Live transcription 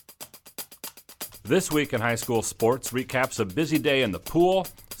This Week in High School Sports recaps a busy day in the pool,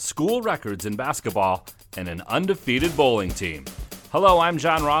 school records in basketball, and an undefeated bowling team. Hello, I'm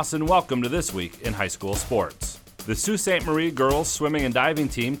John Ross, and welcome to This Week in High School Sports. The Sault Ste. Marie girls swimming and diving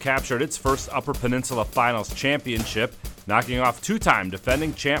team captured its first Upper Peninsula Finals championship, knocking off two-time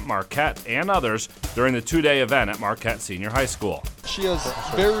defending champ Marquette and others during the two-day event at Marquette Senior High School. She has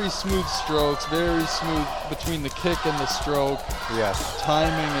very smooth strokes, very smooth between the kick and the stroke. Yes.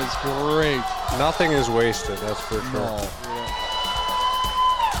 Timing is great. Nothing is wasted, that's for sure. No.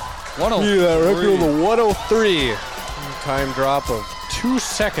 Yeah. Yeah, record of a 103. Time drop of 2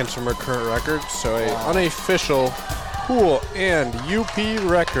 seconds from her current record, so an unofficial pool and UP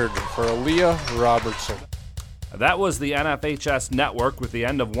record for Aaliyah Robertson. That was the NFHS network with the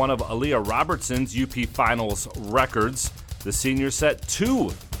end of one of Aaliyah Robertson's UP Finals records. The senior set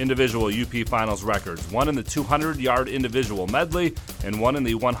 2 individual UP Finals records, one in the 200-yard individual medley and one in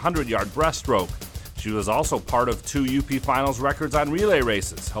the 100-yard breaststroke. She was also part of 2 UP Finals records on relay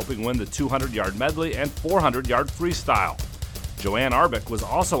races, helping win the 200-yard medley and 400-yard freestyle. Joanne Arbick was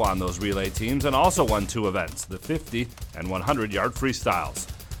also on those relay teams and also won 2 events, the 50 and 100-yard freestyles.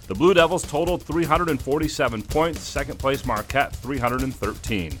 The Blue Devils totaled 347 points, second place Marquette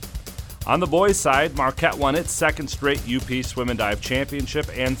 313. On the boys' side, Marquette won its second straight UP Swim and Dive Championship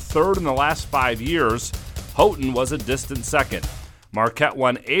and third in the last 5 years. Houghton was a distant second. Marquette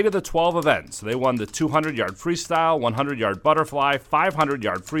won 8 of the 12 events. They won the 200-yard freestyle, 100-yard butterfly,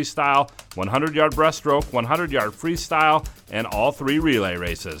 500-yard freestyle, 100-yard breaststroke, 100-yard freestyle, and all 3 relay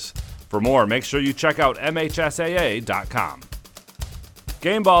races. For more, make sure you check out MHSAA.com.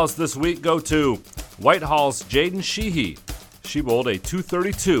 Game balls this week go to Whitehall's Jaden Sheehy. She bowled a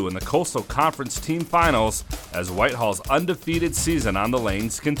 .232 in the Coastal Conference Team Finals as Whitehall's undefeated season on the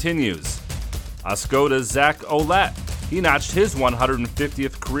lanes continues. Oscoda's Zach Olette. He notched his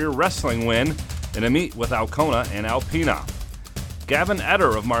 150th career wrestling win in a meet with Alcona and Alpena. Gavin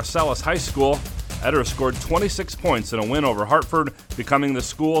Etter of Marcellus High School. Etter scored 26 points in a win over Hartford, becoming the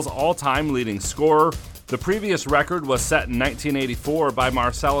school's all-time leading scorer. The previous record was set in 1984 by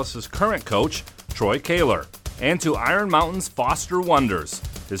Marcellus's current coach, Troy Kaler. And to Iron Mountain's Foster Wonders.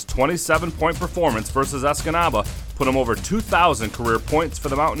 His 27-point performance versus Escanaba put him over 2,000 career points for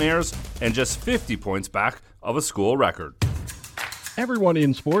the Mountaineers and just 50 points back of a school record. Everyone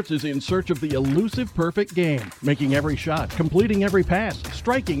in sports is in search of the elusive perfect game, making every shot, completing every pass,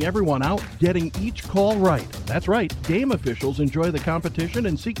 striking everyone out, getting each call right. That's right, game officials enjoy the competition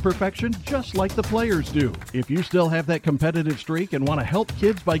and seek perfection just like the players do. If you still have that competitive streak and want to help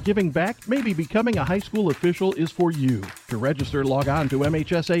kids by giving back, maybe becoming a high school official is for you. To register, log on to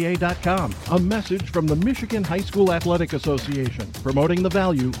MHSAA.com. A message from the Michigan High School Athletic Association, promoting the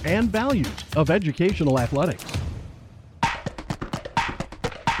value and values of educational athletics.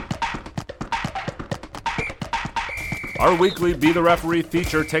 Our weekly Be the Referee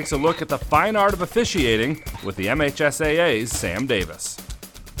feature takes a look at the fine art of officiating with the MHSAA's Sam Davis.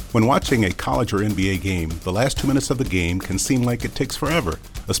 When watching a college or NBA game, the last 2 minutes of the game can seem like it takes forever,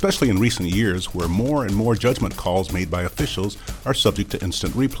 especially in recent years where more and more judgment calls made by officials are subject to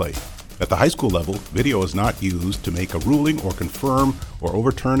instant replay. At the high school level, video is not used to make a ruling or confirm or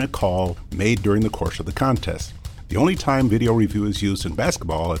overturn a call made during the course of the contest. The only time video review is used in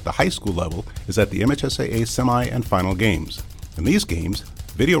basketball at the high school level is at the MHSAA semi and final games. In these games,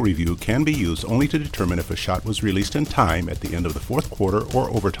 video review can be used only to determine if a shot was released in time at the end of the fourth quarter or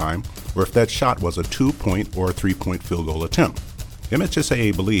overtime, or if that shot was a 2-point or a 3-point field goal attempt.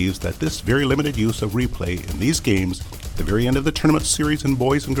 MHSAA believes that this very limited use of replay in these games at the very end of the tournament series in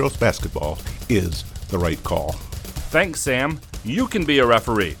boys and girls basketball is the right call. Thanks, Sam. You can be a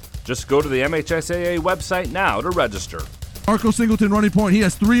referee. Just go to the MHSAA website now to register. Marco Singleton running point. He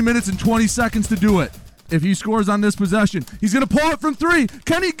has 3 minutes and 20 seconds to do it. If he scores on this possession, he's going to pull it from 3.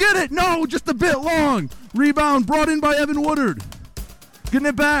 Can he get it? No, just a bit long. Rebound brought in by Evan Woodard. Getting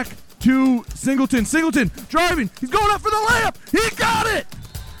it back to Singleton. Singleton driving. He's going up for the layup. He got it.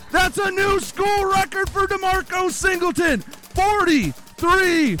 That's a new school record for DeMarco Singleton.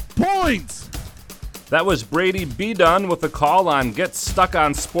 43 points. That was Brady B. Dunn with the call on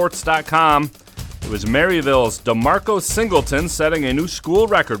GetStuckOnSports.com. It was Maryville's DeMarco Singleton setting a new school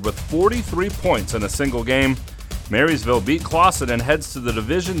record with 43 points in a single game. Marysville beat Clawson and heads to the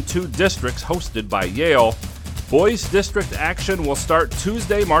Division II districts hosted by Yale. Boys district action will start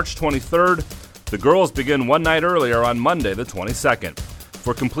Tuesday, March 23rd. The girls begin one night earlier on Monday, the 22nd.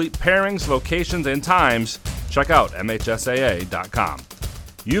 For complete pairings, locations, and times, check out MHSAA.com.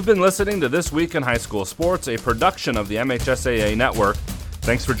 You've been listening to This Week in High School Sports, a production of the MHSAA Network.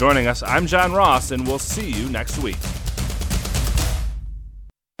 Thanks for joining us. I'm John Ross, and we'll see you next week.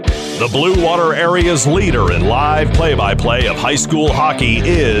 The Blue Water area's leader in live play-by-play of high school hockey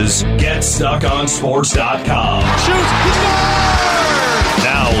is GetStuckOnSports.com. Shoots! He scores!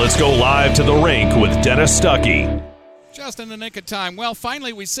 Now let's go live to the rink with Dennis Stuckey. Just in the nick of time. Well,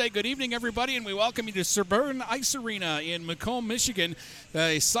 finally, we say good evening, everybody, and we welcome you to Suburban Ice Arena in Macomb, Michigan,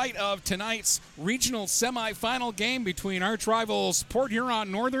 the site of tonight's regional semifinal game between arch rivals Port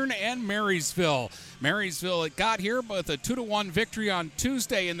Huron Northern and Marysville. Marysville got here with a 2-1 victory on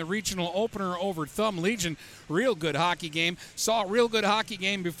Tuesday in the regional opener over Thumb Legion. Real good hockey game. Saw a real good hockey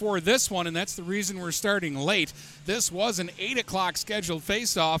game before this one, and that's the reason we're starting late. This was an 8 o'clock scheduled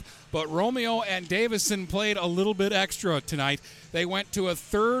face-off, but Romeo and Davison played a little bit extra tonight. They went to a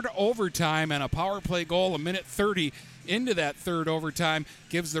third overtime, and a power play goal a minute 30 into that third overtime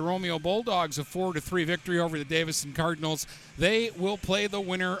gives the Romeo Bulldogs a 4-3 victory over the Davison Cardinals. They will play the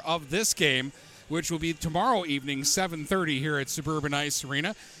winner of this game, which will be tomorrow evening, 7:30 here at Suburban Ice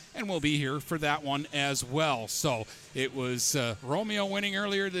Arena, and we'll be here for that one as well. So it was Romeo winning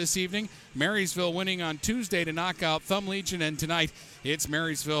earlier this evening, Marysville winning on Tuesday to knock out Thumb Legion, and tonight it's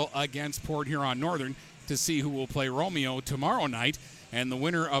Marysville against Port Huron Northern to see who will play Romeo tomorrow night. And the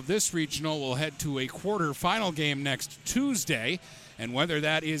winner of this regional will head to a quarterfinal game next Tuesday. And whether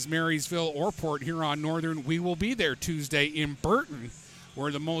that is Marysville or Port Huron Northern, we will be there Tuesday in Burton,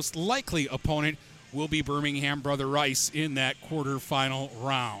 where the most likely opponent will be Birmingham Brother Rice in that quarterfinal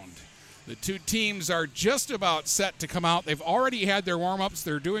round. The two teams are just about set to come out. They've already had their warm-ups.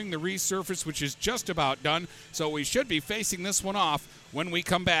 They're doing the resurface, which is just about done. So we should be facing this one off when we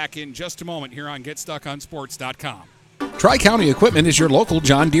come back in just a moment here on GetStuckOnSports.com. Tri-County Equipment is your local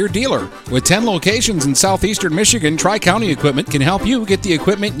John Deere dealer. With 10 locations in southeastern Michigan, Tri-County Equipment can help you get the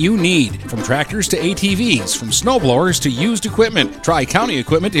equipment you need. From tractors to ATVs, from snowblowers to used equipment, Tri-County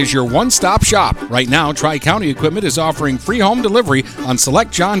Equipment is your one-stop shop. Right now, Tri-County Equipment is offering free home delivery on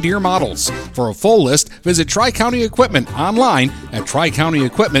select John Deere models. For a full list, visit Tri-County Equipment online at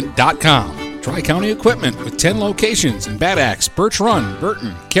tricountyequipment.com. Tri-County Equipment with 10 locations in Bad Axe, Birch Run,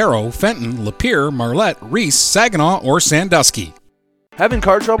 Burton, Caro, Fenton, Lapeer, Marlette, Reese, Saginaw, or Sandusky. Having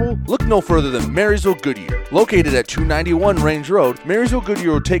car trouble? Look no further than Marysville Goodyear. Located at 291 Range Road, Marysville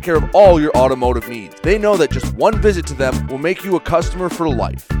Goodyear will take care of all your automotive needs. They know that just one visit to them will make you a customer for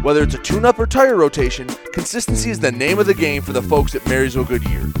life. Whether it's a tune-up or tire rotation, consistency is the name of the game for the folks at Marysville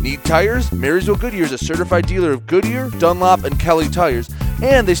Goodyear. Need tires? Marysville Goodyear is a certified dealer of Goodyear, Dunlop, and Kelly tires,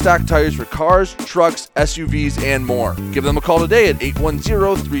 and they stock tires for cars, trucks, SUVs, and more. Give them a call today at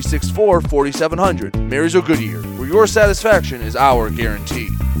 810-364-4700. Marysville Goodyear, where your satisfaction is our guarantee.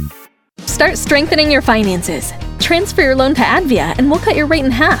 Start strengthening your finances. Transfer your loan to Advia and we'll cut your rate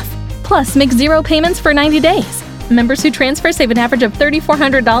in half. Plus, make 0 payments for 90 days. Members who transfer save an average of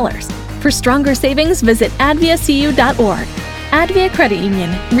 $3,400. For stronger savings, visit adviacu.org. Advia Credit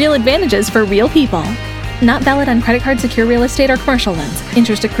Union. Real advantages for real people. Not valid on credit card, secure real estate, or commercial loans.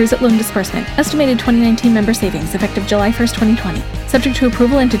 Interest accrues at loan disbursement. Estimated 2019 member savings effective July 1st, 2020. Subject to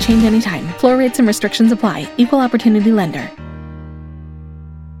approval and to change anytime. Floor rates and restrictions apply. Equal opportunity lender.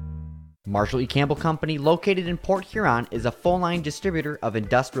 Marshall E. Campbell Company, located in Port Huron, is a full-line distributor of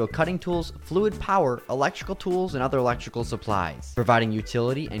industrial cutting tools, fluid power, electrical tools, and other electrical supplies, providing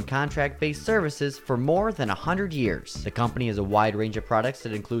utility and contract-based services for more than 100 years. The company has a wide range of products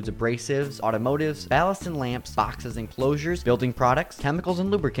that includes abrasives, automotives, ballast and lamps, boxes and closures, building products, chemicals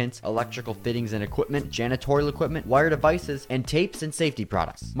and lubricants, electrical fittings and equipment, janitorial equipment, wire devices, and tapes and safety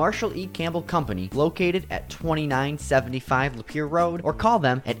products. Marshall E. Campbell Company, located at 2975 Lapeer Road, or call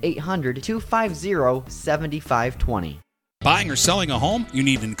them at 800-250-7520. Buying or selling a home? You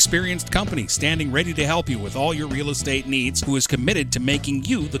need an experienced company standing ready to help you with all your real estate needs, who is committed to making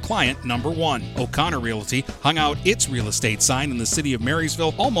you the client number one. O'Connor Realty hung out its real estate sign in the city of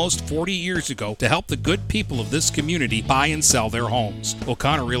Marysville almost 40 years ago to help the good people of this community buy and sell their homes.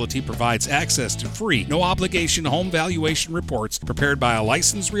 O'Connor Realty provides access to free, no-obligation home valuation reports prepared by a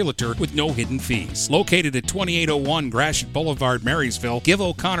licensed realtor with no hidden fees. Located at 2801 Gratiot Boulevard, Marysville, give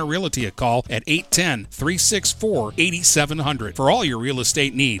O'Connor Realty a call at 810-364-8700 for all your real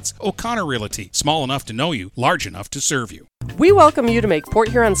estate needs. O'Connor Realty, small enough to know you, large enough to serve you. We welcome you to make Port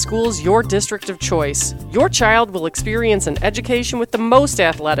Huron Schools your district of choice. Your child will experience an education with the most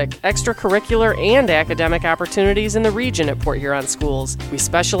athletic, extracurricular, and academic opportunities in the region at Port Huron Schools. We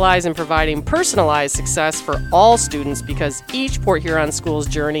specialize in providing personalized success for all students because each Port Huron Schools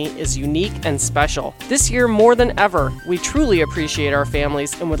journey is unique and special. This year more than ever, we truly appreciate our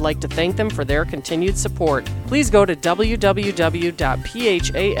families and would like to thank them for their continued support. Please go to www.phasd.us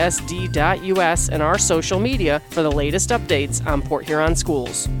and our social media for the latest updates on Port Huron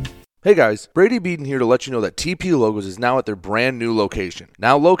Schools. Hey guys, Brady Beaton here to let you know that TP Logos is now at their brand new location,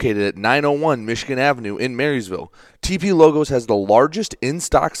 now located at 901 Michigan Avenue in Marysville. TP Logos has the largest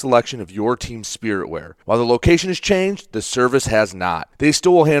in-stock selection of your team's spirit wear. While the location has changed, the service has not. They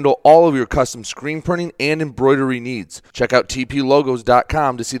still will handle all of your custom screen printing and embroidery needs. Check out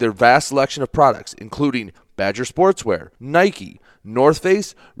tplogos.com to see their vast selection of products, including Badger Sportswear, Nike, North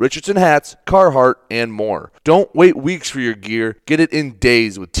Face, Richardson hats, Carhartt, and more. Don't wait weeks for your gear. Get it in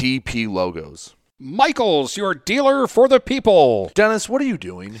days with TP Logos. Michaels, your dealer for the people. Dennis, what are you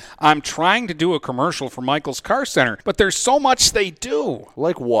doing? I'm trying to do a commercial for Michaels Car Center, but there's so much they do.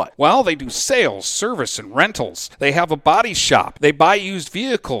 Like what? Well, they do sales, service, and rentals. They have a body shop. They buy used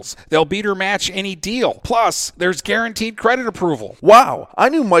vehicles. They'll beat or match any deal. Plus, there's guaranteed credit approval. Wow, I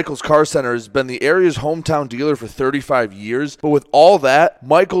knew Michaels Car Center has been the area's hometown dealer for 35 years, but with all that,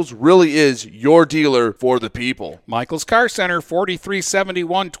 Michaels really is your dealer for the people. Michaels Car Center,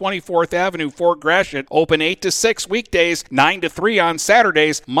 4371 24th Avenue, Fort Gratiot. Open 8 to 6 weekdays, 9 to 3 on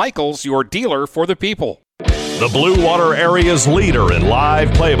Saturdays. Michaels, your dealer for the people. The Blue Water area's leader in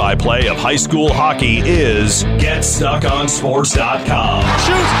live play-by-play of high school hockey is GetStuckOnSports.com. Shoots,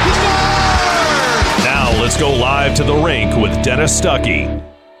 he scored! Now let's go live to the rink with Dennis Stuckey.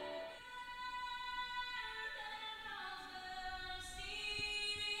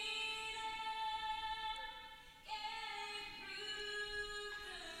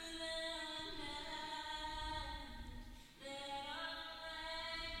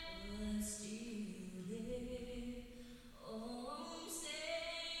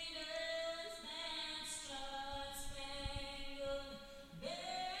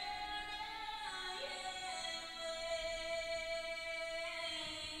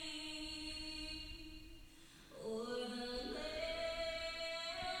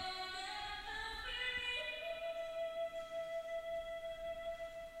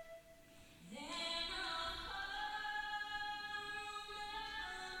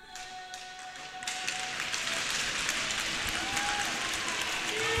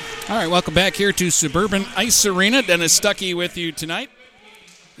 All right, welcome back here to Suburban Ice Arena. Dennis Stuckey with you tonight.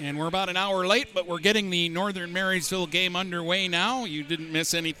 And we're about an hour late, but we're getting the Northern Marysville game underway now. You didn't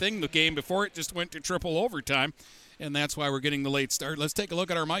miss anything. The game before it just went to triple overtime, and that's why we're getting the late start. Let's take a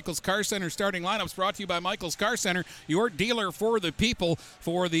look at our Michaels Car Center starting lineups, brought to you by Michaels Car Center, your dealer for the people.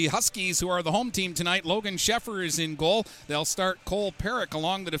 For the Huskies, who are the home team tonight, Logan Sheffer is in goal. They'll start Cole Perrick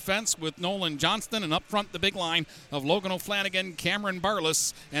along the defense with Nolan Johnston, and up front the big line of Logan O'Flanagan, Cameron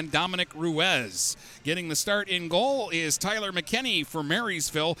Barlas, and Dominic Ruiz. Getting the start in goal is Tyler McKinney for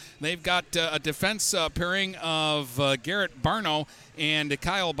Marysville. They've got a defense pairing of Garrett Barno and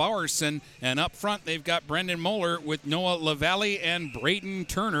Kyle Bowerson, and up front they've got Brendan Moeller with Noah LaValle and Braden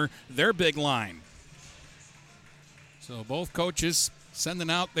Turner, their big line. So both coaches sending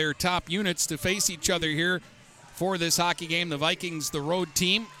out their top units to face each other here for this hockey game. The Vikings, the road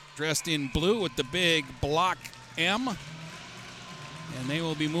team, dressed in blue with the big block M. And they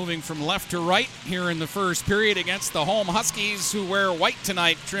will be moving from left to right here in the first period against the home Huskies, who wear white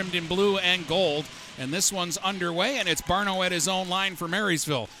tonight, trimmed in blue and gold. And this one's underway, and it's Barno at his own line for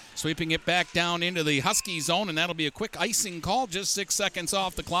Marysville. Sweeping it back down into the Husky zone, and that'll be a quick icing call, just 6 seconds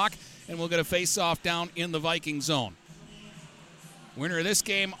off the clock, and we'll get a face-off down in the Viking zone. Winner of this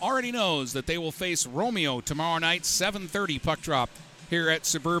game already knows that they will face Romeo tomorrow night, 7:30 puck drop here at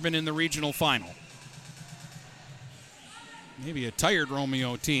Suburban in the regional final. Maybe a tired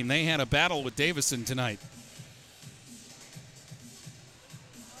Romeo team. They had a battle with Davison tonight.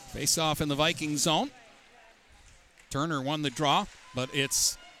 Face-off in the Viking zone. Turner won the draw, but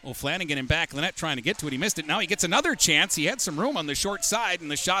it's O'Flanagan in back of the net trying to get to it. He missed it. Now he gets another chance. He had some room on the short side,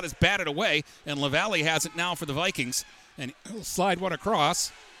 and the shot is batted away, and LaValle has it now for the Vikings. And he'll slide one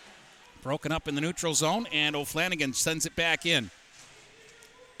across. Broken up in the neutral zone, and O'Flanagan sends it back in.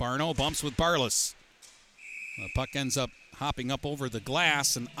 Barno bumps with Barlas. The puck ends up hopping up over the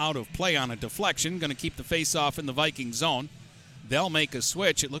glass and out of play on a deflection. Going to keep the face-off in the Viking zone. They'll make a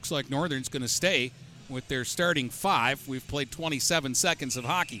switch. It looks like Northern's going to stay with their starting five. We've played 27 seconds of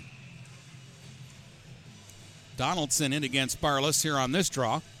hockey. Donaldson in against Barlas here on this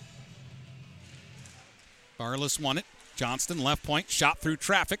draw. Barlas won it. Johnston, left point, shot through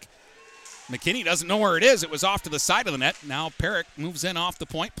traffic. McKinney doesn't know where it is. It was off to the side of the net. Now Perrick moves in off the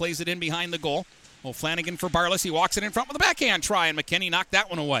point, plays it in behind the goal. O'Flanagan for Barlas. He walks it in front with a backhand try, and McKinney knocked that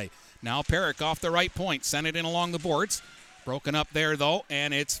one away. Now Perrick off the right point, sent it in along the boards. Broken up there, though,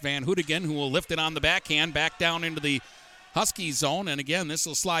 and it's Van Houtigan who will lift it on the backhand back down into the Husky zone. And again, this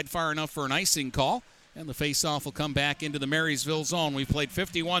will slide far enough for an icing call, and the face-off will come back into the Marysville zone. We've played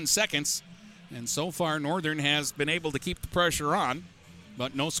 51 seconds, and so far Northern has been able to keep the pressure on.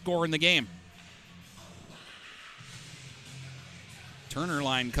 but no score in the game. Turner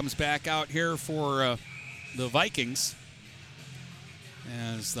line comes back out here for the Vikings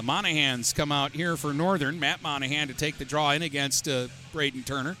as the Monahans come out here for Northern. Matt Monahan to take the draw in against Braden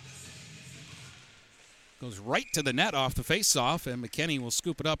Turner. Goes right to the net off the faceoff, and McKinney will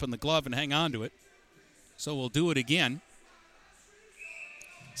scoop it up in the glove and hang on to it. So we'll do it again.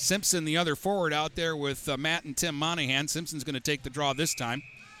 Simpson, the other forward out there with Matt and Tim Monahan. Simpson's going to take the draw this time.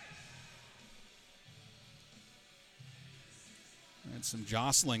 And some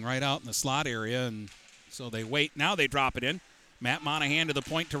jostling right out in the slot area, and so they wait. Now they drop it in. Matt Monahan to the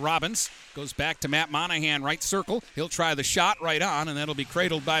point to Robbins. Goes back to Matt Monahan, right circle. He'll try the shot right on, and that'll be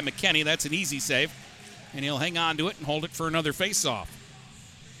cradled by McKinney. That's an easy save. And he'll hang on to it and hold it for another faceoff.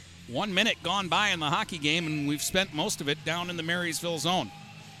 1 minute gone by in the hockey game, and we've spent most of it down in the Marysville zone.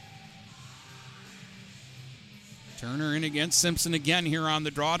 Turner in against Simpson again here on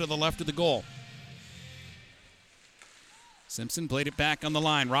the draw to the left of the goal. Simpson played it back on the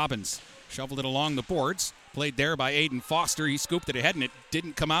line. Robbins shoveled it along the boards. Played there by Aiden Foster. He scooped it ahead, and it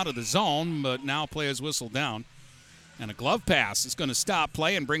didn't come out of the zone, but now play is whistled down. And a glove pass is going to stop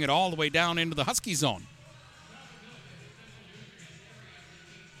play and bring it all the way down into the Husky zone.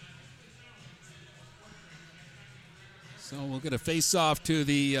 So we'll get a face-off to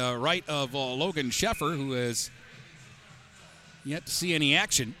the right of Logan Sheffer, who has yet to see any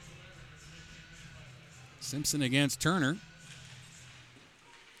action. Simpson against Turner.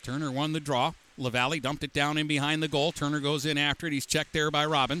 Turner won the draw. LaValle dumped it down in behind the goal. Turner goes in after it. He's checked there by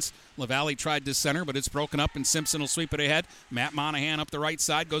Robbins. LaValle tried to center, but it's broken up, and Simpson will sweep it ahead. Matt Monahan up the right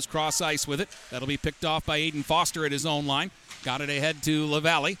side, goes cross ice with it. That'll be picked off by Aiden Foster at his own line. Got it ahead to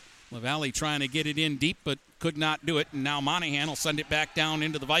LaValle. LaValle trying to get it in deep, but could not do it. And now Monahan will send it back down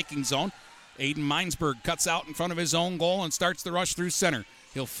into the Viking zone. Aiden Minesburg cuts out in front of his own goal and starts the rush through center.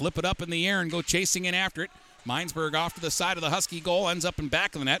 He'll flip it up in the air and go chasing in after it. Minesburg off to the side of the Husky goal, ends up in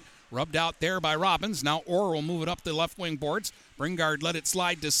back of the net. Rubbed out there by Robbins. Now Orr will move it up the left wing boards. Bringard let it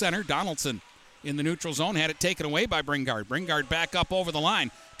slide to center. Donaldson in the neutral zone had it taken away by Bringard. Bringard back up over the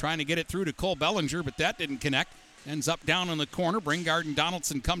line, trying to get it through to Cole Bellinger, but that didn't connect. Ends up down in the corner. Bringard and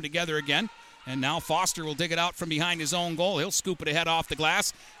Donaldson come together again. And now Foster will dig it out from behind his own goal. He'll scoop it ahead off the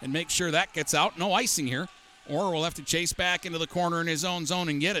glass and make sure that gets out. No icing here. Orr will have to chase back into the corner in his own zone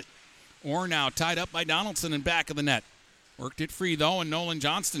and get it. Orr now tied up by Donaldson in back of the net. Worked it free, though, and Nolan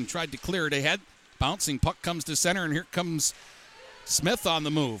Johnston tried to clear it ahead. Bouncing puck comes to center, and here comes Smith on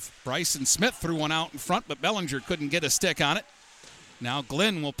the move. Bryson Smith threw one out in front, but Bellinger couldn't get a stick on it. Now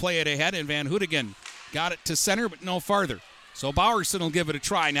Glenn will play it ahead, and Van Houtigan got it to center, but no farther. So Bowerson will give it a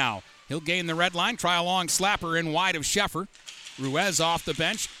try now. He'll gain the red line, try a long slapper in wide of Sheffer. Ruiz off the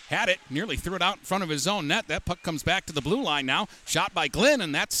bench, had it, nearly threw it out in front of his own net. That puck comes back to the blue line now. Shot by Glenn,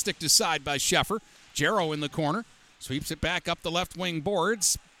 and that's sticked aside by Sheffer. Jarrow in the corner. Sweeps it back up the left wing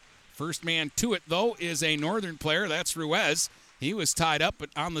boards. First man to it, though, is a Northern player. That's Ruiz. He was tied up, but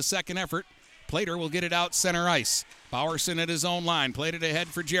on the second effort, Plater will get it out center ice. Bowerson at his own line. Played it ahead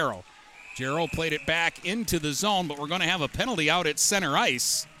for Jarrow. Jarrow played it back into the zone, but we're going to have a penalty out at center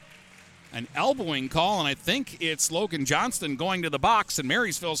ice. An elbowing call, and I think it's Logan Johnston going to the box, and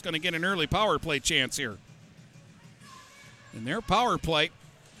Marysville's going to get an early power play chance here. And their power play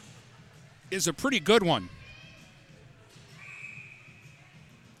is a pretty good one.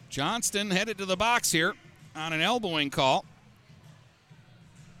 Johnston headed to the box here on an elbowing call.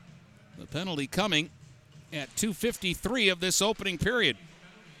 The penalty coming at 2:53 of this opening period.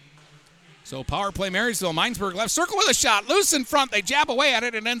 So power play Marysville. Minesburg left circle with a shot. Loose in front. They jab away at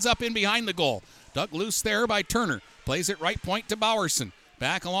it and ends up in behind the goal. Dug loose there by Turner. Plays it right point to Bowerson.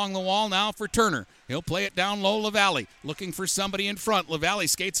 Back along the wall now for Turner. He'll play it down low LaValle. Looking for somebody in front. LaValle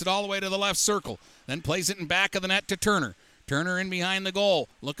skates it all the way to the left circle. Then plays it in back of the net to Turner. Turner in behind the goal.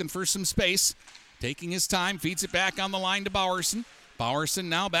 Looking for some space. Taking his time. Feeds it back on the line to Bowerson. Bowerson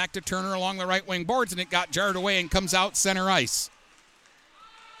now back to Turner along the right wing boards, and it got jarred away and comes out center ice.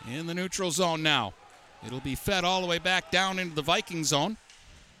 In the neutral zone now. It'll be fed all the way back down into the Viking zone.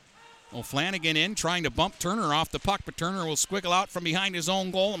 O'Flanagan in, trying to bump Turner off the puck, but Turner will squiggle out from behind his own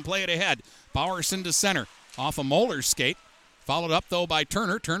goal and play it ahead. Bowerson to center, off a Moeller's skate. Followed up, though, by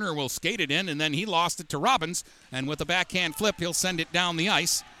Turner. Turner will skate it in, and then he lost it to Robbins. And with a backhand flip, he'll send it down the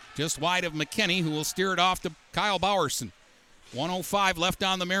ice, just wide of McKinney, who will steer it off to Kyle Bowerson. 1:05 left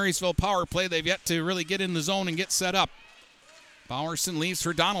on the Marysville power play. They've yet to really get in the zone and get set up. Bowerson leaves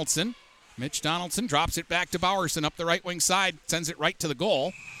for Donaldson. Mitch Donaldson drops it back to Bowerson up the right wing side, sends it right to the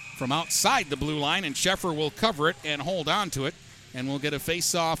goal from outside the blue line, and Sheffer will cover it and hold on to it. And we'll get a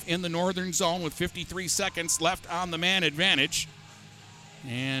face-off in the northern zone with 53 seconds left on the man advantage.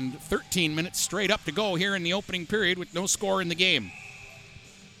 And 13 minutes straight up to go here in the opening period with no score in the game.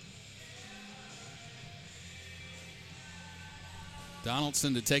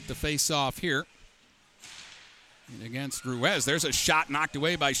 Donaldson to take the face-off here. And against Ruiz. There's a shot knocked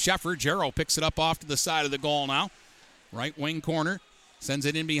away by Sheffer. Jarrow picks it up off to the side of the goal now. Right wing corner. Sends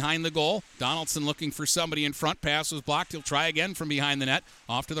it in behind the goal. Donaldson looking for somebody in front. Pass was blocked. He'll try again from behind the net.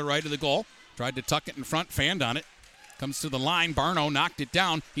 Off to the right of the goal. Tried to tuck it in front. Fanned on it. Comes to the line. Barno knocked it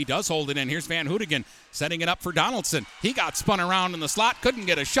down. He does hold it in. Here's Van Houtigen setting it up for Donaldson. He got spun around in the slot. Couldn't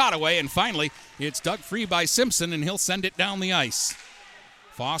get a shot away. And finally, it's dug free by Simpson, and he'll send it down the ice.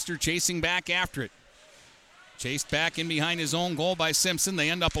 Foster chasing back after it. Chased back in behind his own goal by Simpson. They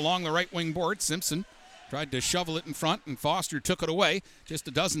end up along the right wing board. Simpson tried to shovel it in front, and Foster took it away. Just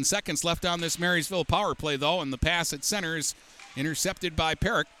a dozen seconds left on this Marysville power play, though, and the pass at center is intercepted by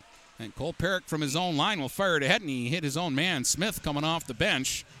Perrick. And Cole Perrick from his own line will fire it ahead, and he hit his own man, Smith, coming off the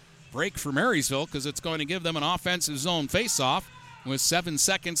bench. Break for Marysville because it's going to give them an offensive zone faceoff with 7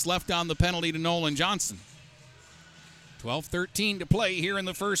 seconds left on the penalty to Nolan Johnson. 12:13 to play here in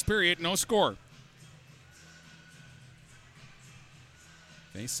the first period. No score.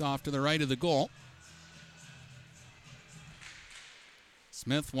 Face off to the right of the goal.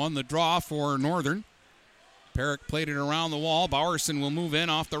 Smith won the draw for Northern. Perrick played it around the wall. Bowerson will move in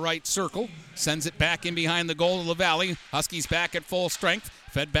off the right circle. Sends it back in behind the goal to LaValle. Huskies back at full strength.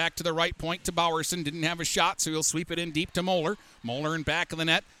 Fed back to the right point to Bowerson. Didn't have a shot, so he'll sweep it in deep to Moeller. Moeller in back of the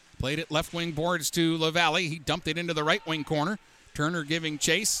net. Played it left wing boards to LaValle. He dumped it into the right wing corner. Turner giving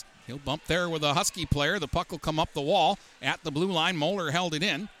chase. He'll bump there with a Husky player. The puck will come up the wall. At the blue line, Moeller held it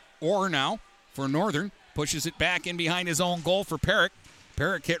in. Orr now for Northern. Pushes it back in behind his own goal for Perrick.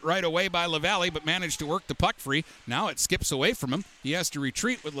 Perrick hit right away by LaValle, but managed to work the puck free. Now it skips away from him. He has to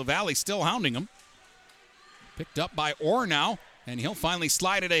retreat with LaValle still hounding him. Picked up by Orr now, and he'll finally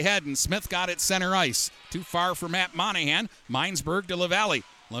slide it ahead, and Smith got it center ice. Too far for Matt Monahan. Minesburg to LaValle.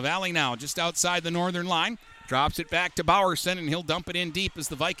 LaValle now just outside the Northern line. Drops it back to Bowerson, and he'll dump it in deep as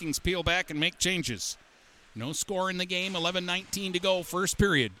the Vikings peel back and make changes. No score in the game, 11:19 to go, first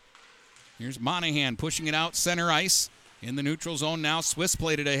period. Here's Monahan pushing it out center ice. In the neutral zone now, Swiss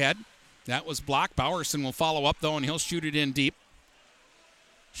played it ahead. That was blocked. Bowerson will follow up, though, and he'll shoot it in deep.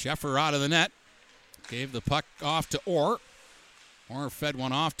 Sheffer out of the net. Gave the puck off to Orr. Orr fed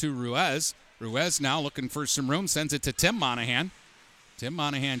one off to Ruiz. Ruiz now looking for some room, sends it to Tim Monahan. Tim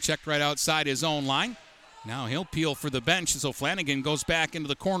Monahan checked right outside his own line. Now he'll peel for the bench as O'Flanagan goes back into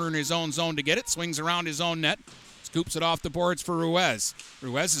the corner in his own zone to get it. Swings around his own net. Scoops it off the boards for Ruiz.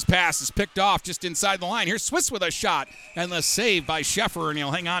 Ruiz's pass is picked off just inside the line. Here's Swiss with a shot. And the save by Sheffer, and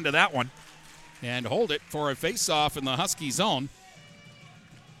he'll hang on to that one. And hold it for a face-off in the Husky zone.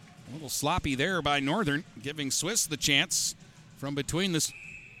 A little sloppy there by Northern, giving Swiss the chance from between the...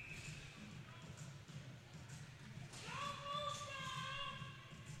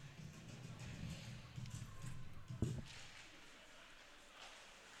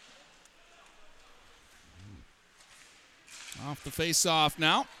 Off the face-off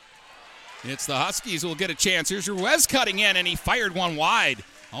now. It's the Huskies who will get a chance. Here's Ruiz cutting in, and he fired one wide.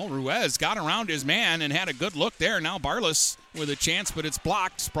 Oh, Ruiz got around his man and had a good look there. Now Barlis with a chance, but it's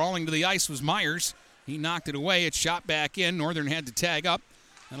blocked. Sprawling to the ice was Myers. He knocked it away. It shot back in. Northern had to tag up.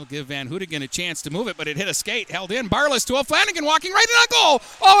 That'll give Van Houtigen a chance to move it, but it hit a skate. Held in. Barlis to O'Flanagan walking right in a goal.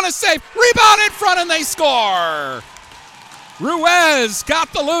 Oh, and a save. Rebound in front, and they score. Ruiz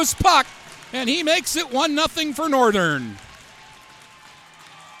got the loose puck, and he makes it 1-0 for Northern.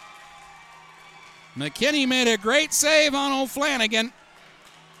 McKinney made a great save on O'Flanagan,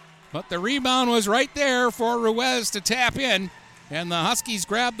 but the rebound was right there for Ruiz to tap in, and the Huskies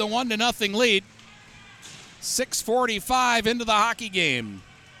grabbed the 1-0 lead. 6:45 into the hockey game.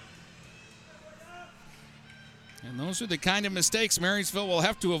 And those are the kind of mistakes Marysville will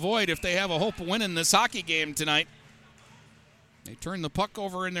have to avoid if they have a hope of winning this hockey game tonight. They turn the puck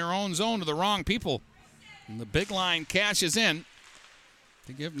over in their own zone to the wrong people, and the big line cashes in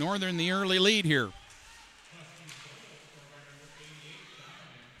to give Northern the early lead here.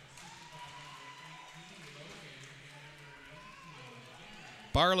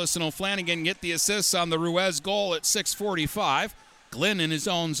 Barlis and O'Flanagan get the assists on the Ruiz goal at 6:45. Glenn in his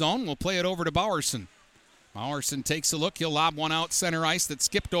own zone will play it over to Bowerson. Bowerson takes a look. He'll lob one out center ice that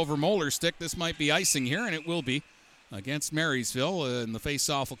skipped over Moeller's stick. This might be icing here, and it will be against Marysville. And the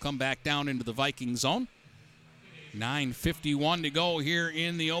faceoff will come back down into the Viking zone. 9:51 to go here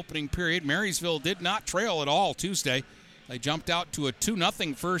in the opening period. Marysville did not trail at all Tuesday. They jumped out to a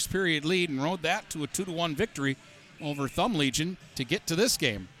 2-0 first period lead and rode that to a 2-1 victory over Thumb Legion to get to this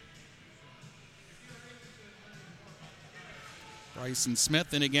game. Bryson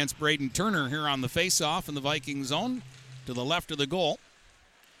Smith in against Braden Turner here on the faceoff in the Viking zone to the left of the goal.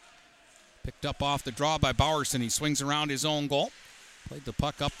 Picked up off the draw by Bowerson. He swings around his own goal. Played the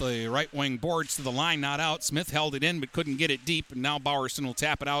puck up the right wing boards to the line, not out. Smith held it in but couldn't get it deep, and now Bowerson will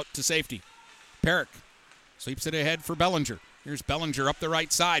tap it out to safety. Perrick sweeps it ahead for Bellinger. Here's Bellinger up the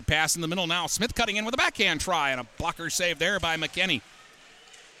right side. Pass in the middle now. Smith cutting in with a backhand try, and a blocker save there by McKinney.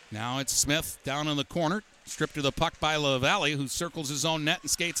 Now it's Smith down in the corner. Stripped of the puck by LaValle, who circles his own net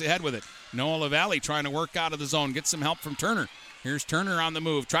and skates ahead with it. Noah LaValle trying to work out of the zone. Gets some help from Turner. Here's Turner on the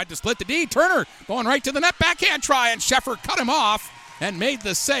move. Tried to split the D. Turner going right to the net. Backhand try, and Sheffer cut him off and made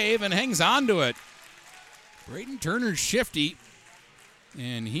the save and hangs on to it. Braden Turner's shifty,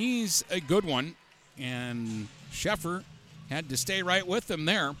 and he's a good one. And Sheffer had to stay right with him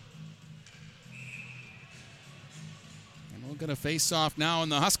there. And we'll get a face-off now in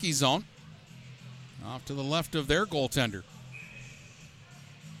the Husky zone. Off to the left of their goaltender.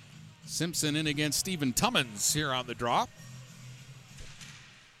 Simpson in against Stephen Tummins here on the draw.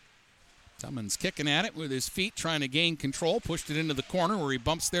 Tummins kicking at it with his feet, trying to gain control. Pushed it into the corner where he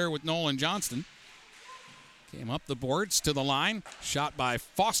bumps there with Nolan Johnston. Came up the boards to the line. Shot by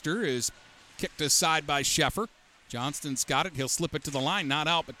Foster is kicked aside by Sheffer. Johnston's got it. He'll slip it to the line. Not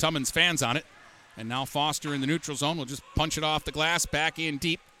out, but Tummins fans on it. And now Foster in the neutral zone will just punch it off the glass, back in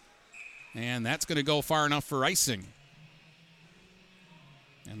deep. And that's going to go far enough for icing.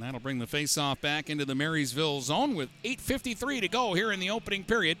 And that'll bring the faceoff back into the Marysville zone with 8:53 to go here in the opening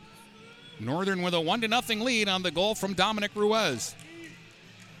period. Northern with a 1-0 lead on the goal from Dominic Ruiz.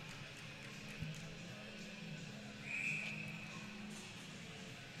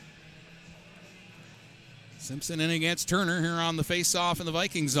 Simpson in against Turner here on the faceoff in the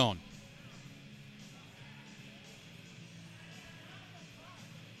Viking zone.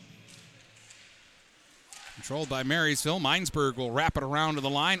 Controlled by Marysville. Minesburg will wrap it around to the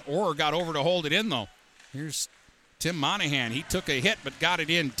line. Orr got over to hold it in, though. Here's Tim Monahan. He took a hit but got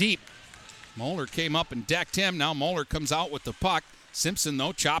it in deep. Moeller came up and decked him. Now Moeller comes out with the puck. Simpson,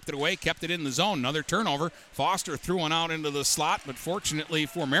 though, chopped it away, kept it in the zone. Another turnover. Foster threw one out into the slot, but fortunately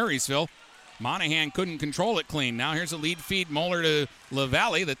for Marysville, Monahan couldn't control it clean. Now here's a lead feed. Moeller to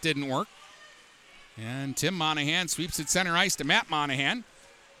LaValle. That didn't work. And Tim Monahan sweeps it center ice to Matt Monahan.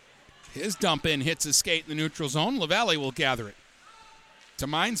 His dump in hits a skate in the neutral zone. LaValle will gather it. To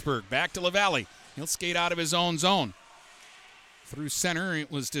Minesburg. Back to LaValle. He'll skate out of his own zone. Through center,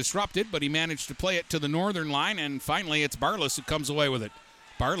 it was disrupted, but he managed to play it to the northern line, and finally it's Barlas who comes away with it.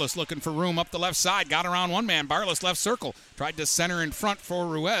 Barlas looking for room up the left side. Got around one man. Barlas left circle. Tried to center in front for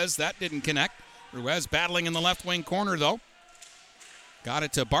Ruiz. That didn't connect. Ruiz battling in the left wing corner, though. Got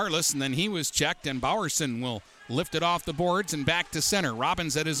it to Barlas, and then he was checked, and Bowerson will lift it off the boards and back to center.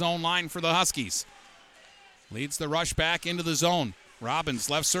 Robbins at his own line for the Huskies. Leads the rush back into the zone. Robbins,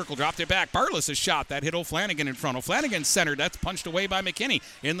 left circle, dropped it back. Barlas' shot. That hit O'Flanagan in front. O'Flanagan centered. That's punched away by McKinney.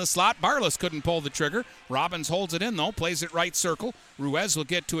 In the slot, Barlas couldn't pull the trigger. Robbins holds it in, though. Plays it right circle. Ruiz will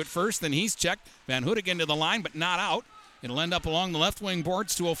get to it first. Then he's checked. Van Hoodigan to the line, but not out. It'll end up along the left wing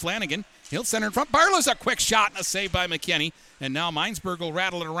boards to O'Flanagan. He'll center in front. Barlas, a quick shot and a save by McKinney. And now Minesburg will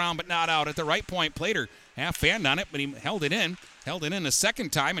rattle it around, but not out. At the right point, Plater half fanned on it, but he held it in. Held it in a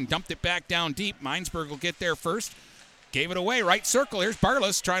second time and dumped it back down deep. Minesburg will get there first. Gave it away, right circle. Here's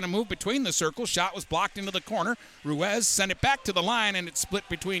Barlas trying to move between the circles. Shot was blocked into the corner. Ruiz sent it back to the line, and it split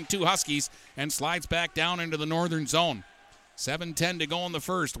between two Huskies and slides back down into the northern zone. 7:10 to go in the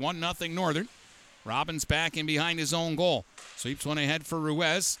first. 1-0 Northern. Robbins back in behind his own goal. Sweeps one ahead for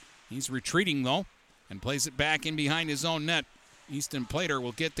Ruiz. He's retreating, though, and plays it back in behind his own net. Easton Plater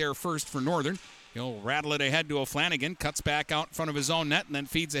will get there first for Northern. He'll rattle it ahead to O'Flanagan, cuts back out in front of his own net, and then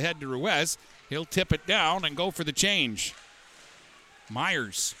feeds ahead to Ruiz. He'll tip it down and go for the change.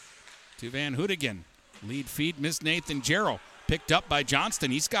 Myers to Van Hoodigan. Lead feed, missed Nathan Jarrow. Picked up by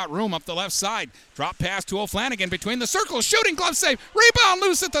Johnston. He's got room up the left side. Drop pass to O'Flanagan between the circles. Shooting glove save. Rebound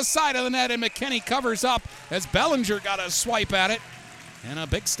loose at the side of the net, and McKinney covers up as Bellinger got a swipe at it. And a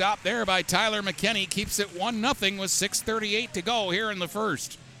big stop there by Tyler McKinney keeps it 1-0 with 6:38 to go here in the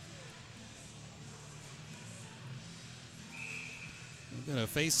first. We're going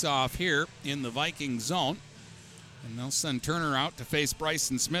to face off here in the Viking zone. And they'll send Turner out to face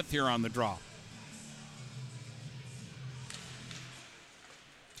Bryson Smith here on the draw.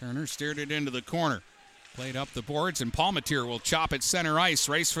 Turner steered it into the corner. Played up the boards, and Palmatier will chop it center ice.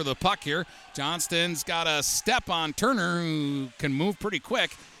 Race for the puck here. Johnston's got a step on Turner, who can move pretty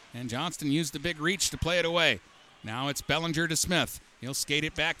quick. And Johnston used the big reach to play it away. Now it's Bellinger to Smith. He'll skate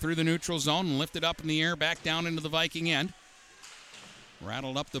it back through the neutral zone and lift it up in the air back down into the Viking end.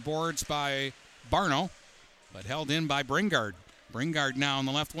 Rattled up the boards by Barno, but held in by Bringard. Bringard now in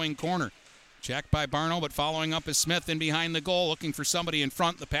the left wing corner. Checked by Barno, but following up is Smith in behind the goal, looking for somebody in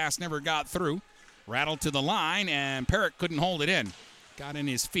front. The pass never got through. Rattled to the line, and Perrick couldn't hold it in. Got in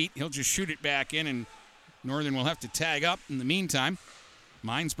his feet. He'll just shoot it back in, and Northern will have to tag up. In the meantime,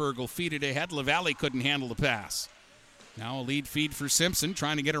 Minesburg will feed it ahead. LaValle couldn't handle the pass. Now a lead feed for Simpson,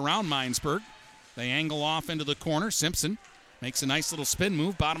 trying to get around Minesburg. They angle off into the corner. Simpson makes a nice little spin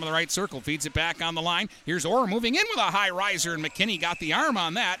move, bottom of the right circle, feeds it back on the line. Here's Orr moving in with a high riser, and McKinney got the arm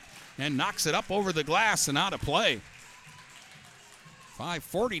on that and knocks it up over the glass and out of play.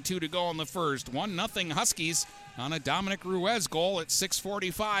 5:42 to go in the first. 1-0 Huskies on a Dominic Ruiz goal at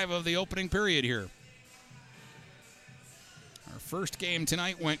 6:45 of the opening period here. Our first game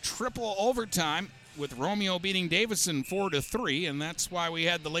tonight went triple overtime with Romeo beating Davison 4-3, and that's why we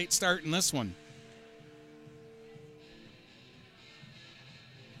had the late start in this one.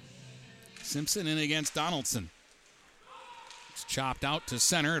 Simpson in against Donaldson. It's chopped out to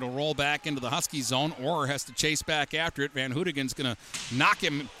center. It'll roll back into the Husky zone. Orr has to chase back after it. Van Houtigen's going to knock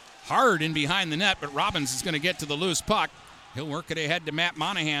him hard in behind the net, but Robbins is going to get to the loose puck. He'll work it ahead to Matt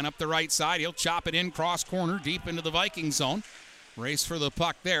Monahan up the right side. He'll chop it in cross corner deep into the Viking zone. Race for the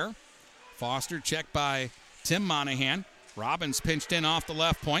puck there. Foster checked by Tim Monahan. Robbins pinched in off the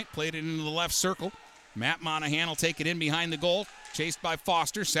left point, played it into the left circle. Matt Monahan will take it in behind the goal. Chased by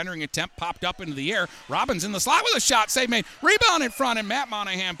Foster. Centering attempt popped up into the air. Robbins in the slot with a shot. Save made. Rebound in front, and Matt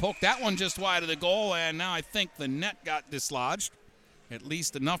Monahan poked that one just wide of the goal, and now I think the net got dislodged. At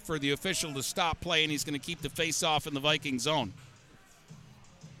least enough for the official to stop play, and he's going to keep the face-off in the Viking zone.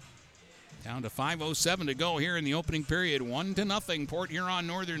 Down to 5:07 to go here in the opening period. 1-0. Port Huron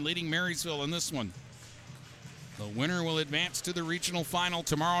Northern leading Marysville in this one. The winner will advance to the regional final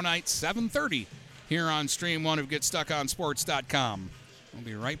tomorrow night, 7:30. Here on Stream 1 of GetStuckOnSports.com. We'll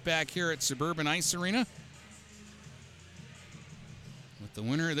be right back here at Suburban Ice Arena with the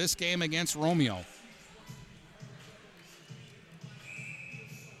winner of this game against Romeo.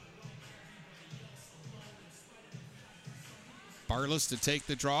 Barless to take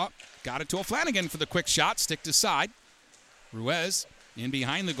the draw. Got it to O'Flanagan for the quick shot. Stick to side. Ruiz in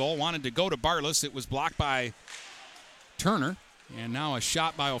behind the goal. Wanted to go to Barless. It was blocked by Turner. And now a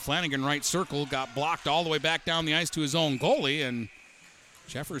shot by O'Flanagan, right circle, got blocked all the way back down the ice to his own goalie, and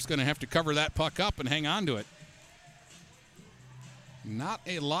Sheffer's going to have to cover that puck up and hang on to it. Not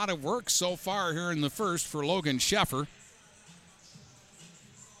a lot of work so far here in the first for Logan Sheffer.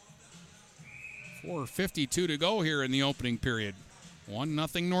 4:52 to go here in the opening period.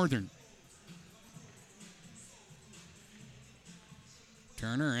 1-0 Northern.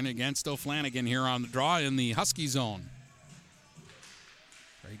 Turner in against O'Flanagan here on the draw in the Husky zone.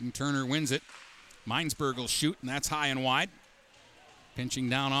 Braden Turner wins it. Minesburg will shoot, and that's high and wide. Pinching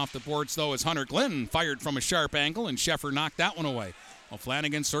down off the boards, though, is Hunter Glenn. Fired from a sharp angle, and Sheffer knocked that one away.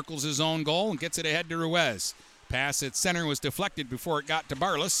 O'Flanagan circles his own goal and gets it ahead to Ruiz. Pass at center was deflected before it got to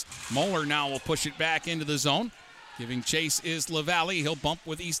Barless. Moeller now will push it back into the zone. Giving chase is LaValle. He'll bump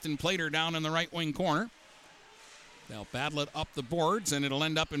with Easton Plater down in the right wing corner. They'll battle it up the boards, and it'll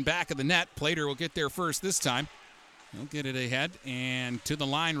end up in back of the net. Plater will get there first this time. He'll get it ahead, and to the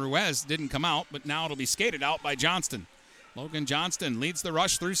line, Ruiz didn't come out, but now it'll be skated out by Johnston. Logan Johnston leads the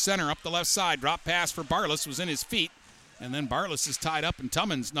rush through center up the left side. Drop pass for Barless was in his feet, and then Barless is tied up, and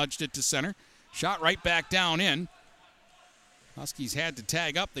Tummins nudged it to center. Shot right back down in. Huskies had to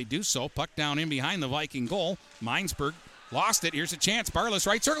tag up. They do so. Puck down in behind the Viking goal. Minesburg lost it. Here's a chance. Barless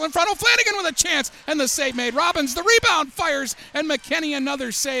right circle in front. O'Flanagan with a chance, and the save made. Robbins, the rebound, fires, and McKinney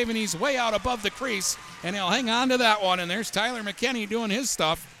another save, and he's way out above the crease, and he'll hang on to that one. And there's Tyler McKinney doing his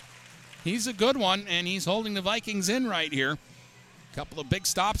stuff. He's a good one, and he's holding the Vikings in right here. Couple of big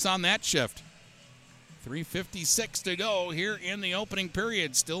stops on that shift. 3:56 to go here in the opening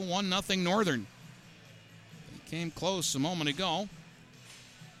period. Still 1-0 Northern. They came close a moment ago.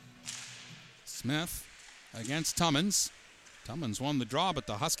 Smith against Tummins. Tummins won the draw, but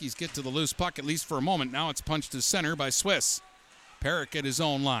the Huskies get to the loose puck, at least for a moment. Now it's punched to center by Swiss. Perrick at his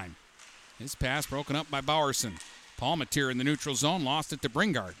own line. His pass broken up by Bowerson. Palmatier in the neutral zone, lost it to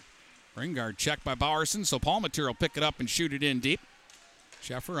Bringard. Bringard checked by Bowerson, so Palmatier will pick it up and shoot it in deep.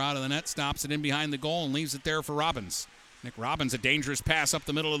 Sheffer out of the net, stops it in behind the goal and leaves it there for Robbins. Nick Robbins, a dangerous pass up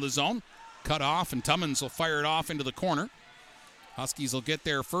the middle of the zone. Cut off, and Tummins will fire it off into the corner. Huskies will get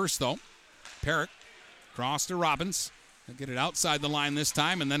there first, though. Perrick, cross to Robbins. He'll get it outside the line this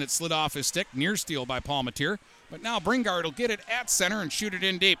time, and then it slid off his stick. Near steal by Palmatier. But now Bringard will get it at center and shoot it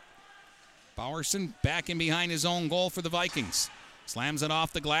in deep. Bowerson back in behind his own goal for the Vikings. Slams it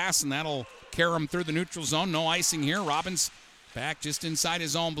off the glass, and that'll carry him through the neutral zone. No icing here. Robbins back just inside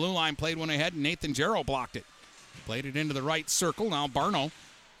his own blue line, played one ahead, and Nathan Jarrow blocked it. Played it into the right circle. Now Barno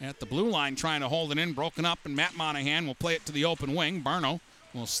at the blue line trying to hold it in. Broken up, and Matt Monahan will play it to the open wing. Barno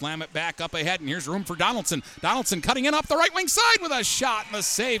will slam it back up ahead, and here's room for Donaldson. Donaldson cutting in up the right wing side with a shot, and the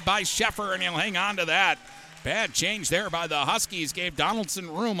save by Sheffer, and he'll hang on to that. Bad change there by the Huskies. Gave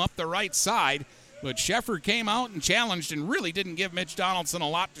Donaldson room up the right side, but Sheffer came out and challenged and really didn't give Mitch Donaldson a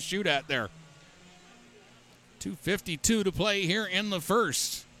lot to shoot at there. 2:52 to play here in the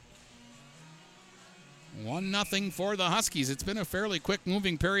first. 1-0 for the Huskies. It's been a fairly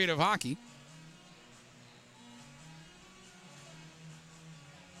quick-moving period of hockey.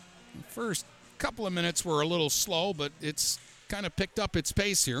 The first couple of minutes were a little slow, but it's kind of picked up its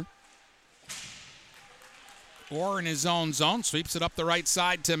pace here. Orr in his own zone, sweeps it up the right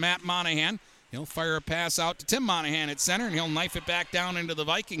side to Matt Monahan. He'll fire a pass out to Tim Monahan at center, and he'll knife it back down into the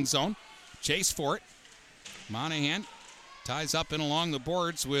Viking zone. Chase for it. Monahan ties up in along the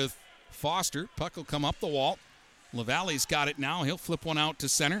boards with Foster. Puck will come up the wall. LaValle's got it now. He'll flip one out to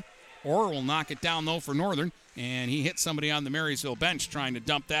center. Orr will knock it down, though, for Northern, and he hit somebody on the Marysville bench trying to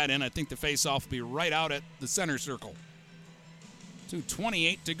dump that in. I think the faceoff will be right out at the center circle.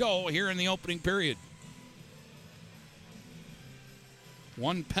 2:28 to go here in the opening period.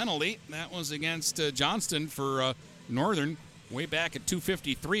 One penalty. That was against Johnston for Northern way back at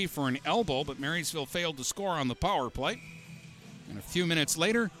 2:53 for an elbow, but Marysville failed to score on the power play. And a few minutes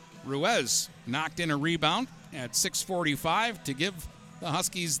later, Ruiz knocked in a rebound at 6:45 to give the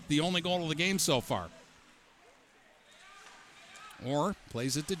Huskies the only goal of the game so far. Orr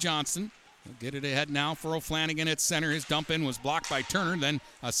plays it to Johnston. He'll get it ahead now for O'Flanagan at center. His dump in was blocked by Turner. Then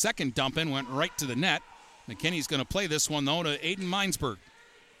a second dump in went right to the net. McKinney's going to play this one, though, to Aiden Meinsberg.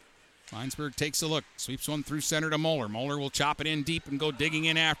 Meinsberg takes a look, sweeps one through center to Moeller. Moeller will chop it in deep and go digging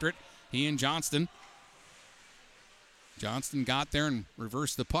in after it. He and Johnston. Johnston got there and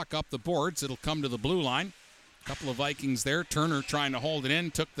reversed the puck up the boards. It'll come to the blue line. A couple of Vikings there. Turner trying to hold it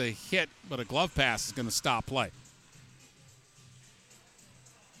in, took the hit, but a glove pass is going to stop play.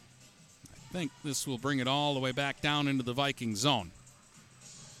 I think this will bring it all the way back down into the Viking zone.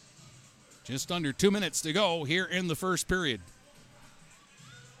 Just under 2 minutes to go here in the first period.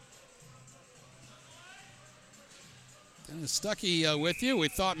 Stuckey with you. We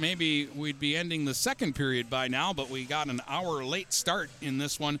thought maybe we'd be ending the second period by now, but we got an hour late start in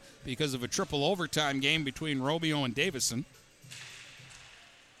this one because of a triple overtime game between Robio and Davison.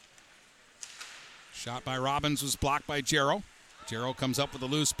 Shot by Robbins was blocked by Jarrow. Jarrow comes up with a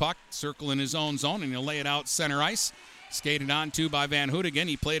loose puck, circle in his own zone, and he'll lay it out center ice. Skated on to by Van Houtigan.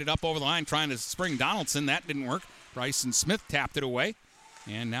 He played it up over the line trying to spring Donaldson. That didn't work. Bryson Smith tapped it away.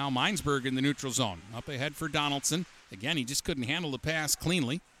 And now Meinsberg in the neutral zone. Up ahead for Donaldson. Again, he just couldn't handle the pass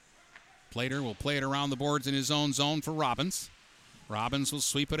cleanly. Plater will play it around the boards in his own zone for Robbins. Robbins will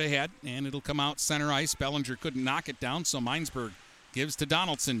sweep it ahead, and it'll come out center ice. Bellinger couldn't knock it down, so Meinsberg gives to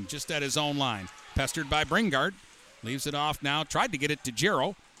Donaldson just at his own line. Pestered by Bringard. Leaves it off now. Tried to get it to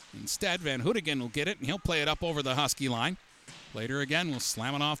Jarrow. Instead, Van Houtigan will get it, and he'll play it up over the Husky line. Plater again will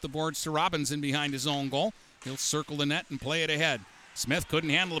slam it off the boards to Robinson behind his own goal. He'll circle the net and play it ahead. Smith couldn't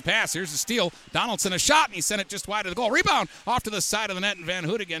handle the pass. Here's a steal. Donaldson a shot, and he sent it just wide of the goal. Rebound off to the side of the net, and Van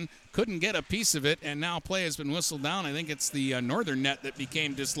Houtigan couldn't get a piece of it, and now play has been whistled down. I think it's the Northern net that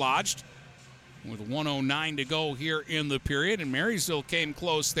became dislodged with 1:09 to go here in the period, and Marysville came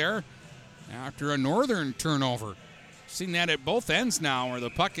close there after a Northern turnover. Seen that at both ends now, where the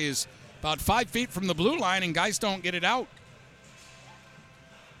puck is about 5 feet from the blue line, and guys don't get it out.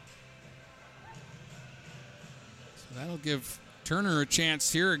 So that'll give Turner a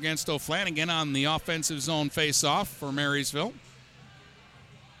chance here against O'Flanagan on the offensive zone face-off for Marysville.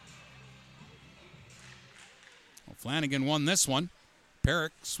 O'Flanagan won this one.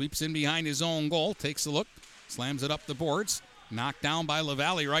 Perrick sweeps in behind his own goal, takes a look, slams it up the boards. Knocked down by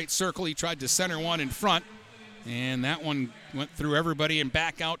LaValle, right circle. He tried to center one in front, and that one went through everybody and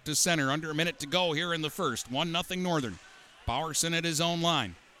back out to center. Under a minute to go here in the first. 1-0 Northern. Bowerson at his own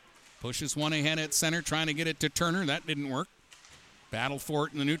line. Pushes one ahead at center, trying to get it to Turner. That didn't work. Battle for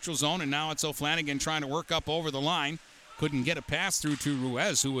it in the neutral zone, and now it's O'Flanagan trying to work up over the line. Couldn't get a pass through to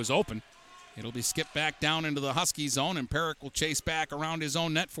Ruiz, who was open. It'll be skipped back down into the Husky zone, and Perrick will chase back around his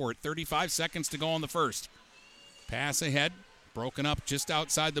own net for it. 35 seconds to go in the first. Pass ahead, broken up just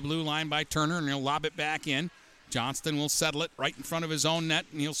outside the blue line by Turner, and he'll lob it back in. Johnston will settle it right in front of his own net,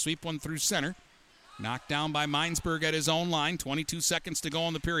 and he'll sweep one through center. Knocked down by Meinsberg at his own line. 22 seconds to go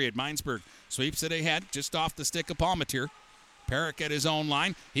in the period. Meinsberg sweeps it ahead, just off the stick of Palmatier. Perrick at his own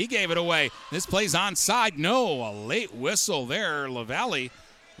line. He gave it away. This play's onside. No, a late whistle there. LaValle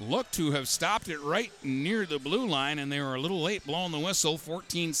looked to have stopped it right near the blue line, and they were a little late blowing the whistle.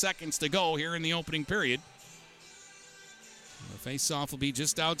 14 seconds to go here in the opening period. Face-off will be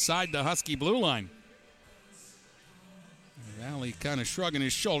just outside the Husky blue line. Valley kind of shrugging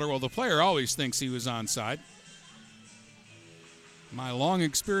his shoulder. Well, the player always thinks he was onside. My long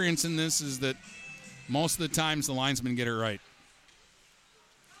experience in this is that most of the times the linesmen get it right.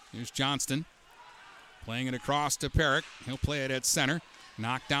 Here's Johnston playing it across to Perrick. He'll play it at center.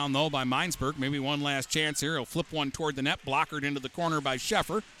 Knocked down, though, by Minesburg. Maybe one last chance here. He'll flip one toward the net. Blockered into the corner by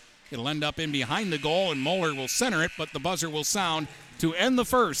Sheffer. It'll end up in behind the goal, and Moeller will center it, but the buzzer will sound to end the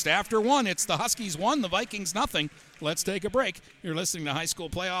first. After one, it's the Huskies 1, the Vikings nothing. Let's take a break. You're listening to High School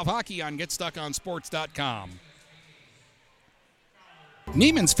Playoff Hockey on GetStuckOnSports.com.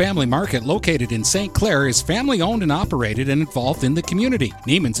 Neiman's Family Market, located in St. Clair, is family-owned and operated and involved in the community.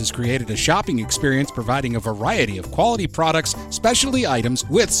 Neiman's has created a shopping experience providing a variety of quality products, specialty items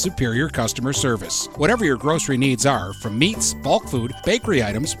with superior customer service. Whatever your grocery needs are, from meats, bulk food, bakery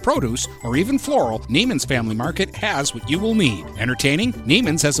items, produce, or even floral, Neiman's Family Market has what you will need. Entertaining?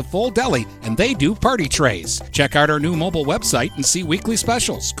 Neiman's has a full deli, and they do party trays. Check out our new mobile website and see weekly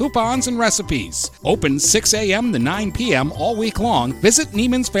specials, coupons, and recipes. Open 6 a.m. to 9 p.m. all week long. Visit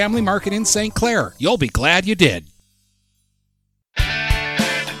Neiman's Family Market in St. Clair. You'll be glad you did.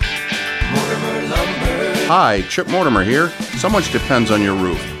 Hi, Chip Mortimer here. So much depends on your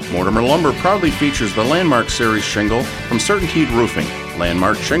roof. Mortimer Lumber proudly features the Landmark Series shingle from Certainteed Roofing.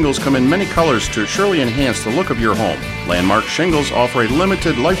 Landmark shingles come in many colors to surely enhance the look of your home. Landmark shingles offer a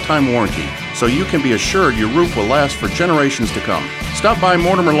limited lifetime warranty, so you can be assured your roof will last for generations to come. Stop by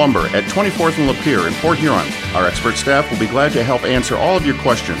Mortimer Lumber at 24th and Lapeer in Port Huron. Our expert staff will be glad to help answer all of your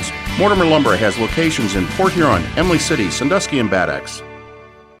questions. Mortimer Lumber has locations in Port Huron, Emily City, Sandusky, and Bad Axe.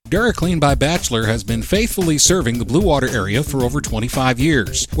 DuraClean by Bachelor has been faithfully serving the Blue Water area for over 25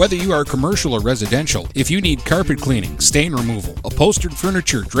 years. Whether you are commercial or residential, if you need carpet cleaning, stain removal, upholstered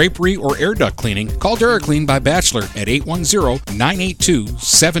furniture, drapery, or air duct cleaning, call DuraClean by Bachelor at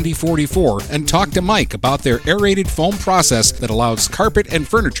 810-982-7044 and talk to Mike about their aerated foam process that allows carpet and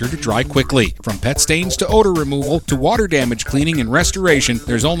furniture to dry quickly. From pet stains to odor removal to water damage cleaning and restoration,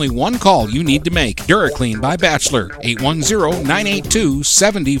 there's only one call you need to make. DuraClean by Bachelor,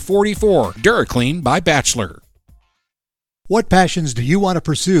 810-982-7044. DuraClean by Bachelor. What passions do you want to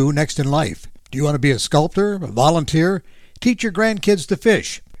pursue next in life? Do you want to be a sculptor, a volunteer, teach your grandkids to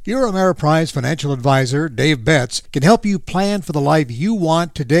fish? Your Ameriprise financial advisor, Dave Betts, can help you plan for the life you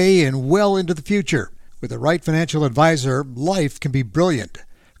want today and well into the future. With the right financial advisor, life can be brilliant.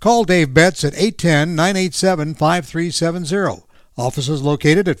 Call Dave Betts at 810-987-5370. Office is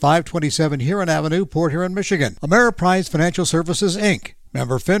located at 527 Huron Avenue, Port Huron, Michigan. Ameriprise Financial Services, Inc.,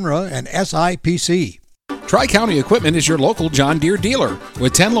 member FINRA and SIPC. Tri-County Equipment is your local John Deere dealer.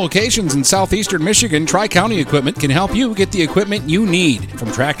 With 10 locations in southeastern Michigan, Tri-County Equipment can help you get the equipment you need.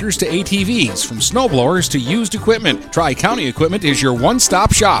 From tractors to ATVs, from snowblowers to used equipment, Tri-County Equipment is your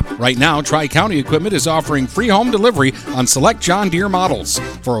one-stop shop. Right now, Tri-County Equipment is offering free home delivery on select John Deere models.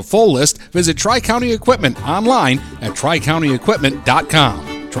 For a full list, visit Tri-County Equipment online at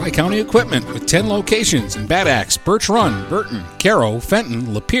tricountyequipment.com. Tri-County Equipment with 10 locations in Bad Axe, Birch Run, Burton, Caro, Fenton,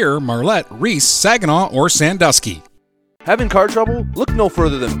 Lapeer, Marlette, Reese, Saginaw, or Sandusky. Having car trouble? Look no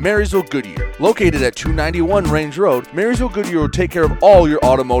further than Marysville Goodyear. Located at 291 Range Road, Marysville Goodyear will take care of all your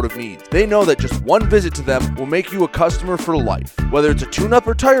automotive needs. They know that just one visit to them will make you a customer for life. Whether it's a tune-up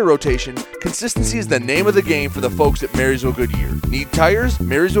or tire rotation, consistency is the name of the game for the folks at Marysville Goodyear. Need tires?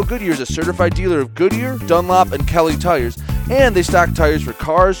 Marysville Goodyear is a certified dealer of Goodyear, Dunlop, and Kelly tires, and they stock tires for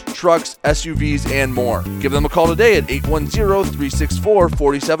cars, trucks, SUVs, and more. Give them a call today at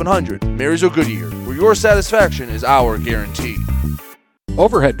 810-364-4700. Marysville Goodyear, where your satisfaction is our guarantee.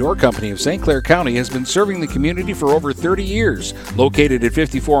 Overhead Door Company of St. Clair County has been serving the community for over 30 years. Located at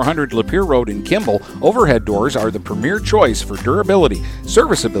 5400 Lapeer Road in Kimball, Overhead Doors are the premier choice for durability,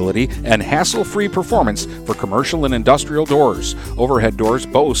 serviceability, and hassle-free performance for commercial and industrial doors. Overhead Doors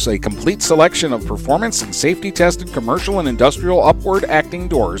boasts a complete selection of performance and safety-tested commercial and industrial upward-acting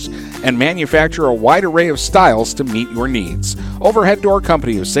doors and manufacture a wide array of styles to meet your needs. Overhead Door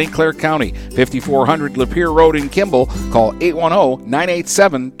Company of St. Clair County, 5400 Lapeer Road in Kimball. Call 810-987-2185.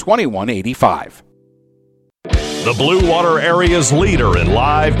 The Blue Water area's leader in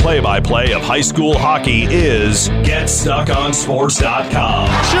live play-by-play of high school hockey is GetStuckOnSports.com.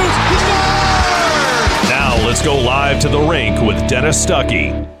 Shoots! He scores! Now let's go live to the rink with Dennis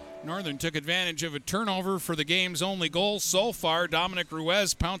Stuckey. Northern took advantage of a turnover for the game's only goal so far. Dominic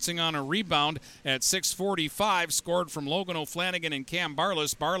Ruiz pouncing on a rebound at 6:45, scored from Logan O'Flanagan and Cam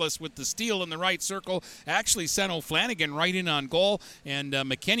Barlas. Barlas with the steal in the right circle actually sent O'Flanagan right in on goal, and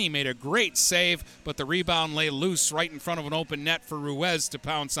McKinney made a great save, but the rebound lay loose right in front of an open net for Ruiz to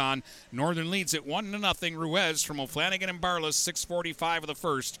pounce on. Northern leads it 1-0. Ruiz from O'Flanagan and Barlas, 6:45 of the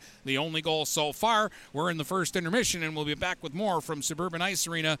first. The only goal so far. We're in the first intermission, and we'll be back with more from Suburban Ice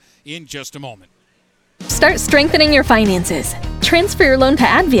Arena in just a moment. Start strengthening your finances. Transfer your loan to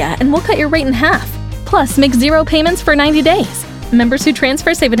Advia and we'll cut your rate in half. Plus, make 0 payments for 90 days. Members who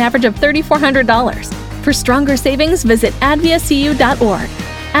transfer save an average of $3,400. For stronger savings, visit adviacu.org.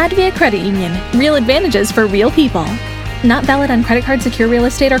 Advia Credit Union. Real advantages for real people. Not valid on credit card, secure real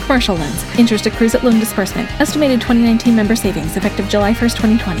estate, or commercial loans. Interest accrues at loan disbursement. Estimated 2019 member savings effective July 1st,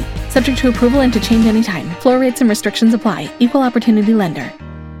 2020. Subject to approval and to change anytime. Floor rates and restrictions apply. Equal opportunity lender.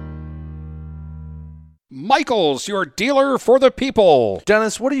 Michael's, your dealer for the people.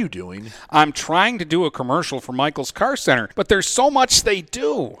 Dennis, what are you doing? I'm trying to do a commercial for Michael's Car Center, but there's so much they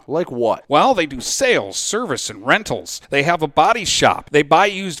do. Like what? Well, they do sales, service, and rentals. They have a body shop. They buy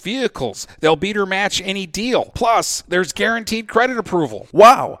used vehicles. They'll beat or match any deal. Plus, there's guaranteed credit approval.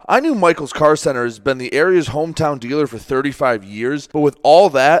 Wow, I knew Michael's Car Center has been the area's hometown dealer for 35 years, but with all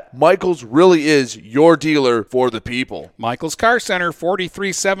that, Michael's really is your dealer for the people. Michael's Car Center,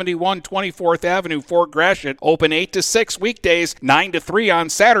 4371 24th Avenue, Fort Gratiot, open 8 to 6 weekdays, 9 to 3 on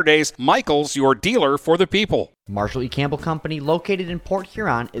Saturdays. Michael's, your dealer for the people. Marshall E. Campbell Company, located in Port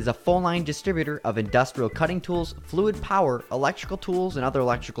Huron, is a full-line distributor of industrial cutting tools, fluid power, electrical tools, and other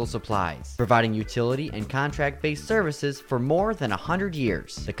electrical supplies, providing utility and contract-based services for more than 100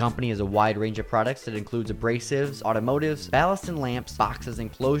 years. The company has a wide range of products that includes abrasives, automotives, ballast and lamps, boxes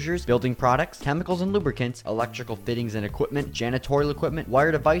and closures, building products, chemicals and lubricants, electrical fittings and equipment, janitorial equipment,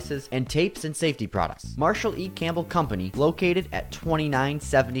 wire devices, and tapes and safety products. Marshall E. Campbell Company, located at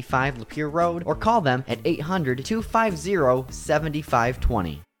 2975 Lapeer Road, or call them at 800-250-7520.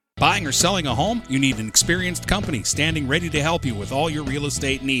 Buying or selling a home? You need an experienced company standing ready to help you with all your real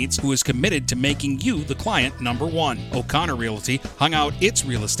estate needs, who is committed to making you the client number one. O'Connor Realty hung out its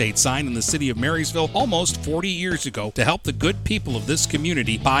real estate sign in the city of Marysville almost 40 years ago to help the good people of this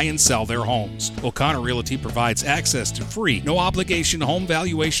community buy and sell their homes. O'Connor Realty provides access to free, no-obligation home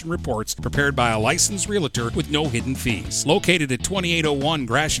valuation reports prepared by a licensed realtor with no hidden fees. Located at 2801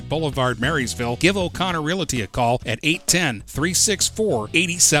 Gratiot Boulevard, Marysville, give O'Connor Realty a call at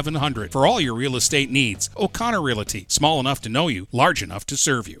 810-364-8700 for all your real estate needs. O'Connor Realty, small enough to know you, large enough to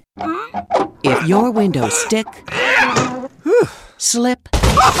serve you. If your windows stick, slip,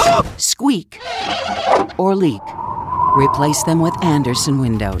 squeak, or leak, replace them with Anderson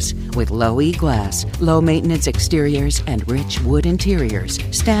Windows. With low E-glass, low-maintenance exteriors, and rich wood interiors,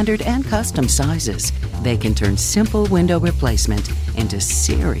 standard and custom sizes, they can turn simple window replacement into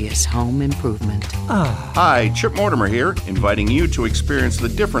serious home improvement. Hi, Chip Mortimer here, inviting you to experience the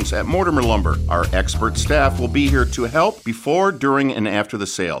difference at Mortimer Lumber. Our expert staff will be here to help before, during, and after the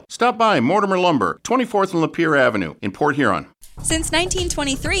sale. Stop by Mortimer Lumber, 24th and Lapeer Avenue in Port Huron. Since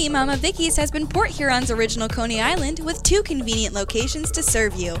 1923, Mama Vicky's has been Port Huron's original Coney Island with 2 convenient locations to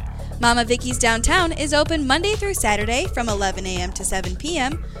serve you. Mama Vicky's downtown is open Monday through Saturday from 11 a.m. to 7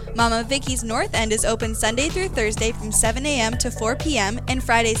 p.m. Mama Vicky's North End is open Sunday through Thursday from 7 a.m. to 4 p.m. and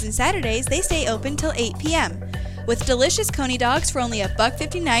Fridays and Saturdays they stay open till 8 p.m. With delicious Coney dogs for only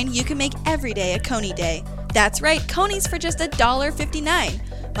 $1.59, you can make every day a Coney day. That's right, Coney's for just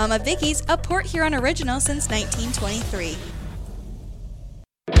 $1.59. Mama Vicky's, a Port Huron original since 1923.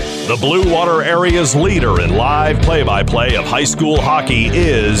 The Blue Water area's leader in live play-by-play of high school hockey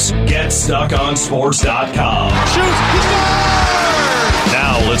is GetStuckOnSports.com. Shoot! He scored!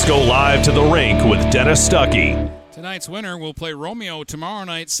 Now let's go live to the rink with Dennis Stuckey. Tonight's winner will play Romeo tomorrow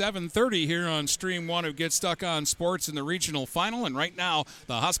night, 7:30 here on Stream 1 of Get Stuck On Sports in the regional final. And right now,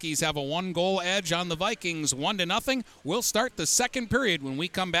 the Huskies have a 1-goal edge on the Vikings, 1-0. We'll start the second period when we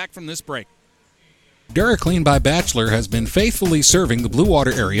come back from this break. DuraClean by Bachelor has been faithfully serving the Blue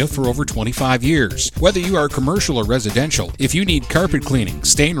Water area for over 25 years. Whether you are commercial or residential, if you need carpet cleaning,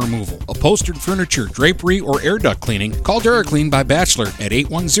 stain removal, upholstered furniture, drapery, or air duct cleaning, call DuraClean by Bachelor at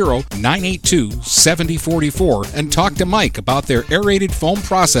 810-982-7044 and talk to Mike about their aerated foam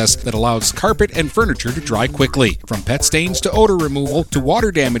process that allows carpet and furniture to dry quickly. From pet stains to odor removal to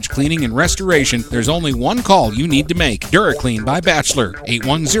water damage cleaning and restoration, there's only one call you need to make. DuraClean by Bachelor,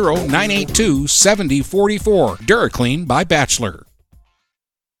 810-982-7044. DuraClean by Bachelor.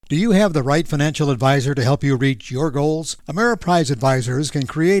 Do you have the right financial advisor to help you reach your goals? Ameriprise Advisors can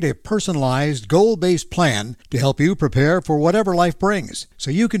create a personalized, goal-based plan to help you prepare for whatever life brings,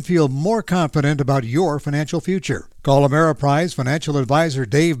 so you can feel more confident about your financial future. Call Ameriprise Financial Advisor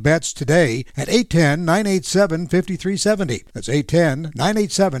Dave Betts today at 810-987-5370. That's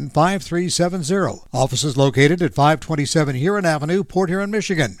 810-987-5370. Office is located at 527 Huron Avenue, Port Huron,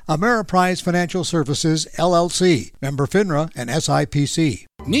 Michigan. Ameriprise Financial Services, LLC. Member FINRA and SIPC.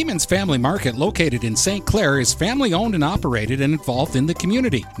 Neiman's Family Market, located in St. Clair, is family-owned and operated and involved in the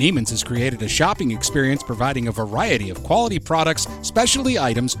community. Neiman's has created a shopping experience providing a variety of quality products, specialty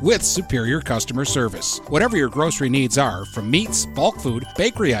items with superior customer service. Whatever your grocery needs are, from meats, bulk food,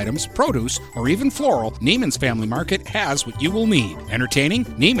 bakery items, produce, or even floral, Neiman's Family Market has what you will need. Entertaining?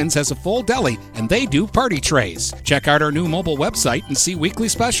 Neiman's has a full deli, and they do party trays. Check out our new mobile website and see weekly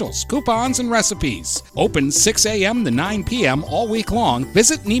specials, coupons, and recipes. Open 6 a.m. to 9 p.m. all week long.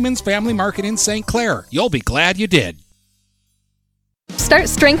 Visit Neiman's Family Market in St. Clair. You'll be glad you did. Start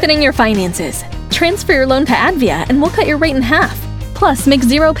strengthening your finances. Transfer your loan to Advia and we'll cut your rate in half. Plus, make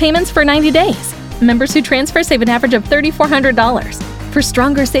 0 payments for 90 days. Members who transfer save an average of $3,400. For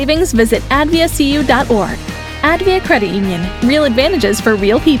stronger savings, visit adviacu.org. Advia Credit Union. Real advantages for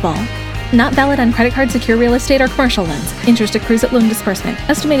real people. Not valid on credit card, secure real estate, or commercial loans. Interest accrues at loan disbursement.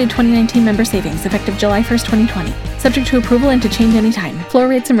 Estimated 2019 member savings effective July 1st, 2020. Subject to approval and to change anytime. Floor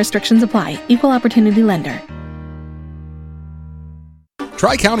rates and restrictions apply. Equal opportunity lender.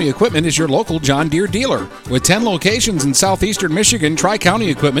 Tri-County Equipment is your local John Deere dealer. With 10 locations in southeastern Michigan,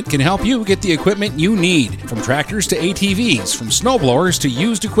 Tri-County Equipment can help you get the equipment you need. From tractors to ATVs, from snowblowers to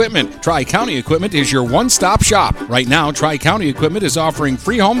used equipment, Tri-County Equipment is your one-stop shop. Right now, Tri-County Equipment is offering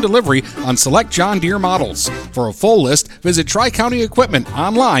free home delivery on select John Deere models. For a full list, visit Tri-County Equipment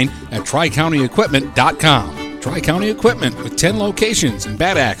online at tricountyequipment.com. Tri-County Equipment with 10 locations in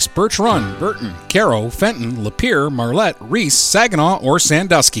Bad Axe, Birch Run, Burton, Caro, Fenton, Lapeer, Marlette, Reese, Saginaw, or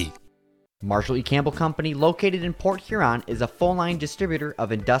Sandusky. Marshall E. Campbell Company, located in Port Huron, is a full-line distributor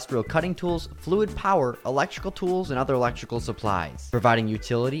of industrial cutting tools, fluid power, electrical tools, and other electrical supplies, providing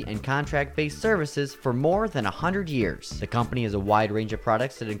utility and contract-based services for more than 100 years. The company has a wide range of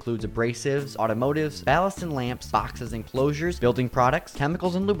products that includes abrasives, automotives, ballast and lamps, boxes and closures, building products,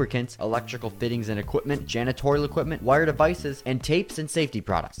 chemicals and lubricants, electrical fittings and equipment, janitorial equipment, wire devices, and tapes and safety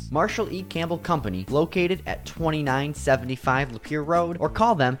products. Marshall E. Campbell Company, located at 2975 Lapeer Road, or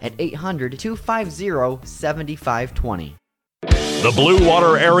call them at 800-250-7520. The Blue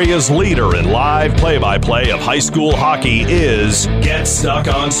Water area's leader in live play-by-play of high school hockey is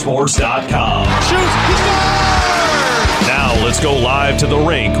GetStuckOnSports.com. Shoots! He scored! Now let's go live to the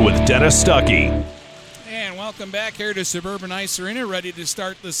rink with Dennis Stuckey. And welcome back here to Suburban Ice Arena, ready to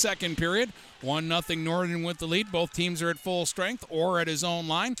start the second period. 1-0 Northern with the lead. Both teams are at full strength or at his own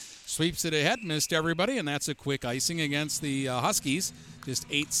line. Sweeps it ahead, missed everybody, and that's a quick icing against the Huskies. Just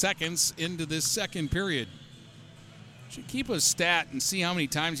 8 seconds into this second period. Should keep a stat and see how many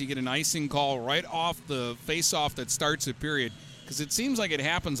times you get an icing call right off the face-off that starts a period, because it seems like it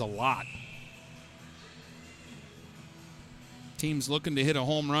happens a lot. Teams looking to hit a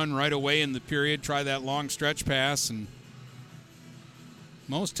home run right away in the period, try that long stretch pass, and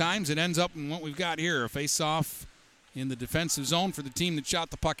most times it ends up in what we've got here, a face-off in the defensive zone for the team that shot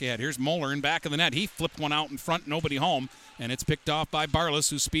the puck ahead. Here's Moeller in back of the net. He flipped one out in front, nobody home, and it's picked off by Barlis,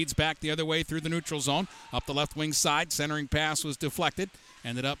 who speeds back the other way through the neutral zone. Up the left wing side, centering pass was deflected.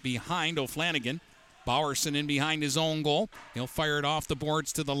 Ended up behind O'Flanagan. Bowerson in behind his own goal. He'll fire it off the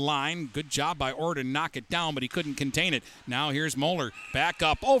boards to the line. Good job by Orr to knock it down, but he couldn't contain it. Now here's Moeller back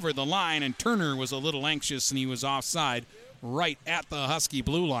up over the line, and Turner was a little anxious, and he was offside right at the Husky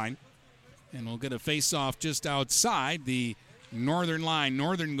blue line. And we'll get a face-off just outside the Northern line.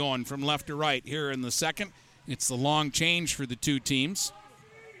 Northern going from left to right here in the second. It's the long change for the two teams.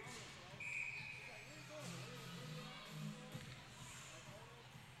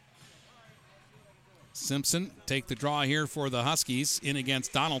 Simpson take the draw here for the Huskies in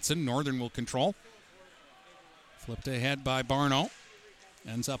against Donaldson. Northern will control. Flipped ahead by Barno.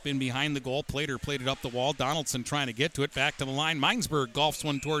 Ends up in behind the goal. Plater played it up the wall. Donaldson trying to get to it. Back to the line. Minesburg golfs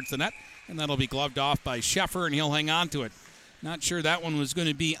one towards the net. And that'll be gloved off by Sheffer, and he'll hang on to it. Not sure that one was going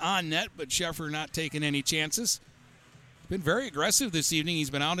to be on net, but Sheffer not taking any chances. Been very aggressive this evening. He's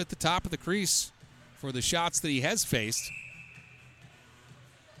been out at the top of the crease for the shots that he has faced.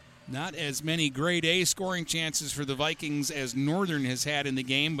 Not as many grade A scoring chances for the Vikings as Northern has had in the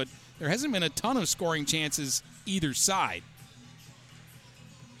game, but there hasn't been a ton of scoring chances either side.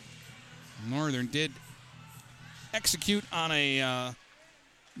 Northern did execute on a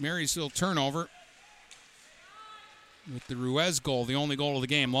Marysville turnover. with the Ruiz goal, the only goal of the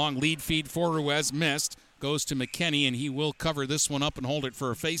game. Long lead feed for Ruiz, missed. Goes to McKinney, and he will cover this one up and hold it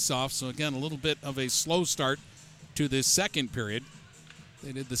for a face-off. So, again, a little bit of a slow start to this second period.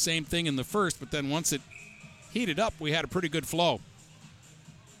 They did the same thing in the first, but then once it heated up, we had a pretty good flow.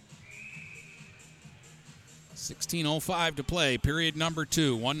 16:05 to play, period number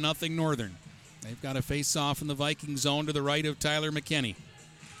 2, 1-0 Northern. They've got a face-off in the Viking zone to the right of Tyler McKinney.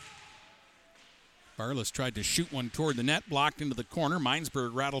 Barlis tried to shoot one toward the net, blocked into the corner.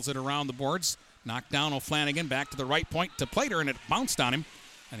 Minesburg rattles it around the boards. Knocked down O'Flanagan, back to the right point to Plater, and it bounced on him.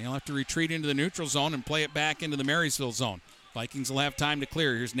 And he'll have to retreat into the neutral zone and play it back into the Marysville zone. Vikings will have time to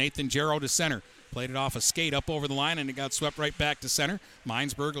clear. Here's Nathan Jarrow to center. Played it off a skate up over the line, and it got swept right back to center.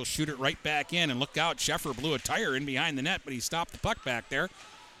 Minesburg will shoot it right back in, and look out, Sheffer blew a tire in behind the net, but he stopped the puck back there.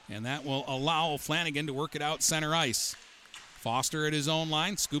 And that will allow O'Flanagan to work it out center ice. Foster at his own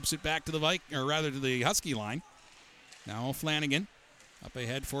line, scoops it back to the Husky line. Now O'Flanagan up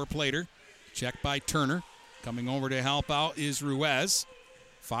ahead for Plater. Checked by Turner. Coming over to help out is Ruiz.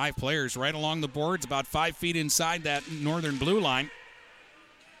 5 players right along the boards, about 5 feet inside that northern blue line.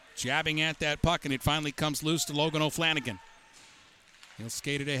 Jabbing at that puck, and it finally comes loose to Logan O'Flanagan. He'll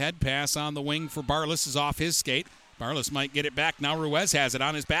skate it ahead. Pass on the wing for Barlis is off his skate. Barlis might get it back. Now Ruiz has it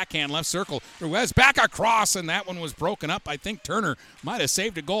on his backhand left circle. Ruiz back across, and that one was broken up. I think Turner might have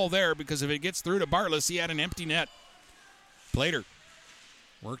saved a goal there, because if it gets through to Barlis, he had an empty net. Plater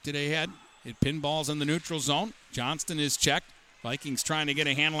worked it ahead. It pinballs in the neutral zone. Johnston is checked. Vikings trying to get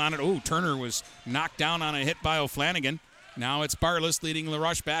a handle on it. Oh, Turner was knocked down on a hit by O'Flanagan. Now it's Barlis leading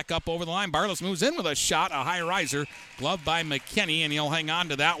LaRush back up over the line. Barlis moves in with a shot, a high riser. Gloved by McKinney, and he'll hang on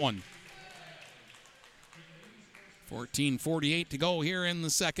to that one. 14:48 to go here in the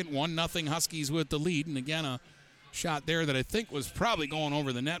second. 1-0 Huskies with the lead. And again, a shot there that I think was probably going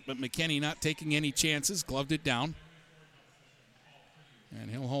over the net, but McKinney not taking any chances. Gloved it down. And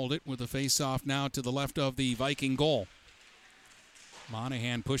he'll hold it with a face-off now to the left of the Viking goal.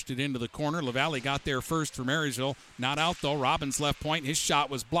 Monahan pushed it into the corner. LaValle got there first for Marysville. Not out, though. Robbins left point. His shot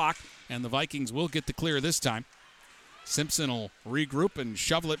was blocked, and the Vikings will get the clear this time. Simpson will regroup and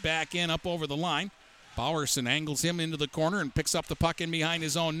shovel it back in up over the line. Bowerson angles him into the corner and picks up the puck in behind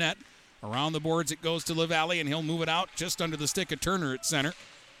his own net. Around the boards it goes to LaValle, and he'll move it out just under the stick of Turner at center.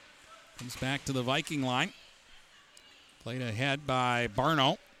 Comes back to the Viking line. Played ahead by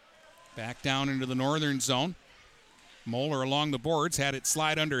Barno. Back down into the northern zone. Moeller along the boards had it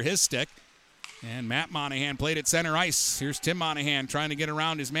slide under his stick. And Matt Monahan played at center ice. Here's Tim Monahan trying to get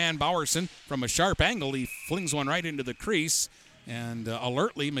around his man Bowerson. From a sharp angle, he flings one right into the crease. And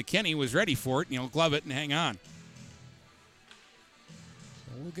alertly, McKinney was ready for it. And he'll glove it and hang on.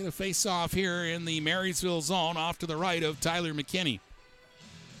 So we'll get a face-off here in the Marysville zone off to the right of Tyler McKinney.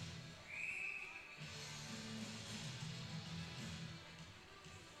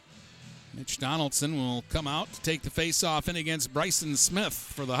 Mitch Donaldson will come out to take the face-off in against Bryson Smith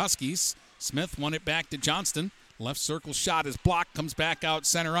for the Huskies. Smith won it back to Johnston. Left circle shot is blocked, comes back out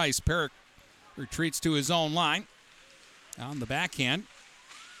center ice. Perrick retreats to his own line. On the backhand.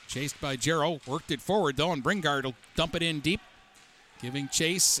 Chased by Jarrow. Worked it forward, though, and Bringard will dump it in deep. Giving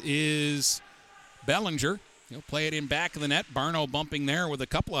chase is Bellinger. He'll play it in back of the net. Barno bumping there with a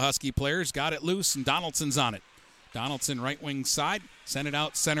couple of Husky players. Got it loose, and Donaldson's on it. Donaldson right wing side, sent it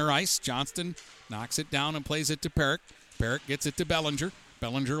out center ice. Johnston knocks it down and plays it to Perrick. Perrick gets it to Bellinger.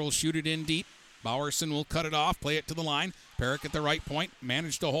 Bellinger will shoot it in deep. Bowerson will cut it off, play it to the line. Perrick at the right point,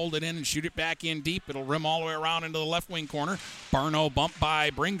 managed to hold it in and shoot it back in deep. It'll rim all the way around into the left wing corner. Barno bumped by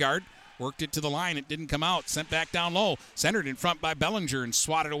Bringard. Worked it to the line. It didn't come out. Sent back down low. Centered in front by Bellinger and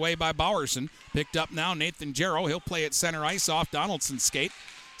swatted away by Bowerson. Picked up now Nathan Jarrow. He'll play it center ice off Donaldson's skate.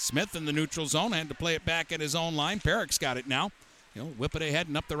 Smith in the neutral zone had to play it back at his own line. Perrick's got it now. He'll whip it ahead,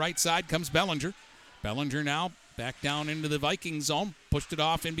 and up the right side comes Bellinger. Bellinger now back down into the Viking zone. Pushed it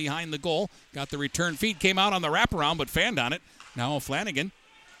off in behind the goal. Got the return feed. Came out on the wraparound, but fanned on it. Now O'Flanagan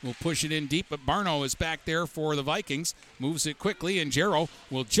will push it in deep, but Barno is back there for the Vikings. Moves it quickly, and Jarrow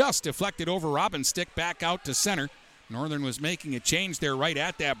will just deflect it over Robbins' stick back out to center. Northern was making a change there right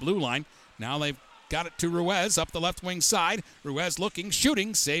at that blue line. Now they've got it to Ruiz up the left wing side. Ruiz looking,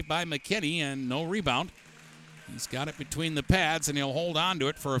 shooting, saved by McKinney, and no rebound. He's got it between the pads, and he'll hold on to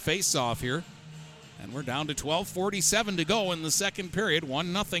it for a face-off here. And we're down to 12:47 to go in the second period.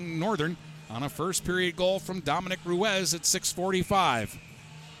 1-0 Northern on a first period goal from Dominic Ruiz at 6:45.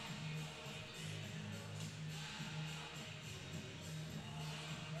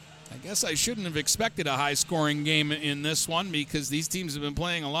 I guess I shouldn't have expected a high-scoring game in this one because these teams have been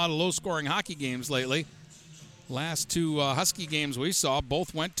playing a lot of low-scoring hockey games lately. Last two Husky games we saw,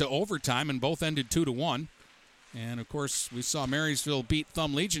 both went to overtime and both ended 2-1. And, of course, we saw Marysville beat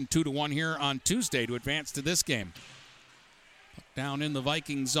Thumb Legion 2-1 here on Tuesday to advance to this game. Down in the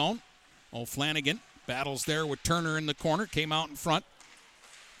Viking zone, O'Flanagan battles there with Turner in the corner, came out in front.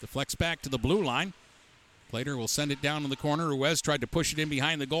 Deflects back to the blue line. Plater will send it down in the corner. Ruiz tried to push it in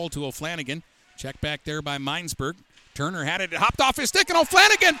behind the goal to O'Flanagan. Check back there by Minesburg. Turner had it, hopped off his stick, and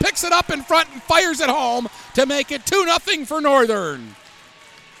O'Flanagan picks it up in front and fires it home to make it 2-0 for Northern.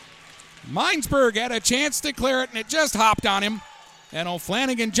 Minesburg had a chance to clear it, and it just hopped on him. And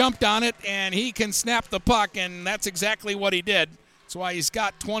O'Flanagan jumped on it, and he can snap the puck, and that's exactly what he did. That's why he's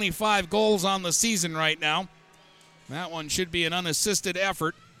got 25 goals on the season right now. That one should be an unassisted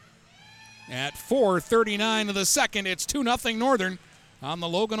effort. At 4:39 of the second, it's 2-0 Northern on the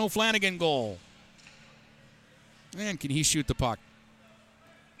Logan O'Flanagan goal. And can he shoot the puck?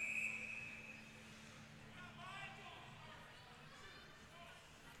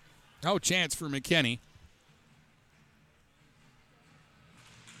 No chance for McKinney.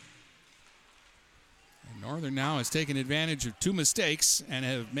 And Northern now has taken advantage of two mistakes and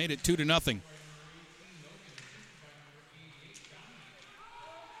have made it 2-0.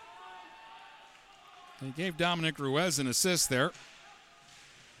 They gave Dominic Ruiz an assist there.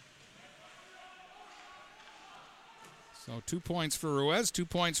 So 2 points for Ruiz, 2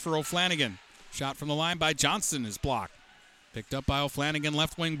 points for O'Flanagan. Shot from the line by Johnston is blocked. Picked up by O'Flanagan,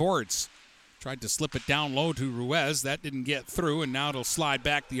 left wing boards. Tried to slip it down low to Ruiz. That didn't get through, and now it'll slide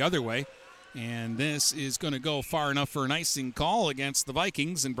back the other way. And this is going to go far enough for an icing call against the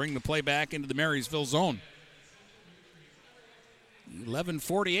Vikings and bring the play back into the Marysville zone.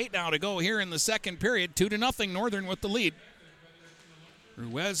 11:48 now to go here in the second period. 2-0 Northern with the lead.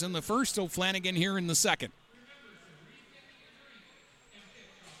 Ruiz in the first, O'Flanagan here in the second.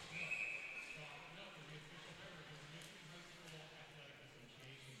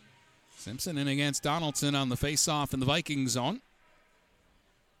 Simpson in against Donaldson on the face-off in the Viking zone.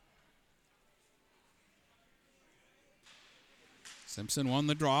 Simpson won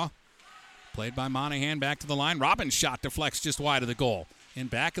the draw. Played by Monahan back to the line. Robbins' shot deflects just wide of the goal. In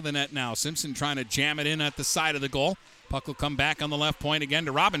back of the net now. Simpson trying to jam it in at the side of the goal. Puck will come back on the left point again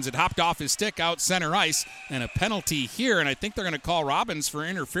to Robbins. It hopped off his stick out center ice. And a penalty here. And I think they're going to call Robbins for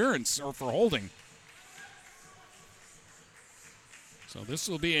interference or for holding. So this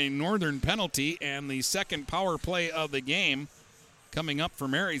will be a Northern penalty and the second power play of the game coming up for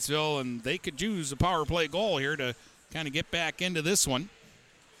Marysville. And they could use a power play goal here to kind of get back into this one.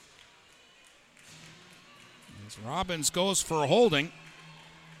 As Robbins goes for a holding.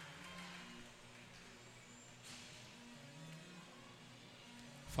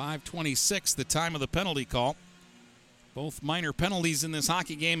 .5:26, the time of the penalty call. Both minor penalties in this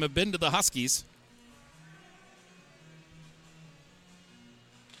hockey game have been to the Huskies.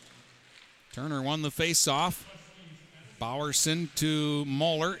 Turner won the face-off. Bowerson to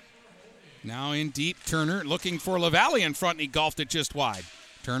Moeller. Now in deep, Turner looking for LaValle in front, and he golfed it just wide.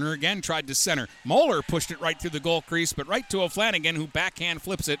 Turner again tried to center. Moeller pushed it right through the goal crease, but right to O'Flanagan, who backhand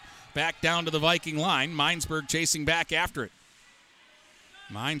flips it back down to the Viking line. Minesburg chasing back after it.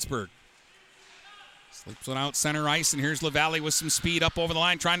 Minesburg slips one out center ice, and here's LaValle with some speed up over the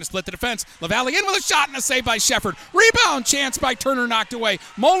line, trying to split the defense. LaValle in with a shot and a save by Shefford. Rebound chance by Turner, knocked away.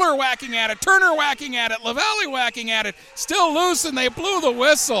 Moeller whacking at it. Turner whacking at it. LaValle whacking at it. Still loose, and they blew the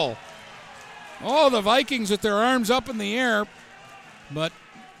whistle. Oh, the Vikings with their arms up in the air, but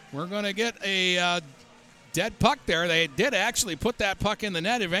we're going to get a dead puck there. They did actually put that puck in the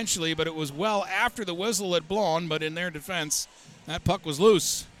net eventually, but it was well after the whistle had blown. But in their defense, that puck was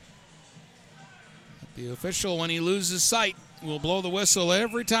loose. The official, when he loses sight, will blow the whistle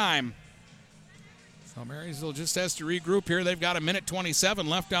every time. So Marysville just has to regroup here. They've got 1:27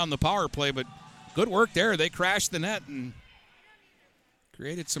 left on the power play, but good work there. They crashed the net and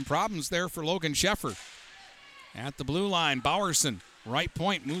created some problems there for Logan Sheffer. At the blue line, Bowerson. Right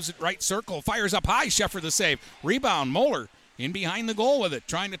point, moves it right circle, fires up high, Sheffer the save. Rebound, Moeller in behind the goal with it,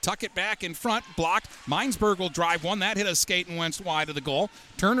 trying to tuck it back in front, blocked. Minesburg will drive one, that hit a skate and went wide of the goal.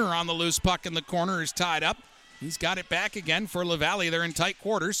 Turner on the loose puck in the corner is tied up. He's got it back again for LaValle. They're in tight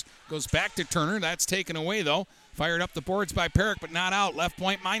quarters. Goes back to Turner, that's taken away though. Fired up the boards by Perrick, but not out. Left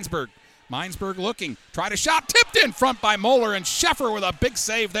point, Minesburg. Minesburg looking, tried a shot, tipped in front by Moeller, and Sheffer with a big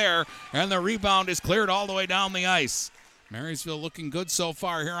save there, and the rebound is cleared all the way down the ice. Marysville looking good so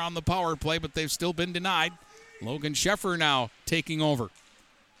far here on the power play, but they've still been denied. Logan Sheffer now taking over.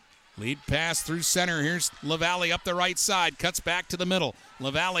 Lead pass through center. Here's LaValle up the right side. Cuts back to the middle.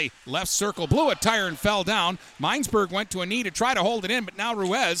 LaValle left circle. Blew a tire and fell down. Minesburg went to a knee to try to hold it in, but now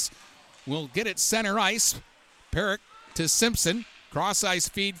Ruiz will get it center ice. Perrick to Simpson. Cross ice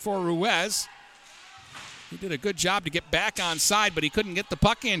feed for Ruiz. He did a good job to get back on side, but he couldn't get the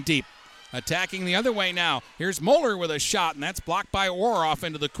puck in deep. Attacking the other way now. Here's Moeller with a shot, and that's blocked by Orr off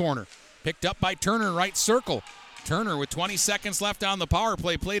into the corner. Picked up by Turner, right circle. Turner with 20 seconds left on the power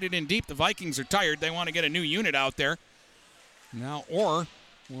play, played it in deep. The Vikings are tired. They want to get a new unit out there. Now Orr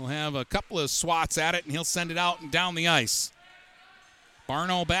will have a couple of swats at it, and he'll send it out and down the ice.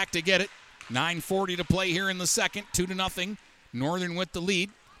 Barno back to get it. 9:40 to play here in the second. 2-0. Northern with the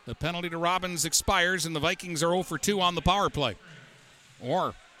lead. The penalty to Robbins expires, and the Vikings are 0 for 2 on the power play.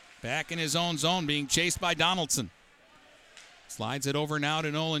 Orr back in his own zone, being chased by Donaldson. Slides it over now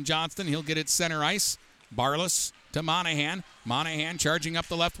to Nolan Johnston. He'll get it center ice. Barless to Monahan. Monahan charging up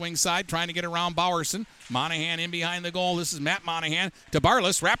the left wing side, trying to get around Bowerson. Monahan in behind the goal. This is Matt Monahan to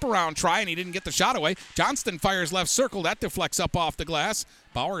Barless. Wraparound try, and he didn't get the shot away. Johnston fires left circle. That deflects up off the glass.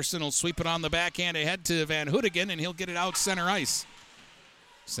 Bowerson will sweep it on the backhand ahead to Van Hoodigan, and he'll get it out center ice.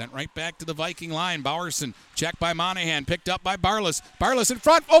 Sent right back to the Viking line. Bowerson checked by Monahan, picked up by Barless. Barless in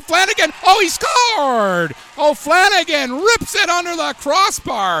front. O'Flanagan. Oh, he scored! O'Flanagan rips it under the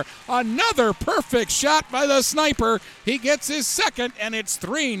crossbar. Another perfect shot by the sniper. He gets his second, and it's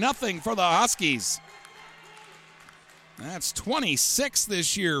 3-0 for the Huskies. That's 26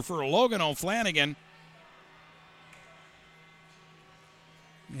 this year for Logan O'Flanagan.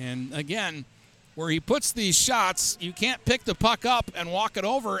 And again, where he puts these shots, you can't pick the puck up and walk it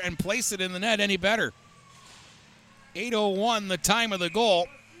over and place it in the net any better. 8:01 the time of the goal.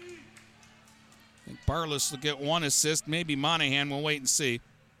 I think Barless will get one assist. Maybe Monahan. We'll wait and see.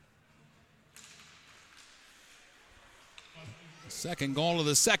 Second goal of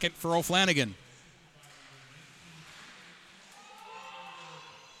the second for O'Flanagan.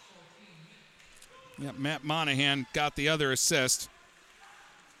 Yep, Matt Monahan got the other assist.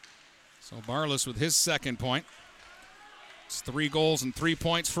 So Barless with his second point. It's 3 goals and 3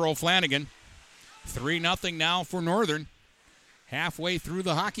 points for O'Flanagan. 3-0 now for Northern. Halfway through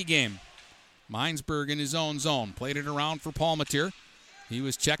the hockey game. Minesburg in his own zone. Played it around for Palmateer. He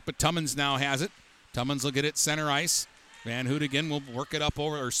was checked, but Tummins now has it. Tummins will get it center ice. Van Hoodigan will work it up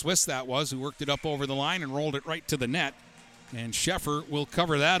over, or Swiss that was, who worked it up over the line and rolled it right to the net. And Sheffer will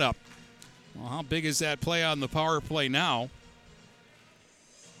cover that up. Well, how big is that play on the power play now?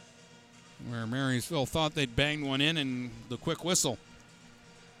 Where Marysville thought they'd banged one in and the quick whistle.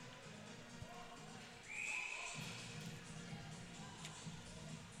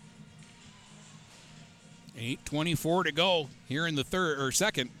 .8:24 to go here in the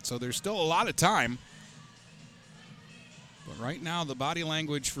second, so there's still a lot of time. But right now, the body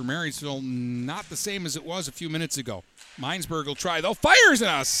language for Marysville not the same as it was a few minutes ago. Minesburg will try, though. Fires,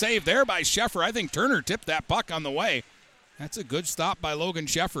 and a save there by Sheffer. I think Turner tipped that puck on the way. That's a good stop by Logan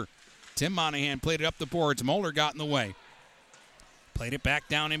Sheffer. Tim Monahan played it up the boards. Moeller got in the way. Played it back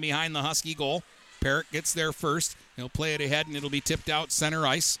down in behind the Husky goal. Parrott gets there first. He'll play it ahead, and it'll be tipped out center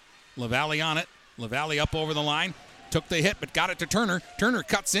ice. LaValle on it. LaValle up over the line. Took the hit, but got it to Turner. Turner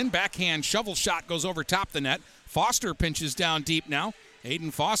cuts in. Backhand shovel shot goes over top the net. Foster pinches down deep now.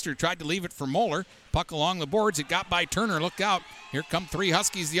 Aiden Foster tried to leave it for Moeller. Puck along the boards. It got by Turner. Look out. Here come 3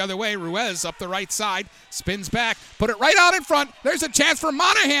 Huskies the other way. Ruiz up the right side. Spins back. Put it right out in front. There's a chance for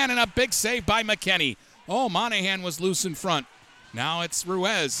Monahan, and a big save by McKinney. Oh, Monahan was loose in front. Now it's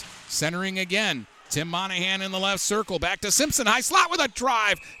Ruiz centering again. Tim Monahan in the left circle. Back to Simpson. High slot with a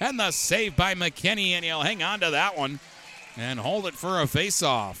drive. And the save by McKinney, and he'll hang on to that one and hold it for a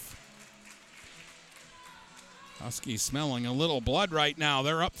face-off. Huskies smelling a little blood right now.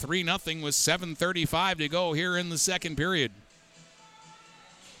 They're up 3-0 with 7:35 to go here in the second period.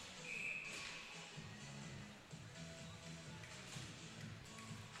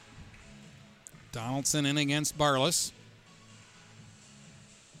 Donaldson in against Barless.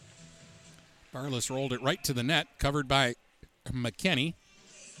 Barless rolled it right to the net, covered by McKinney.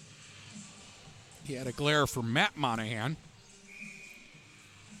 He had a glare for Matt Monahan.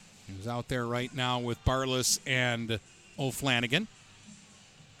 He's out there right now with Barless and O'Flanagan.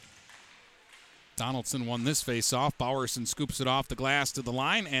 Donaldson won this face-off. Bowerson scoops it off the glass to the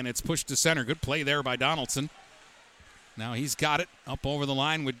line, and it's pushed to center. Good play there by Donaldson. Now he's got it up over the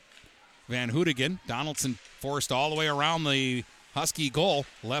line with Van Hoodigan. Donaldson forced all the way around the Husky goal.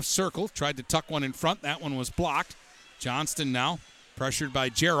 Left circle. Tried to tuck one in front. That one was blocked. Johnston now pressured by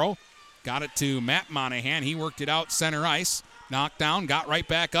Jarrow. Got it to Matt Monahan. He worked it out center ice. Knocked down, got right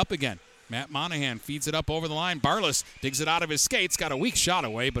back up again. Matt Monahan feeds it up over the line. Barless digs it out of his skates. Got a weak shot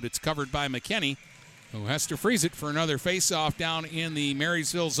away, but it's covered by McKinney, who has to freeze it for another face-off down in the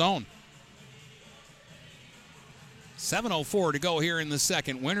Marysville zone. 7:04 to go here in the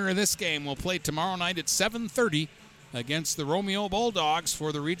second. Winner of this game will play tomorrow night at 7:30 against the Romeo Bulldogs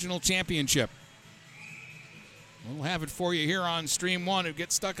for the regional championship. We'll have it for you here on Stream 1 at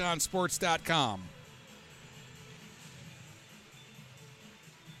GetStuckOnSports.com.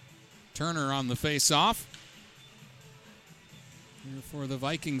 Turner on the face-off. Here for the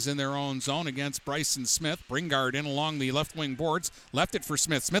Vikings in their own zone against Bryson Smith. Bringard in along the left wing boards. Left it for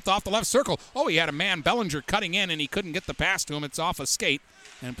Smith. Smith off the left circle. Oh, he had a man, Bellinger, cutting in, and he couldn't get the pass to him. It's off a skate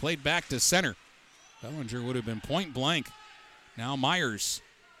and played back to center. Bellinger would have been point blank. Now Myers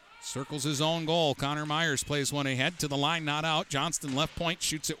circles his own goal. Connor Myers plays one ahead to the line, not out. Johnston left point,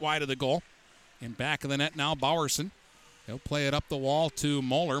 shoots it wide of the goal. In back of the net now, Bowerson. He'll play it up the wall to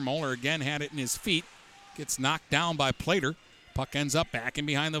Moeller. Moeller again had it in his feet. Gets knocked down by Plater. Puck ends up back in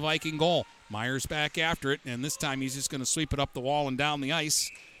behind the Viking goal. Myers back after it, and this time he's just going to sweep it up the wall and down the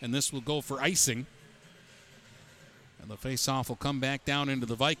ice, and this will go for icing. And the faceoff will come back down into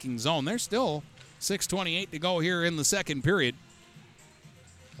the Viking zone. There's still 6:28 to go here in the second period.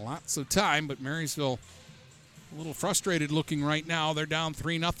 Lots of time, but Marysville a little frustrated looking right now. They're down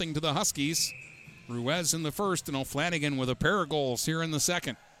 3-0 to the Huskies. Ruiz in the first, and O'Flanagan with a pair of goals here in the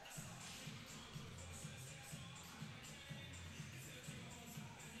second.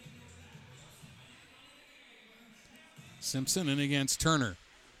 Simpson in against Turner.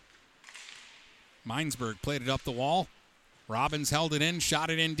 Minesburg played it up the wall. Robbins held it in, shot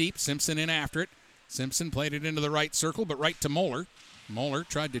it in deep. Simpson in after it. Simpson played it into the right circle, but right to Moeller. Moeller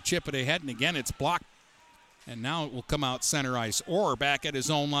tried to chip it ahead, and again it's blocked. And now it will come out center ice. Orr back at his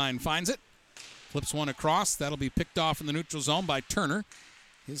own line finds it. Flips one across. That'll be picked off in the neutral zone by Turner.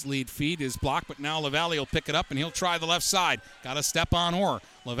 His lead feed is blocked, but now LaValle will pick it up, and he'll try the left side. Got to step on Orr.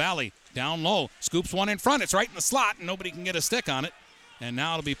 LaValle down low, scoops one in front. It's right in the slot, and nobody can get a stick on it. And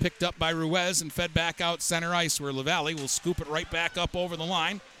now it'll be picked up by Ruiz and fed back out center ice, where LaValle will scoop it right back up over the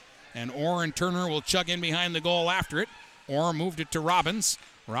line. And Orr and Turner will chug in behind the goal after it. Orr moved it to Robbins.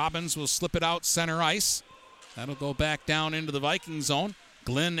 Robbins will slip it out center ice. That'll go back down into the Viking zone.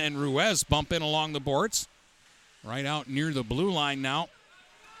 Glenn and Ruiz bump in along the boards. Right out near the blue line now.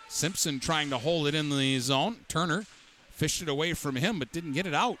 Simpson trying to hold it in the zone. Turner fished it away from him but didn't get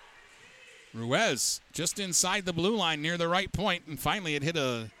it out. Ruiz just inside the blue line near the right point, and finally it hit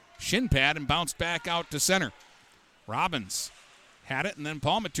a shin pad and bounced back out to center. Robbins had it, and then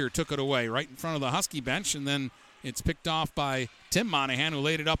Palmatier took it away right in front of the Husky bench, and then it's picked off by Tim Monahan, who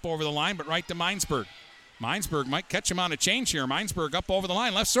laid it up over the line, but right to Minesburg. Minesburg might catch him on a change here. Minesburg up over the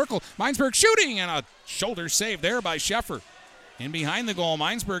line, left circle. Minesburg shooting, and a shoulder save there by Sheffer. In behind the goal,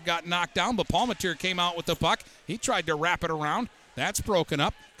 Minesburg got knocked down, but Palmatier came out with the puck. He tried to wrap it around. That's broken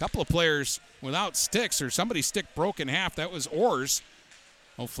up. A couple of players without sticks, or somebody's stick broke in half. That was Orr's.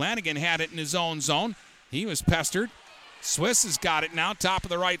 O'Flanagan had it in his own zone. He was pestered. Swiss has got it now, top of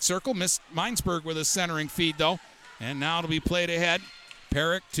the right circle. Missed Minesburg with a centering feed, though. And now it'll be played ahead.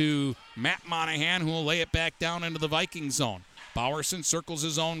 Perrick to Matt Monahan, who will lay it back down into the Viking zone. Bowerson circles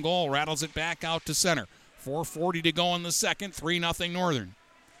his own goal, rattles it back out to center. 4:40 to go in the second, 3-0 Northern.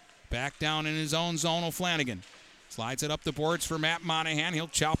 Back down in his own zone, O'Flanagan. Slides it up the boards for Matt Monahan. He'll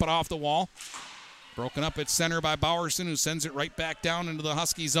chop it off the wall. Broken up at center by Bowerson, who sends it right back down into the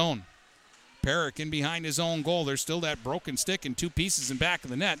Husky zone. Perrick in behind his own goal. There's still that broken stick in two pieces in back of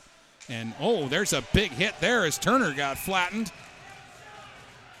the net. And, oh, there's a big hit there as Turner got flattened.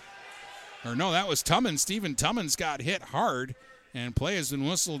 Or no, that was Tummins. Stephen Tummins got hit hard, and play has been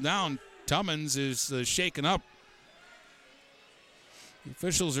whistled down. Tummins is shaken up. The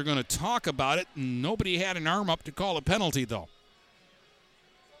officials are going to talk about it. Nobody had an arm up to call a penalty, though.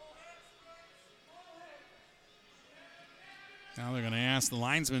 Now they're going to ask the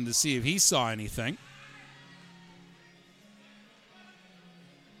linesman to see if he saw anything.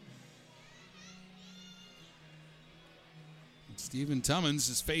 Stephen Tummins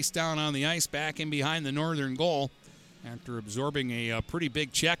is face down on the ice, back in behind the Northern goal after absorbing a pretty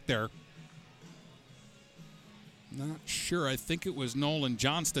big check there. Not sure. I think it was Nolan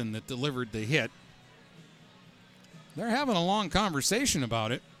Johnston that delivered the hit. They're having a long conversation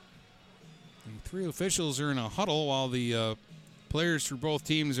about it. The three officials are in a huddle while the players for both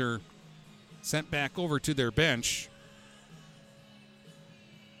teams are sent back over to their bench.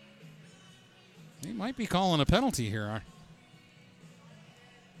 They might be calling a penalty here.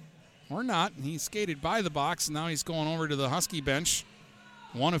 Or not. He skated by the box, and now he's going over to the Husky bench.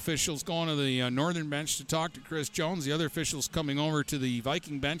 One official's going to the Northern bench to talk to Chris Jones. The other official's coming over to the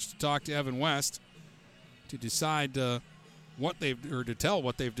Viking bench to talk to Evan West to decide to tell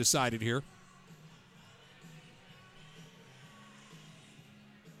what they've decided here.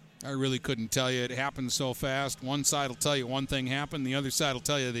 I really couldn't tell you. It happened so fast. One side will tell you one thing happened. The other side will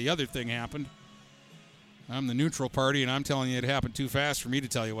tell you the other thing happened. I'm the neutral party, and I'm telling you it happened too fast for me to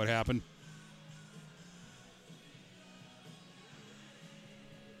tell you what happened.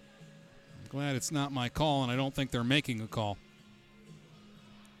 Glad it's not my call, and I don't think they're making a call.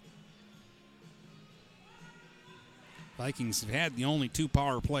 Vikings have had the only 2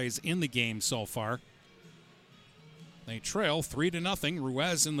 power plays in the game so far. They trail 3-0.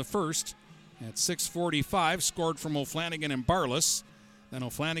 Ruiz in the first at 6:45, scored from O'Flanagan and Barlas. Then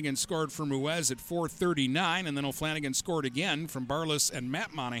O'Flanagan scored from Ruiz at 4:39, and then O'Flanagan scored again from Barlas and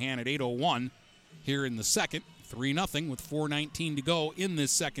Matt Monahan at 8:01 here in the second. 3-0 with 4:19 to go in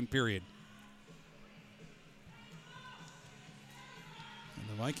this second period. And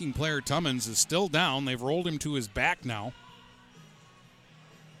the Viking player Tummins is still down. They've rolled him to his back now.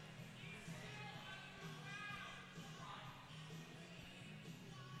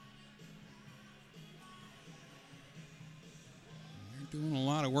 Doing a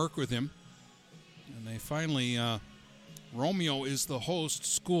lot of work with him. And they finally, Romeo is the host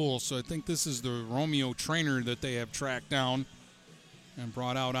school, so I think this is the Romeo trainer that they have tracked down and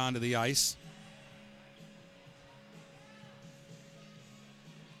brought out onto the ice.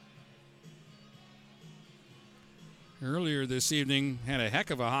 Earlier this evening, had a heck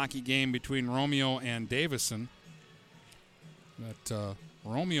of a hockey game between Romeo and Davison. But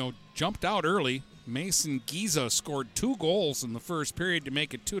Romeo jumped out early. Mason Giza scored 2 goals in the first period to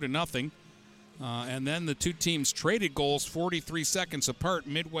make it 2-0. And then the 2 teams traded goals 43 seconds apart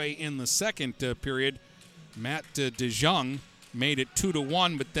midway in the second period. Matt DeJong made it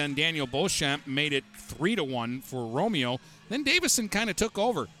 2-1, but then Daniel Beauchamp made it 3-1 for Romeo. Then Davison kind of took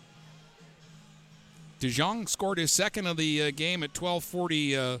over. DeJong scored his second of the game at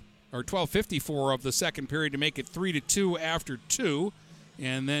 12:54 of the second period to make it 3-2 after 2.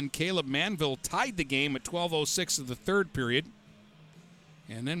 And then Caleb Manville tied the game at 12:06 of the third period.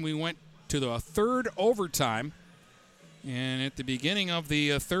 And then we went to the third overtime. And at the beginning of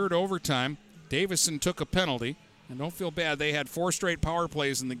the third overtime, Davison took a penalty. And don't feel bad, they had 4 straight power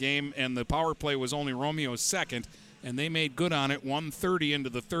plays in the game, and the power play was only Romeo's second. And they made good on it 1:30 into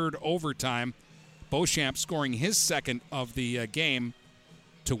the third overtime. Beauchamp scoring his second of the game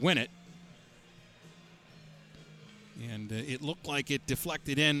to win it. And it looked like it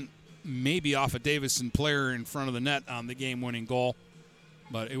deflected in maybe off a Davison player in front of the net on the game-winning goal.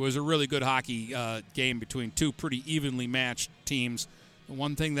 But it was a really good hockey game between 2 pretty evenly matched teams. The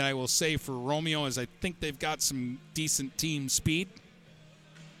one thing that I will say for Romeo is I think they've got some decent team speed.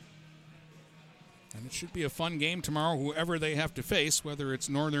 And it should be a fun game tomorrow, whoever they have to face, whether it's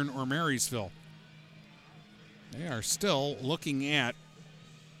Northern or Marysville. They are still looking at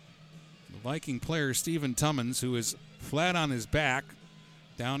the Viking player Stephen Tummins, who is flat on his back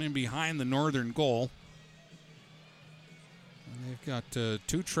down in behind the Northern goal. And they've got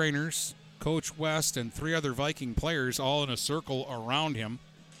 2 trainers, Coach West, and 3 other Viking players all in a circle around him.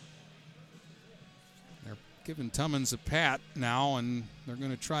 They're giving Tummins a pat now, and they're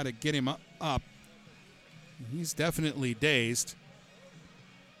going to try to get him up. He's definitely dazed.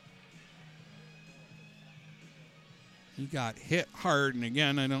 He got hit hard, and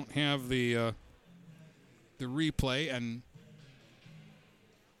again, I don't have the replay, and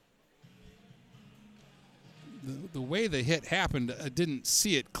the way the hit happened, I didn't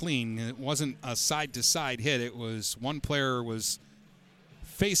see it clean. It wasn't a side-to-side hit. It was one player was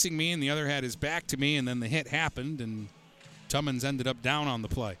facing me, and the other had his back to me, and then the hit happened, and Tummins ended up down on the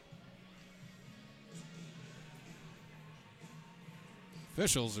play.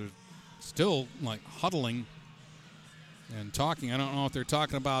 Officials are still like huddling and talking. I don't know if they're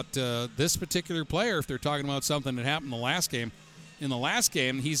talking about this particular player, if they're talking about something that happened in the last game. In the last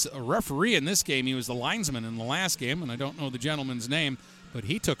game, he's a referee in this game. He was the linesman in the last game, and I don't know the gentleman's name, but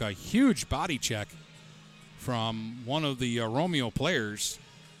he took a huge body check from one of the Romeo players,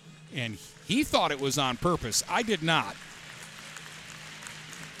 and he thought it was on purpose. I did not.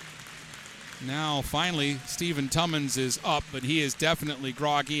 Now, finally, Stephen Tummins is up, but he is definitely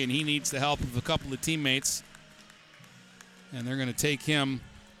groggy, and he needs the help of a couple of teammates. And they're going to take him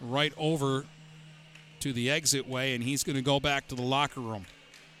right over to the exit way, and he's going to go back to the locker room.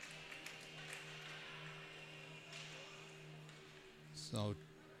 So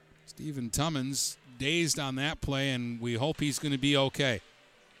Stephen Tummins dazed on that play, and we hope he's going to be okay.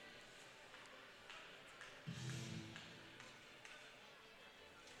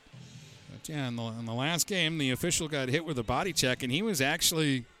 But yeah, in the last game, the official got hit with a body check, and he was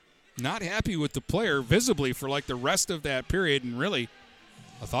actually not happy with the player visibly for like the rest of that period, and really,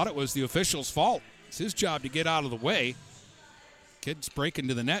 I thought it was the official's fault. It's his job to get out of the way. Kid's breaking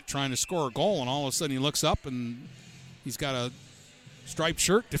to the net trying to score a goal, and all of a sudden he looks up and he's got a striped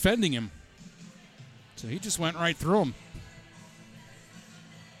shirt defending him. So he just went right through him.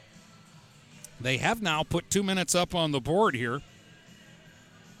 They have now put 2 minutes up on the board here.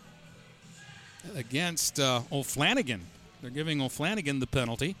 against O'Flanagan. They're giving O'Flanagan the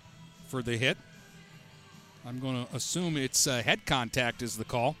penalty for the hit. I'm going to assume it's head contact is the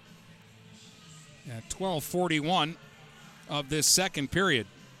call. At 12:41 of this second period.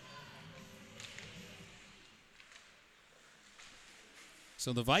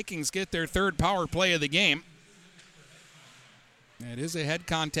 So the Vikings get their third power play of the game. It is a head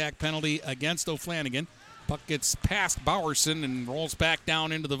contact penalty against O'Flanagan. Puck gets past Bowerson and rolls back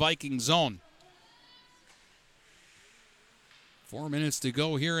down into the Viking zone. 4 minutes to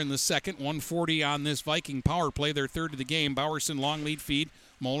go here in the second. 1:40 on this Viking power play, their third of the game. Bowerson long lead feed.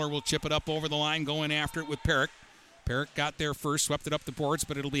 Moeller will chip it up over the line, going after it with Perrick. Perrick got there first, swept it up the boards,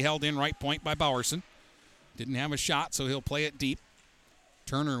 but it'll be held in right point by Bowerson. Didn't have a shot, so he'll play it deep.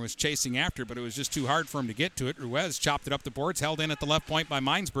 Turner was chasing after, but it was just too hard for him to get to it. Ruiz chopped it up the boards, held in at the left point by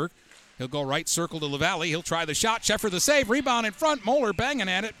Minesburg. He'll go right circle to LaValle. He'll try the shot. Sheffer the save. Rebound in front. Moeller banging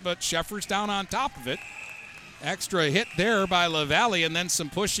at it, but Sheffer's down on top of it. Extra hit there by LaValle, and then some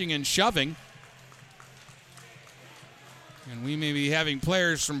pushing and shoving. And we may be having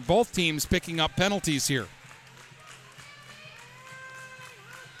players from both teams picking up penalties here.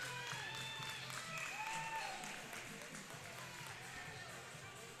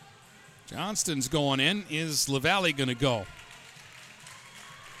 Johnston's going in. Is LaValle going to go?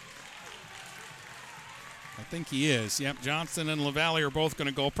 I think he is. Yep, Johnston and LaValle are both going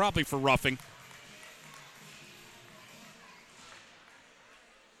to go, probably for roughing.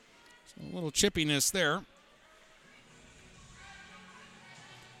 So a little chippiness there.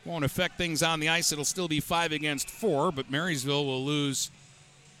 Won't affect things on the ice. It'll still be 5 against 4, but Marysville will lose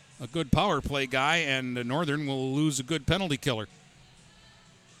a good power play guy, and Northern will lose a good penalty killer.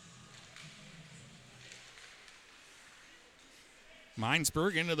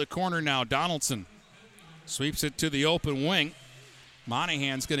 Minesburg into the corner now. Donaldson sweeps it to the open wing.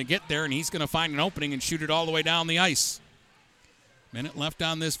 Monahan's going to get there, and he's going to find an opening and shoot it all the way down the ice. Minute left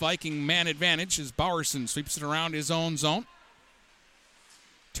on this Viking man advantage as Bowerson sweeps it around his own zone.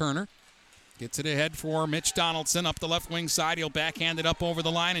 Turner gets it ahead for Mitch Donaldson up the left wing side. He'll backhand it up over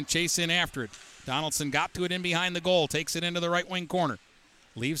the line and chase in after it. Donaldson got to it in behind the goal, takes it into the right wing corner.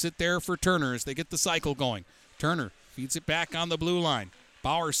 Leaves it there for Turner as they get the cycle going. Turner feeds it back on the blue line.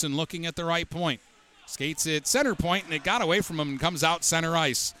 Bowerson looking at the right point. Skates it center point, and it got away from him and comes out center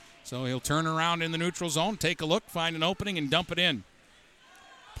ice. So he'll turn around in the neutral zone, take a look, find an opening, and dump it in.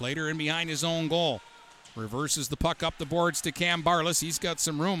 Plater in behind his own goal. Reverses the puck up the boards to Cam Barlas. He's got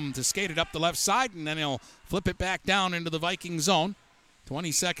some room to skate it up the left side, and then he'll flip it back down into the Viking zone.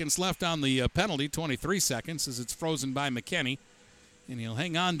 20 seconds left on the penalty, 23 seconds as it's frozen by McKinney. And he'll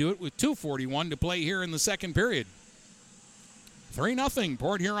hang on to it with 2:41 to play here in the second period. 3-0,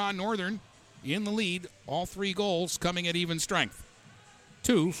 Port Huron Northern in the lead. All 3 goals coming at even strength.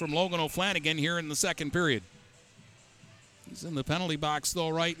 2 from Logan O'Flanagan here in the second period. He's in the penalty box, though,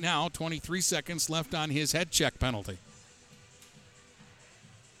 right now. 23 seconds left on his head check penalty.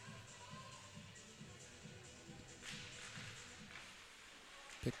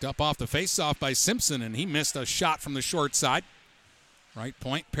 Picked up off the faceoff by Simpson, and he missed a shot from the short side. Right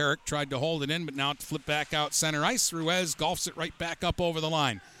point, Perrick tried to hold it in, but now it's flipped back out center ice. Ruiz golfs it right back up over the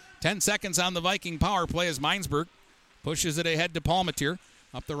line. 10 seconds on the Viking power play as Minesburg pushes it ahead to Palmatier.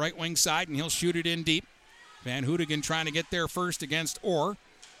 Up the right wing side, and he'll shoot it in deep. Van Houtigan trying to get there first against Orr.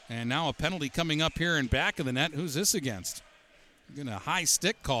 And now a penalty coming up here in back of the net. Who's this against? Getting a high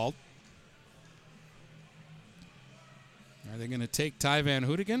stick called. Are they going to take Ty Van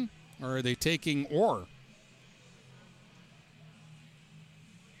Houtigan, or are they taking Orr?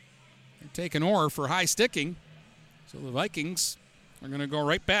 They're taking Orr for high sticking. So the Vikings are going to go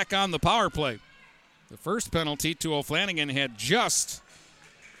right back on the power play. The first penalty to O'Flanagan had just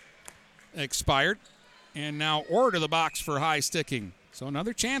expired. And now Orr to the box for high sticking. So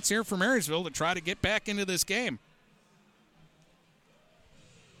another chance here for Marysville to try to get back into this game.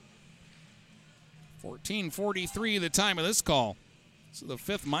 14:43 the time of this call. So the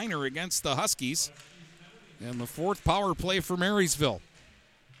 5th minor against the Huskies. And the 4th power play for Marysville.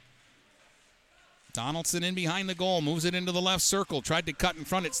 Donaldson in behind the goal, moves it into the left circle. Tried to cut in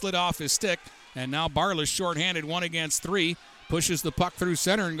front, it slid off his stick. And now Barlas shorthanded 1 against 3. Pushes the puck through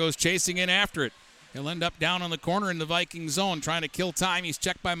center and goes chasing in after it. He'll end up down on the corner in the Viking zone trying to kill time. He's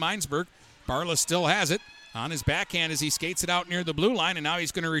checked by Minesburg. Barlas still has it on his backhand as he skates it out near the blue line, and now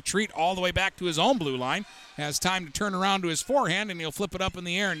he's going to retreat all the way back to his own blue line. Has time to turn around to his forehand, and he'll flip it up in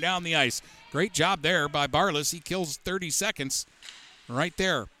the air and down the ice. Great job there by Barlas. He kills 30 seconds right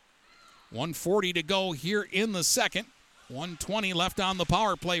there. 1:40 to go here in the second. 1:20 left on the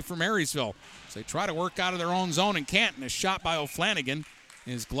power play for Marysville. So they try to work out of their own zone and can't, and a shot by O'Flanagan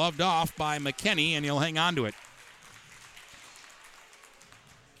is gloved off by McKinney, and he'll hang on to it.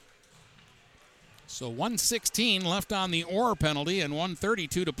 So 1:16 left on the Orr penalty and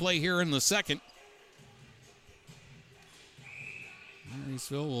 1:32 to play here in the second.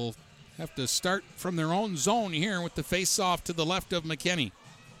 Marysville will have to start from their own zone here with the face-off to the left of McKinney.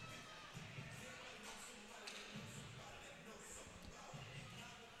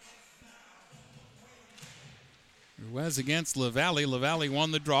 Ruiz against LaValle. LaValle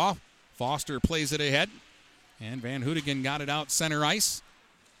won the draw. Foster plays it ahead. And Van Houtigen got it out center ice.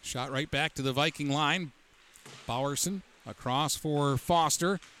 Shot right back to the Viking line. Bowerson across for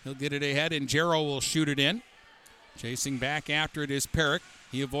Foster. He'll get it ahead, and Jarrow will shoot it in. Chasing back after it is Perrick.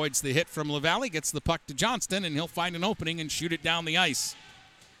 He avoids the hit from LaValle, gets the puck to Johnston, and he'll find an opening and shoot it down the ice.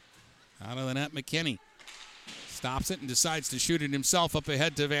 Out of the net, McKinney stops it and decides to shoot it himself up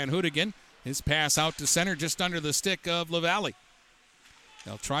ahead to Van Houtigen. His pass out to center just under the stick of LaValle.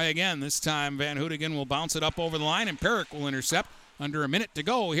 They'll try again. This time Van Houtigen will bounce it up over the line, and Perrick will intercept. Under a minute to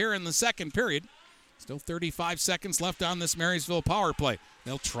go here in the second period. Still 35 seconds left on this Marysville power play.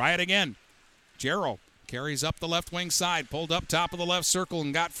 They'll try it again. Jarrow carries up the left wing side, pulled up top of the left circle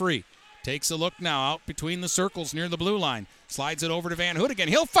and got free. Takes a look now out between the circles near the blue line. Slides it over to Van Houtigen.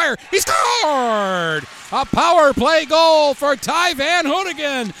 He'll fire. He scored! A power play goal for Ty Van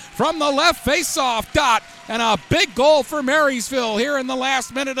Houtigen from the left faceoff dot. And a big goal for Marysville here in the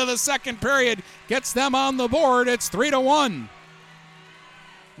last minute of the second period. Gets them on the board. It's 3-1.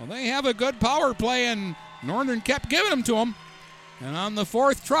 Well, they have a good power play, and Northern kept giving them to them. And on the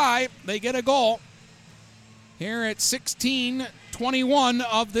fourth try, they get a goal. Here at 16:21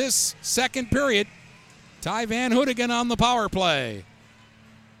 of this second period, Ty Van Houtigen on the power play.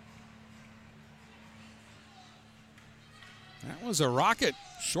 That was a rocket.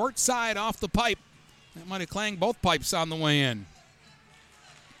 Short side off the pipe. That might have clanged both pipes on the way in.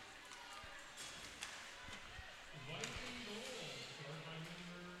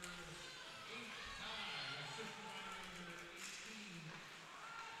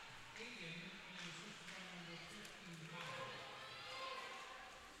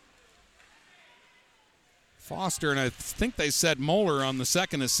 Foster, and I think they said Moeller on the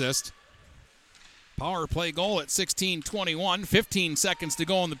second assist. Power play goal at 16:21. 15 seconds to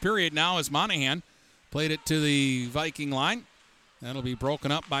go in the period now as Monahan played it to the Viking line. That'll be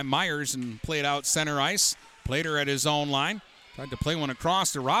broken up by Myers and played out center ice. Played her at his own line. Tried to play one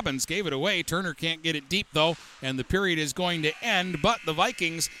across to Robbins, gave it away. Turner can't get it deep, though, and the period is going to end. But the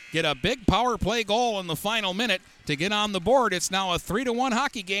Vikings get a big power play goal in the final minute to get on the board. It's now a 3-1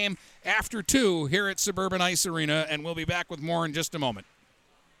 hockey game after 2 here at Suburban Ice Arena, and we'll be back with more in just a moment.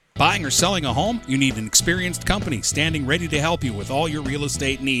 Buying or selling a home? You need an experienced company standing ready to help you with all your real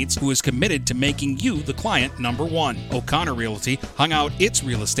estate needs, who is committed to making you the client number one. O'Connor Realty hung out its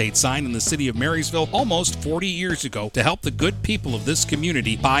real estate sign in the city of Marysville almost 40 years ago to help the good people of this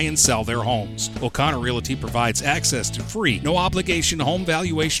community buy and sell their homes. O'Connor Realty provides access to free, no-obligation home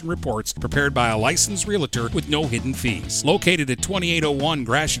valuation reports prepared by a licensed realtor with no hidden fees. Located at 2801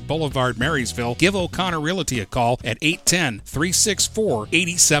 Gratiot Boulevard, Marysville, give O'Connor Realty a call at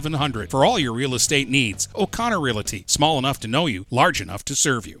 810-364-8700 for all your real estate needs. O'Connor Realty, small enough to know you, large enough to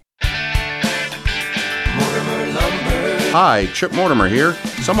serve you. Hi, Chip Mortimer here.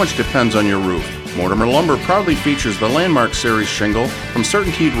 So much depends on your roof. Mortimer Lumber proudly features the Landmark Series shingle from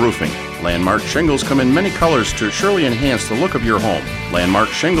Certainteed Roofing. Landmark shingles come in many colors to surely enhance the look of your home. Landmark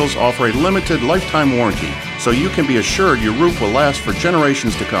shingles offer a limited lifetime warranty, so you can be assured your roof will last for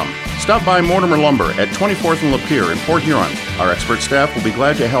generations to come. Stop by Mortimer Lumber at 24th and Lapeer in Port Huron. Our expert staff will be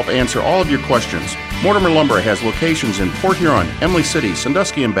glad to help answer all of your questions. Mortimer Lumber has locations in Port Huron, Emily City,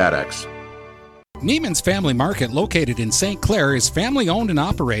 Sandusky, and Bad Axe. Neiman's Family Market, located in St. Clair, is family-owned and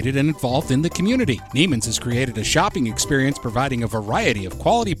operated and involved in the community. Neiman's has created a shopping experience providing a variety of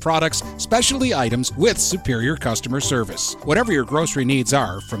quality products, specialty items with superior customer service. Whatever your grocery needs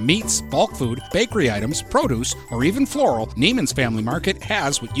are, from meats, bulk food, bakery items, produce, or even floral, Neiman's Family Market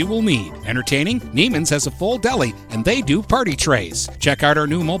has what you will need. Entertaining? Neiman's has a full deli, and they do party trays. Check out our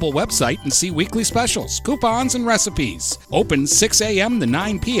new mobile website and see weekly specials, coupons, and recipes. Open 6 a.m. to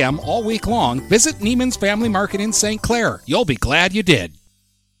 9 p.m. all week long. Visit Neiman's Family Market in St. Clair. You'll be glad you did.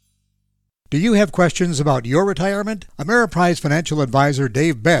 Do you have questions about your retirement? Ameriprise financial advisor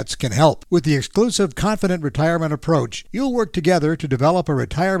Dave Betts can help. With the exclusive Confident Retirement approach, you'll work together to develop a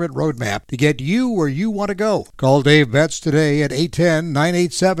retirement roadmap to get you where you want to go. Call Dave Betts today at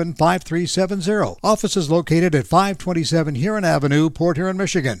 810-987-5370. Office is located at 527 Huron Avenue, Port Huron,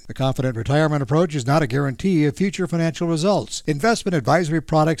 Michigan. The Confident Retirement approach is not a guarantee of future financial results. Investment advisory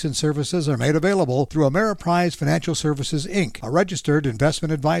products and services are made available through Ameriprise Financial Services, Inc., a registered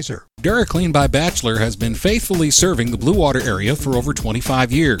investment advisor. DuraClean by Bachelor has been faithfully serving the Blue Water area for over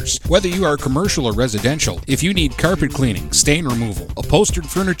 25 years. Whether you are commercial or residential, if you need carpet cleaning, stain removal, upholstered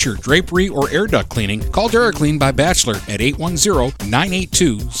furniture, drapery, or air duct cleaning, call DuraClean by Bachelor at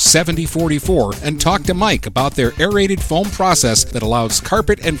 810-982-7044 and talk to Mike about their aerated foam process that allows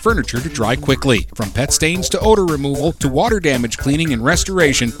carpet and furniture to dry quickly. From pet stains to odor removal to water damage cleaning and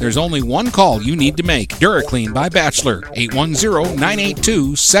restoration, there's only one call you need to make. DuraClean by Bachelor,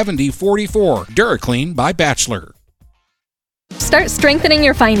 810-982-7044. DuraClean by Bachelor. Start strengthening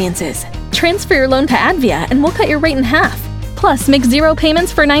your finances. Transfer your loan to Advia and we'll cut your rate in half. Plus, make 0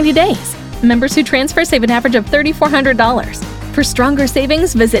 payments for 90 days. Members who transfer save an average of $3,400. For stronger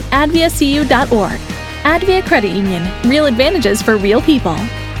savings, visit adviacu.org. Advia Credit Union. Real advantages for real people.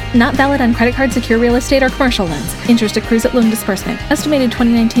 Not valid on credit card, secure real estate, or commercial loans. Interest accrues at loan disbursement. Estimated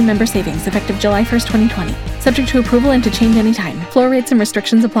 2019 member savings effective July 1st, 2020. Subject to approval and to change anytime. Floor rates and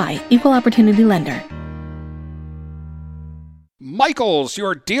restrictions apply. Equal opportunity lender. Michael's,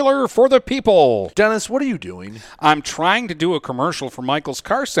 your dealer for the people. Dennis, what are you doing? I'm trying to do a commercial for Michael's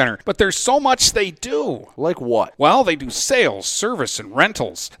Car Center, but there's so much they do. Like what? Well, they do sales, service, and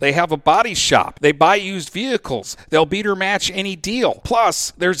rentals. They have a body shop. They buy used vehicles. They'll beat or match any deal.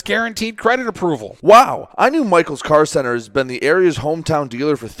 Plus, there's guaranteed credit approval. Wow, I knew Michael's Car Center has been the area's hometown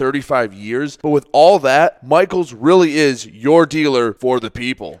dealer for 35 years, but with all that, Michael's really is your dealer for the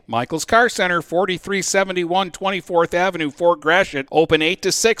people. Michael's Car Center, 4371 24th Avenue, Fort Gratiot. Open 8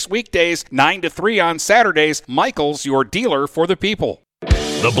 to 6 weekdays, 9 to 3 on Saturdays. Michael's, your dealer for the people.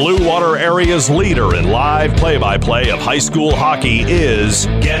 The Blue Water area's leader in live play-by-play of high school hockey is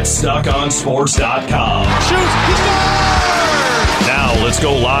GetStuckOnSports.com. Shoots, he scored! Now let's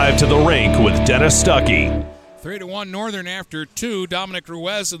go live to the rink with Dennis Stuckey. 3-1 Northern after 2. Dominic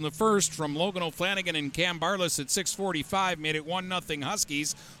Ruiz in the first from Logan O'Flanagan and Cam Barlas at 6:45 made it 1-0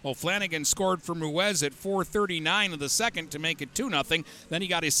 Huskies. O'Flanagan scored from Ruiz at 4:39 of the second to make it 2-0. Then he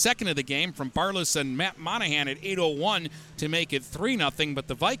got his second of the game from Barlas and Matt Monahan at 8:01 to make it 3-0. But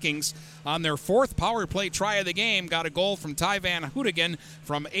the Vikings, on their fourth power play try of the game, got a goal from Ty Van Houtigan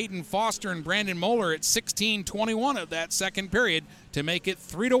from Aiden Foster and Brandon Moeller at 16:21 of that second period to make it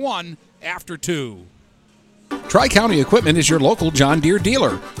 3-1 after 2. Tri-County Equipment is your local John Deere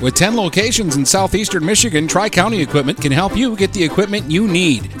dealer. With 10 locations in southeastern Michigan, Tri-County Equipment can help you get the equipment you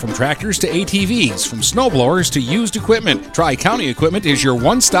need. From tractors to ATVs, from snowblowers to used equipment, Tri-County Equipment is your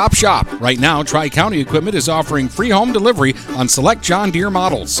one-stop shop. Right now, Tri-County Equipment is offering free home delivery on select John Deere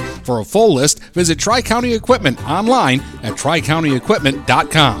models. For a full list, visit Tri-County Equipment online at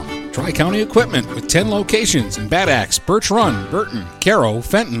tricountyequipment.com. Tri-County Equipment with 10 locations in Bad Axe, Birch Run, Burton, Caro,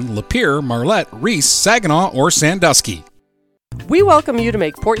 Fenton, Lapeer, Marlette, Reese, Saginaw, or Sandusky. We welcome you to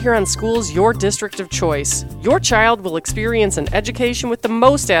make Port Huron Schools your district of choice. Your child will experience an education with the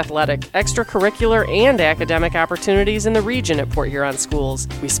most athletic, extracurricular, and academic opportunities in the region at Port Huron Schools.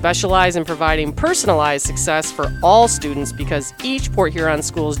 We specialize in providing personalized success for all students because each Port Huron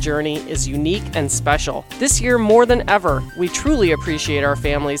Schools journey is unique and special. This year, more than ever, we truly appreciate our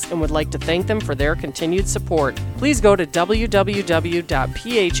families and would like to thank them for their continued support. Please go to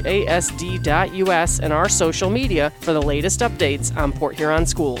www.phasd.us and our social media for the latest updates on Port Huron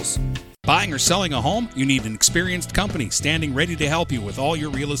Schools. Buying or selling a home? You need an experienced company standing ready to help you with all your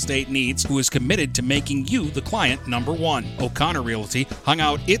real estate needs, who is committed to making you the client number one. O'Connor Realty hung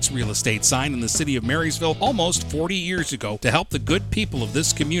out its real estate sign in the city of Marysville almost 40 years ago to help the good people of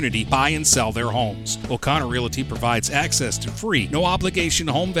this community buy and sell their homes. O'Connor Realty provides access to free, no-obligation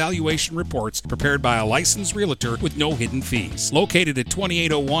home valuation reports prepared by a licensed realtor with no hidden fees. Located at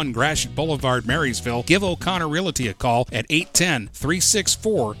 2801 Gratiot Boulevard, Marysville, give O'Connor Realty a call at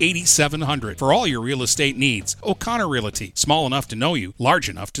 810-364-8700. For all your real estate needs. O'Connor Realty. Small enough to know you, large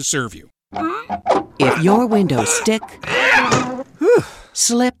enough to serve you. If your windows stick,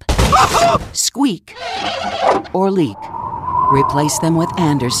 slip, squeak, or leak, Replace them with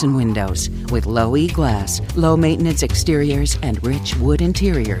Andersen windows with low E-glass, low maintenance exteriors, and rich wood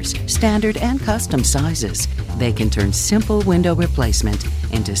interiors, standard and custom sizes. They can turn simple window replacement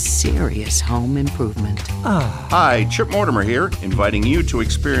into serious home improvement. Hi, Chip Mortimer here, inviting you to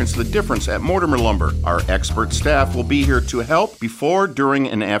experience the difference at Mortimer Lumber. Our expert staff will be here to help before, during,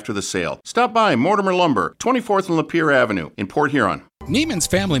 and after the sale. Stop by Mortimer Lumber, 24th and Lapeer Avenue in Port Huron. Neiman's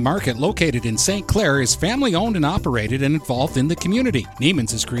Family Market, located in St. Clair, is family-owned and operated and involved in the community.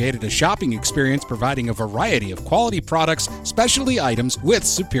 Neiman's has created a shopping experience providing a variety of quality products, specialty items with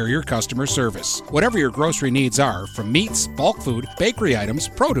superior customer service. Whatever your grocery needs are, from meats, bulk food, bakery items,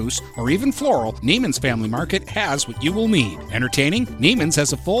 produce, or even floral, Neiman's Family Market has what you will need. Entertaining? Neiman's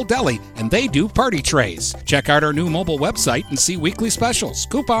has a full deli, and they do party trays. Check out our new mobile website and see weekly specials,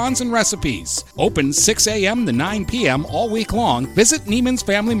 coupons, and recipes. Open 6 a.m. to 9 p.m. all week long. Visit Neiman's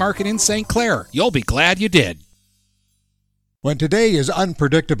Family Market in St. Clair. You'll be glad you did. When today is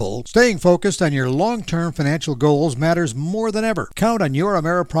unpredictable, staying focused on your long-term financial goals matters more than ever. Count on your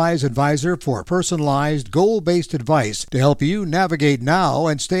Ameriprise advisor for personalized, goal-based advice to help you navigate now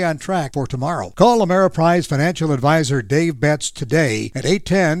and stay on track for tomorrow. Call Ameriprise financial advisor Dave Betts today at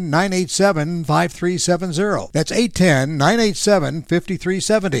 810-987-5370. That's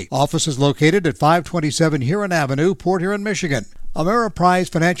 810-987-5370. Office is located at 527 Huron Avenue, Port Huron, Michigan. Ameriprise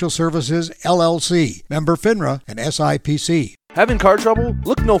Financial Services, LLC, member FINRA and SIPC. Having car trouble?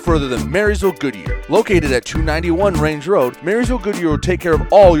 Look no further than Marysville Goodyear. Located at 291 Range Road, Marysville Goodyear will take care of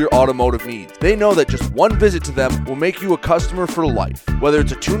all your automotive needs. They know that just one visit to them will make you a customer for life. Whether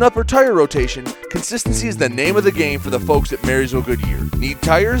it's a tune-up or tire rotation, consistency is the name of the game for the folks at Marysville Goodyear. Need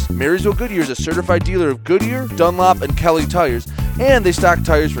tires? Marysville Goodyear is a certified dealer of Goodyear, Dunlop, and Kelly tires, and they stock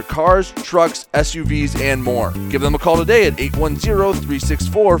tires for cars, trucks, SUVs, and more. Give them a call today at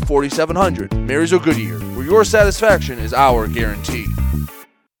 810-364-4700. Marysville Goodyear, where your satisfaction is our guarantee.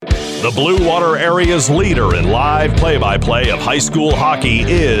 The Blue Water area's leader in live play-by-play of high school hockey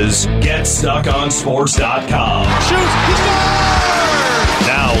is GetStuckOnSports.com. Shoots! He scored!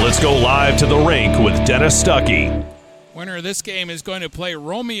 Now let's go live to the rink with Dennis Stuckey. Winner of this game is going to play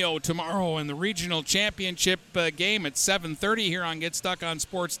Romeo tomorrow in the regional championship game at 7:30 here on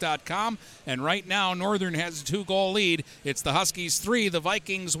GetStuckOnSports.com. And right now, Northern has a 2-goal lead. It's the Huskies 3, the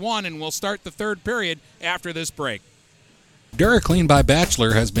Vikings 1, and we'll start the third period after this break. DuraClean by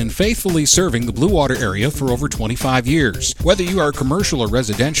Bachelor has been faithfully serving the Blue Water area for over 25 years. Whether you are commercial or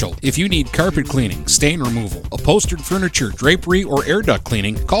residential, if you need carpet cleaning, stain removal, upholstered furniture, drapery, or air duct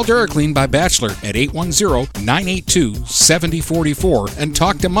cleaning, call DuraClean by Bachelor at 810-982-7044 and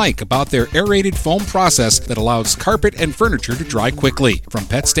talk to Mike about their aerated foam process that allows carpet and furniture to dry quickly. From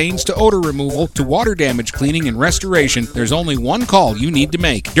pet stains to odor removal to water damage cleaning and restoration, there's only one call you need to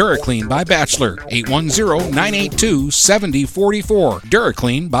make. DuraClean by Bachelor, 810-982-7044.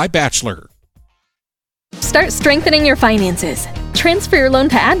 DuraClean by Bachelor. Start strengthening your finances. Transfer your loan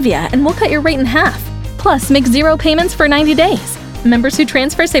to Advia and we'll cut your rate in half. Plus, make 0 payments for 90 days. Members who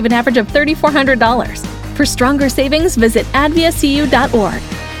transfer save an average of $3,400. For stronger savings, visit adviacu.org.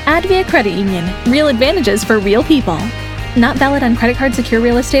 Advia Credit Union. Real advantages for real people. Not valid on credit card, secure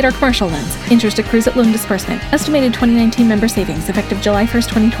real estate, or commercial loans. Interest accrues at loan disbursement. Estimated 2019 member savings effective July 1st,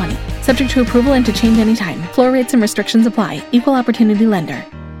 2020. Subject to approval and to change anytime. Floor rates and restrictions apply. Equal opportunity lender.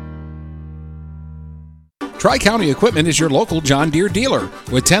 Tri-County Equipment is your local John Deere dealer.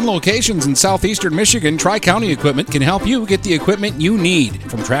 With 10 locations in southeastern Michigan, Tri-County Equipment can help you get the equipment you need.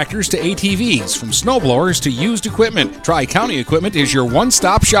 From tractors to ATVs, from snowblowers to used equipment, Tri-County Equipment is your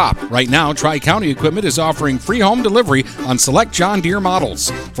one-stop shop. Right now, Tri-County Equipment is offering free home delivery on select John Deere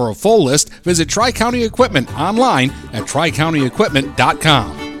models. For a full list, visit Tri-County Equipment online at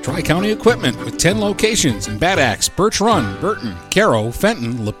tricountyequipment.com. Tri-County Equipment with 10 locations in Bad Axe, Birch Run, Burton, Caro,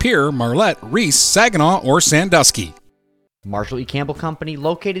 Fenton, Lapeer, Marlette, Reese, Saginaw, or Sandusky. Marshall E. Campbell Company,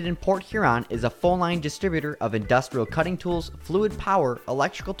 located in Port Huron, is a full-line distributor of industrial cutting tools, fluid power,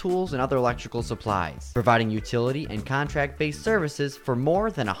 electrical tools, and other electrical supplies, providing utility and contract-based services for more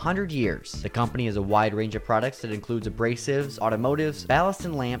than 100 years. The company has a wide range of products that includes abrasives, automotives, ballast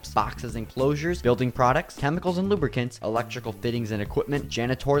and lamps, boxes and closures, building products, chemicals and lubricants, electrical fittings and equipment,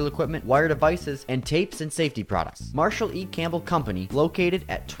 janitorial equipment, wire devices, and tapes and safety products. Marshall E. Campbell Company, located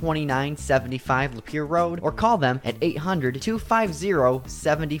at 2975 Lapeer Road, or call them at 800-250-7520.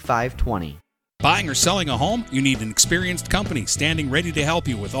 Buying or selling a home? You need an experienced company standing ready to help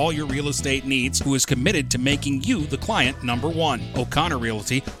you with all your real estate needs, who is committed to making you the client number one. O'Connor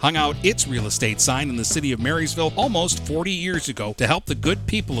Realty hung out its real estate sign in the city of Marysville almost 40 years ago to help the good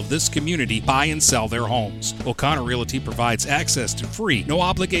people of this community buy and sell their homes. O'Connor Realty provides access to free,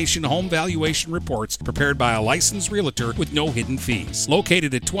 no-obligation home valuation reports prepared by a licensed realtor with no hidden fees.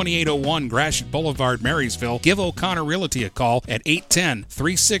 Located at 2801 Gratiot Boulevard, Marysville, give O'Connor Realty a call at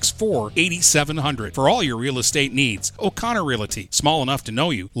 810-364-8700 for all your real estate needs. O'Connor Realty, small enough to know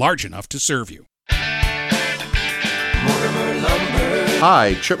you, large enough to serve you.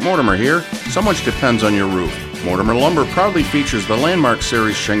 Hi, Chip Mortimer here. So much depends on your roof. Mortimer Lumber proudly features the Landmark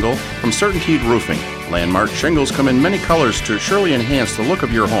Series shingle from Certainteed Roofing. Landmark shingles come in many colors to surely enhance the look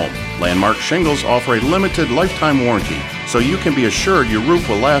of your home. Landmark shingles offer a limited lifetime warranty, so you can be assured your roof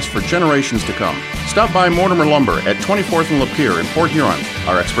will last for generations to come. Stop by Mortimer Lumber at 24th and Lapeer in Port Huron.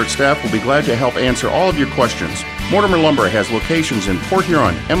 Our expert staff will be glad to help answer all of your questions. Mortimer Lumber has locations in Port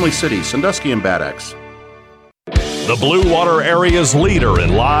Huron, Emily City, Sandusky, and Bad Axe. The Blue Water area's leader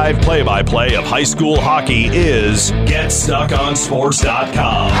in live play-by-play of high school hockey is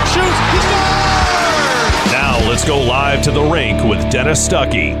GetStuckOnSports.com. Shoots! He scores! Now let's go live to the rink with Dennis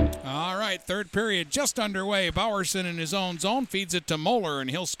Stuckey. All right, third period just underway. Bowerson in his own zone feeds it to Moeller, and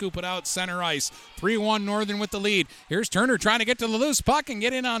he'll scoop it out center ice. 3-1 Northern with the lead. Here's Turner trying to get to the loose puck and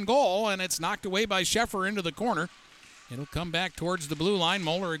get in on goal, and it's knocked away by Sheffer into the corner. It'll come back towards the blue line.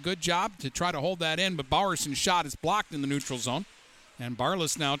 Moeller, a good job to try to hold that in, but Bowerson's shot is blocked in the neutral zone. And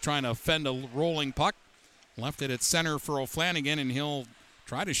Barlas now trying to fend a rolling puck. Left it at center for O'Flanagan, and he'll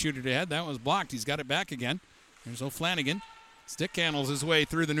try to shoot it ahead. That was blocked. He's got it back again. There's O'Flanagan. Stick handles his way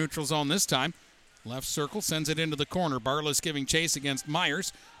through the neutral zone this time. Left circle, sends it into the corner. Barlas giving chase against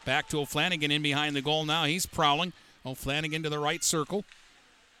Myers. Back to O'Flanagan in behind the goal now. He's prowling. O'Flanagan to the right circle.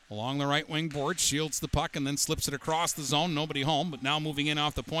 Along the right wing board, shields the puck and then slips it across the zone. Nobody home, but now moving in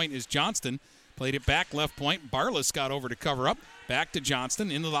off the point is Johnston. Played it back left point. Barlas got over to cover up. Back to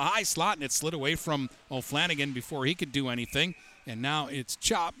Johnston into the high slot, and it slid away from O'Flanagan before he could do anything. And now it's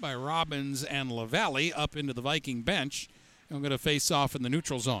chopped by Robbins and LaValle up into the Viking bench. And we're going to face off in the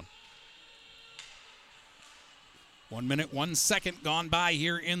neutral zone. 1 minute, 1 second gone by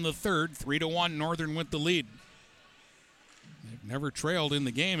here in the third. 3-1 Northern with the lead. They've never trailed in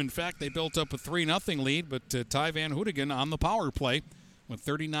the game. In fact, they built up a 3-0 lead, but Ty Van Houtigan on the power play with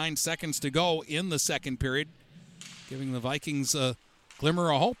 39 seconds to go in the second period, giving the Vikings a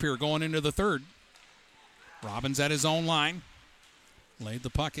glimmer of hope here going into the third. Robbins at his own line. Laid the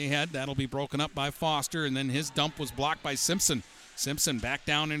puck ahead. That'll be broken up by Foster, and then his dump was blocked by Simpson. Simpson back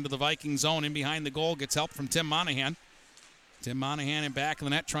down into the Viking zone. In behind the goal, gets help from Tim Monahan. Tim Monahan in back of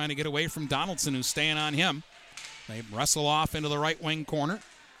the net trying to get away from Donaldson, who's staying on him. They wrestle off into the right wing corner.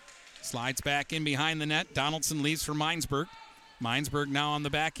 Slides back in behind the net. Donaldson leaves for Minesburg. Minesburg now on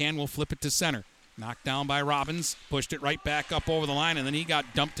the backhand will flip it to center. Knocked down by Robbins. Pushed it right back up over the line, and then he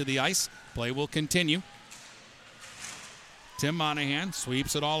got dumped to the ice. Play will continue. Tim Monahan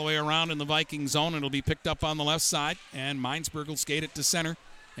sweeps it all the way around in the Viking zone. It'll be picked up on the left side, and Minesburg will skate it to center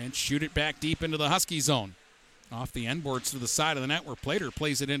and shoot it back deep into the Husky zone. Off the end boards to the side of the net where Plater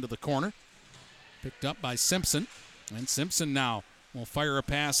plays it into the corner. Picked up by Simpson. And Simpson now will fire a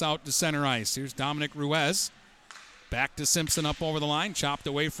pass out to center ice. Here's Dominic Ruiz. Back to Simpson up over the line. Chopped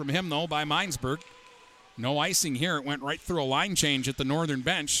away from him, though, by Minesburg. No icing here. It went right through a line change at the northern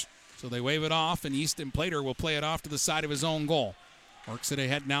bench. So they wave it off, and Easton Plater will play it off to the side of his own goal. Works it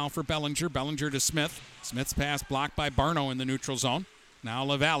ahead now for Bellinger. Bellinger to Smith. Smith's pass blocked by Barno in the neutral zone. Now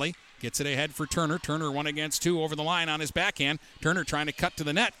LaValle gets it ahead for Turner. Turner 1 against 2 over the line on his backhand. Turner trying to cut to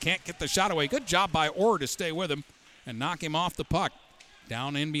the net. Can't get the shot away. Good job by Orr to stay with him and knock him off the puck.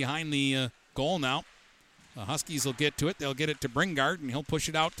 Down in behind the goal now. The Huskies will get to it. They'll get it to Bringard, and he'll push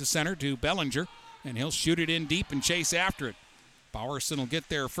it out to center to Bellinger, and he'll shoot it in deep and chase after it. Bowerson will get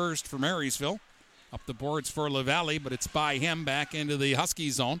there first for Marysville. Up the boards for LaValle, but it's by him back into the Husky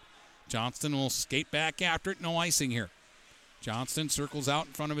zone. Johnston will skate back after it. No icing here. Johnston circles out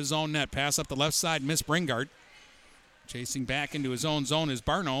in front of his own net. Pass up the left side, miss Bringard. Chasing back into his own zone is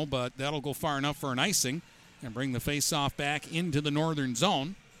Barno, but that'll go far enough for an icing and bring the face-off back into the northern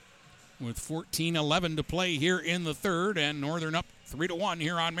zone with 14:11 to play here in the third, and Northern up 3-1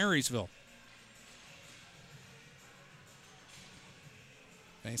 here on Marysville.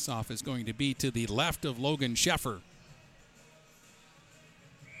 Face-off is going to be to the left of Logan Sheffer.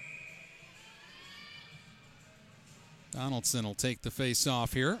 Donaldson will take the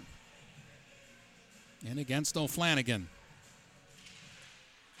face-off here. In against O'Flanagan.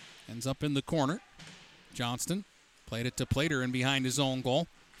 Ends up in the corner. Johnston played it to Plater in behind his own goal.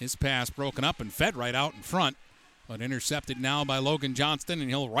 His pass broken up and fed right out in front, but intercepted now by Logan Johnston, and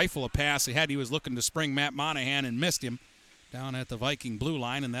he'll rifle a pass ahead. He was looking to spring Matt Monahan and missed him down at the Viking blue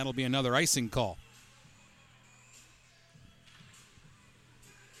line, and that'll be another icing call.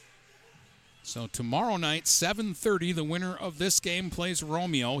 So tomorrow night, 7:30, the winner of this game plays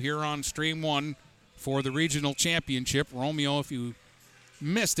Romeo here on Stream 1 for the regional championship. Romeo, if you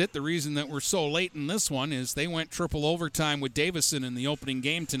missed it, the reason that we're so late in this one is they went triple overtime with Davison in the opening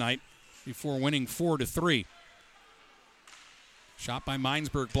game tonight before winning 4-3. Shot by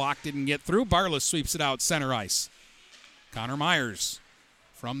Minesburg, block didn't get through. Barless sweeps it out center ice. Connor Myers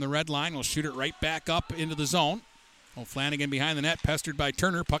from the red line will shoot it right back up into the zone. O'Flanagan behind the net, pestered by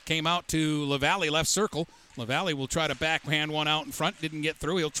Turner. Puck came out to LaValle, left circle. LaValle will try to backhand one out in front. Didn't get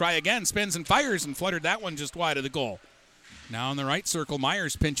through. He'll try again. Spins and fires and fluttered that one just wide of the goal. Now in the right circle,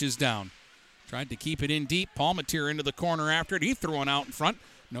 Myers pinches down. Tried to keep it in deep. Palmatier into the corner after it. He threw one out in front.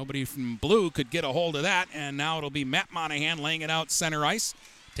 Nobody from blue could get a hold of that. And now it'll be Matt Monahan laying it out center ice.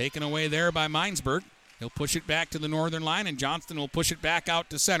 Taken away there by Minesburg. He'll push it back to the northern line, and Johnston will push it back out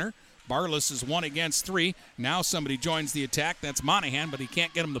to center. Barless is 1 against 3. Now somebody joins the attack. That's Monahan, but he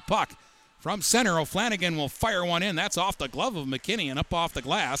can't get him the puck. From center, O'Flanagan will fire one in. That's off the glove of McKinney and up off the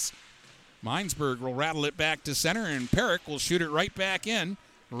glass. Minesburg will rattle it back to center, and Perrick will shoot it right back in,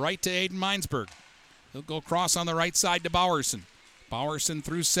 right to Aiden Minesburg. He'll go cross on the right side to Bowerson. Bowerson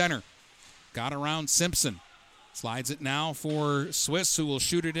through center. Got around Simpson. Slides it now for Swiss, who will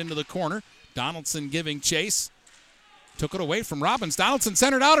shoot it into the corner. Donaldson giving chase. Took it away from Robbins. Donaldson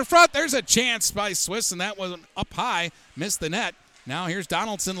centered out in front. There's a chance by Swiss, and that was up high. Missed the net. Now here's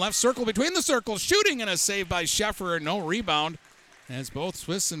Donaldson, left circle between the circles, shooting, and a save by Sheffer, and no rebound, as both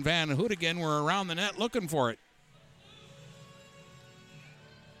Swiss and Van Houtigan were around the net looking for it.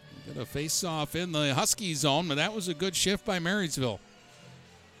 Get a face-off in the Husky zone, but that was a good shift by Marysville.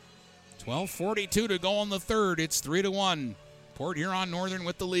 12:42 to go in the third. It's 3-1. Port Huron Northern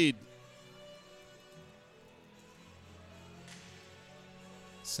with the lead.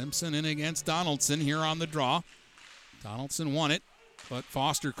 Simpson in against Donaldson here on the draw. Donaldson won it, but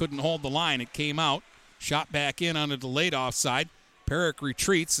Foster couldn't hold the line. It came out. Shot back in on a delayed offside. Perrick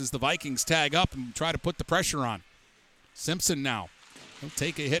retreats as the Vikings tag up and try to put the pressure on. Simpson now. He'll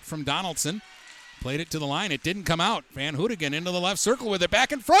take a hit from Donaldson. Played it to the line. It didn't come out. Van Houtigan into the left circle with it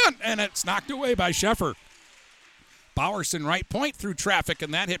back in front, and it's knocked away by Sheffer. Bowerson right point through traffic,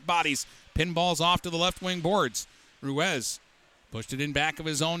 and that hit bodies. Pinballs off to the left wing boards. Ruiz pushed it in back of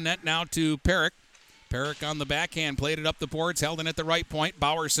his own net now to Perrick. Perrick on the backhand, played it up the boards, held in at the right point.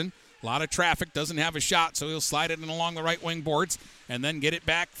 Bowerson, a lot of traffic, doesn't have a shot, so he'll slide it in along the right wing boards and then get it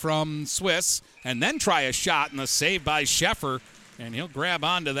back from Swiss and then try a shot, and the save by Sheffer, and he'll grab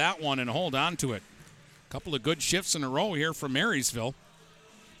onto that one and hold on to it. A couple of good shifts in a row here from Marysville.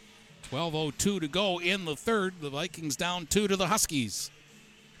 12:02 to go in the third. The Vikings down 2 to the Huskies.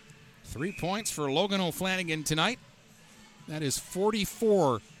 3 points for Logan O'Flanagan tonight. That is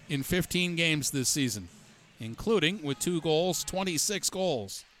 44 in 15 games this season, including with 2 goals, 26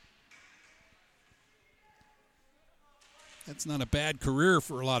 goals. That's not a bad career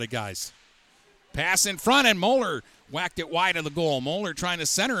for a lot of guys. Pass in front, and Moeller whacked it wide of the goal. Moeller trying to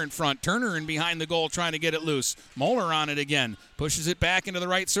center in front. Turner in behind the goal trying to get it loose. Moeller on it again. Pushes it back into the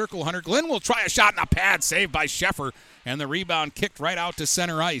right circle. Hunter Glenn will try a shot in a pad. Saved by Sheffer, and the rebound kicked right out to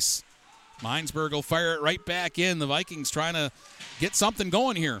center ice. Minesburg will fire it right back in. The Vikings trying to get something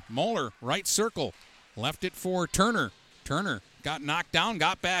going here. Moeller, right circle. Left it for Turner. Turner got knocked down,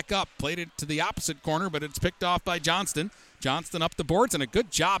 got back up. Played it to the opposite corner, but it's picked off by Johnston. Johnston up the boards, and a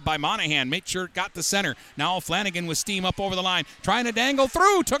good job by Monahan. Made sure it got to center. Now Flanagan with steam up over the line. Trying to dangle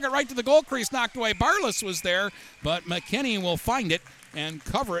through. Took it right to the goal crease. Knocked away. Barless was there, but McKinney will find it and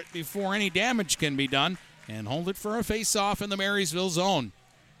cover it before any damage can be done and hold it for a face-off in the Marysville zone.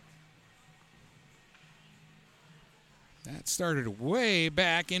 That started way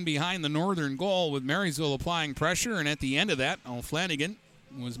back in behind the northern goal with Marysville applying pressure, and at the end of that, O'Flanagan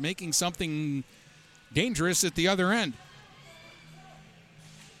was making something dangerous at the other end.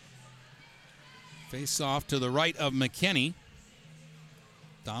 Face off to the right of McKinney.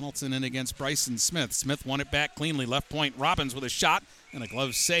 Donaldson in against Bryson Smith. Smith won it back cleanly. Left point, Robbins with a shot and a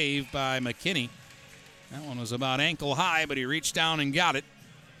glove save by McKinney. That one was about ankle high, but he reached down and got it.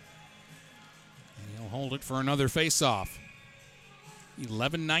 And he'll hold it for another face-off.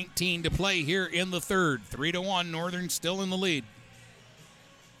 11:19 to play here in the third. 3-1, Northern still in the lead.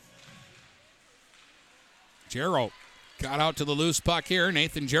 Jarrow got out to the loose puck here.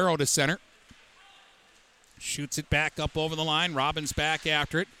 Nathan Jarrow to center. Shoots it back up over the line. Robbins back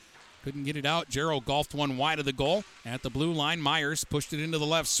after it. Couldn't get it out. Jarrow golfed one wide of the goal. At the blue line, Myers pushed it into the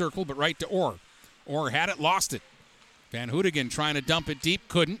left circle, but right to Orr. Orr had it, lost it. Van Houtigan trying to dump it deep,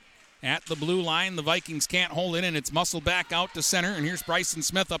 couldn't. At the blue line, the Vikings can't hold it, and it's muscled back out to center. And here's Bryson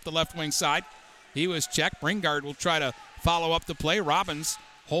Smith up the left wing side. He was checked. Bringard will try to follow up the play. Robbins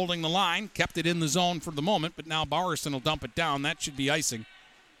holding the line, kept it in the zone for the moment, but now Bowerson will dump it down. That should be icing.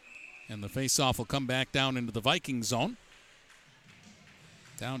 And the faceoff will come back down into the Viking zone.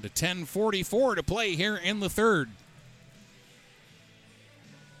 Down to 10:44 to play here in the third.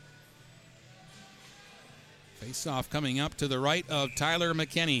 Faceoff coming up to the right of Tyler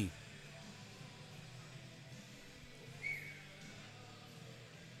McKinney.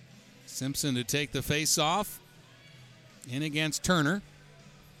 Simpson to take the faceoff. In against Turner.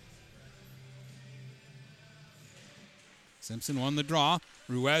 Simpson won the draw.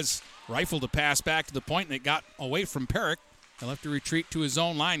 Ruiz rifled a pass back to the point, and it got away from Perrick. He'll have to retreat to his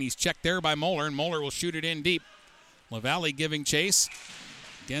own line. He's checked there by Moeller, and Moeller will shoot it in deep. LaValle giving chase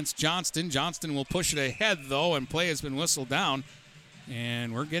against Johnston. Johnston will push it ahead, though, and play has been whistled down.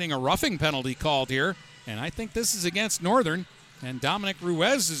 And we're getting a roughing penalty called here, and I think this is against Northern, and Dominic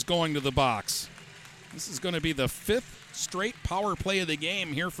Ruiz is going to the box. This is going to be the 5th straight power play of the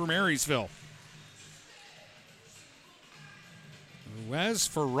game here for Marysville. Ruiz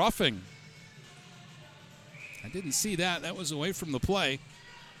for roughing. I didn't see that. That was away from the play.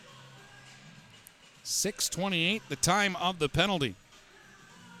 6:28, the time of the penalty.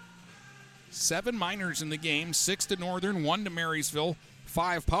 7 minors in the game, 6 to Northern, 1 to Marysville.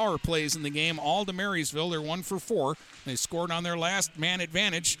 5 power plays in the game, all to Marysville. They're 1 for 4. They scored on their last man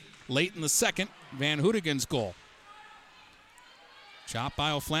advantage late in the second, Van Houtigan's goal. Chop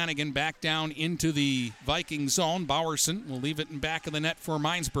by O'Flanagan back down into the Viking zone. Bowerson will leave it in back of the net for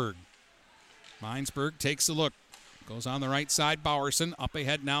Minesburg. Minesburg takes a look. Goes on the right side. Bowerson up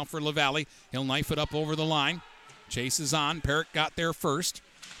ahead now for LaValle. He'll knife it up over the line. Chase is on. Perrick got there first.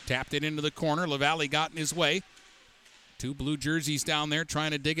 Tapped it into the corner. LaValle got in his way. 2 blue jerseys down there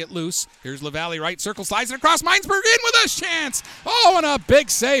trying to dig it loose. Here's LaValle, right circle, slides it across. Minesburg in with a chance. Oh, and a big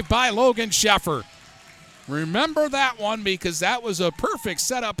save by Logan Sheffer. Remember that one because that was a perfect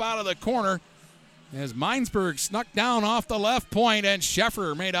setup out of the corner as Minesburg snuck down off the left point, and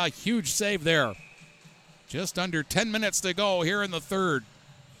Sheffer made a huge save there. Just under 10 minutes to go here in the third.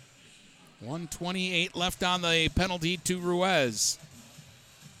 1:28 left on the penalty to Ruiz.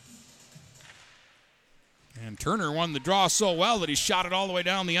 And Turner won the draw so well that he shot it all the way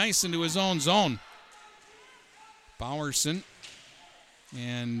down the ice into his own zone. Bowerson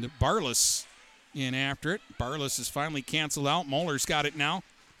and Barlas in after it. Barlas is finally canceled out. Moeller's got it now.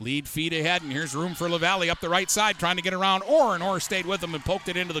 Lead feet ahead, and here's room for LaValle up the right side, trying to get around Orr, and Orr stayed with him and poked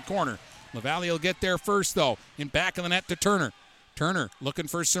it into the corner. LaValle will get there first, though, in back of the net to Turner. Turner looking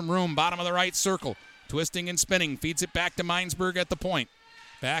for some room, bottom of the right circle. Twisting and spinning, feeds it back to Minesburg at the point.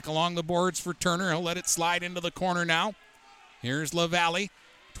 Back along the boards for Turner. He'll let it slide into the corner now. Here's LaValle,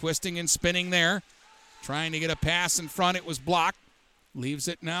 twisting and spinning there. Trying to get a pass in front. It was blocked. Leaves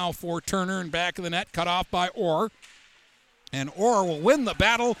it now for Turner in back of the net, cut off by Orr. And Orr will win the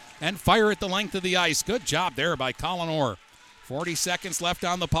battle and fire at the length of the ice. Good job there by Colin Orr. 40 seconds left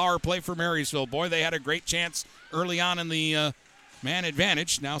on the power play for Marysville. Boy, they had a great chance early on in the man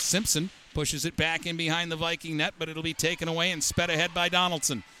advantage. Now Simpson pushes it back in behind the Viking net, but it'll be taken away and sped ahead by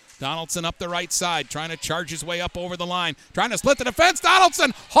Donaldson. Donaldson up the right side, trying to charge his way up over the line, trying to split the defense.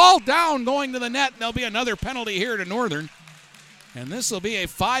 Donaldson hauled down, going to the net, and there'll be another penalty here to Northern. And this will be a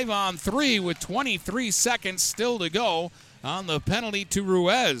 5-on-3 with 23 seconds still to go on the penalty to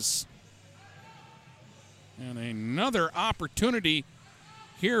Ruiz. And another opportunity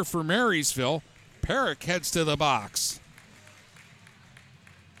here for Marysville. Perrick heads to the box.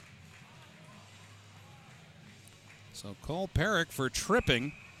 So Cole Perrick for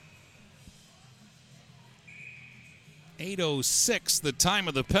tripping. 8:06 the time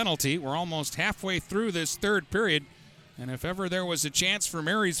of the penalty. We're almost halfway through this third period. And if ever there was a chance for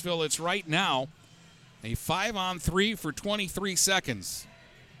Marysville, it's right now. A 5-on-3 for 23 seconds.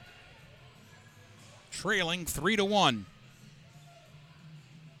 Trailing 3-1.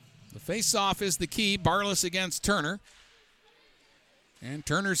 The face-off is the key. Barlas against Turner. And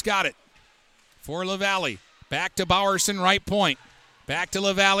Turner's got it for LaValle. Back to Bowerson, right point. Back to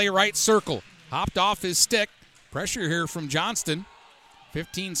LaValle, right circle. Hopped off his stick. Pressure here from Johnston.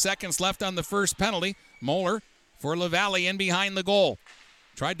 15 seconds left on the first penalty. Moeller for LaValle in behind the goal.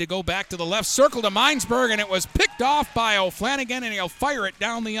 Tried to go back to the left circle to Minesburg, and it was picked off by O'Flanagan, and he'll fire it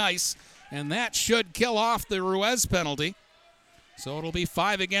down the ice. And that should kill off the Ruiz penalty. So it'll be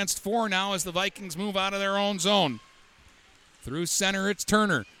 5-4 now as the Vikings move out of their own zone. Through center, it's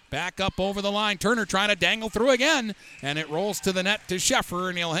Turner. Back up over the line. Turner trying to dangle through again, and it rolls to the net to Sheffer,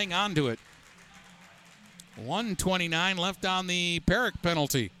 and he'll hang on to it. 1:29 left on the Perrick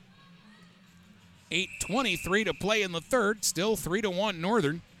penalty. 8:23 to play in the third. Still 3-1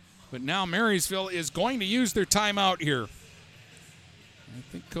 Northern. But now Marysville is going to use their timeout here. I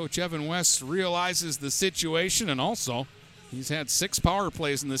think Coach Evan West realizes the situation, and also he's had 6 power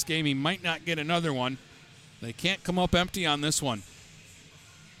plays in this game. He might not get another one. They can't come up empty on this one.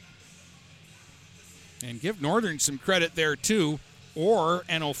 And give Northern some credit there, too. Orr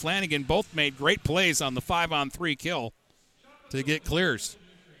and O'Flanagan both made great plays on the 5-on-3 kill to get clears.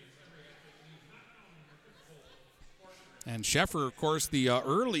 And Sheffer, of course, the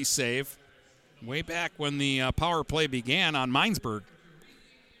early save way back when the power play began on Minesburg.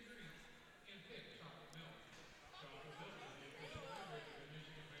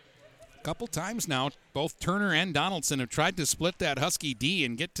 A couple times now, both Turner and Donaldson have tried to split that Husky D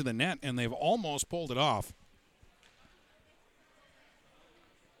and get to the net, and they've almost pulled it off.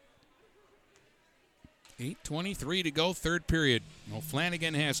 8:23 to go, third period.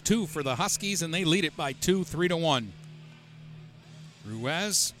 O'Flanagan has 2 for the Huskies, and they lead it by 2, 3-1.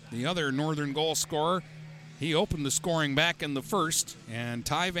 Ruiz, the other Northern goal scorer, he opened the scoring back in the first, and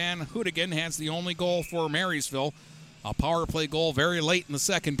Ty Van Hoodigan has the only goal for Marysville, a power play goal very late in the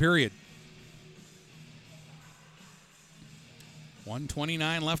second period.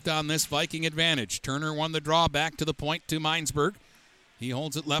 1:29 left on this Viking advantage. Turner won the draw back to the point to Minesburg. He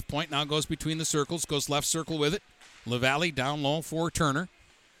holds it left point, now goes between the circles, goes left circle with it. LaValle down low for Turner.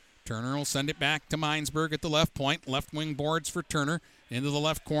 Turner will send it back to Minesburg at the left point. Left wing boards for Turner. Into the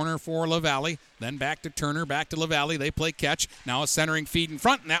left corner for LaValle. Then back to Turner, back to LaValle. They play catch. Now a centering feed in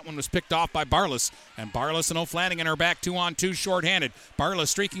front, and that one was picked off by Barlas. And Barlas and O'Flanagan are back 2-on-2 shorthanded. Barlas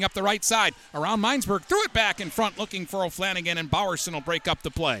streaking up the right side. Around Minesburg, threw it back in front, looking for O'Flanagan, and Bowerson will break up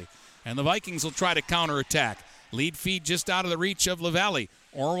the play. And the Vikings will try to counterattack. Lead feed just out of the reach of LaValle.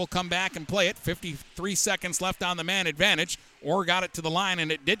 Orr will come back and play it. 53 seconds left on the man advantage. Orr got it to the line,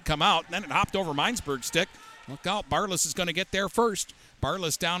 and it did come out. Then it hopped over Minesburg's stick. Look out, Barlas is going to get there first.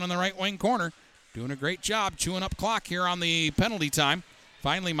 Barlas down in the right wing corner. Doing a great job chewing up clock here on the penalty time.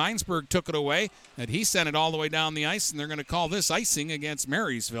 Finally, Minesburg took it away, and he sent it all the way down the ice, and they're going to call this icing against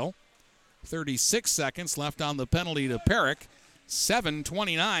Marysville. 36 seconds left on the penalty to Perrick.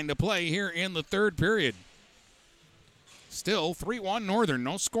 7:29 to play here in the third period. Still 3-1 Northern.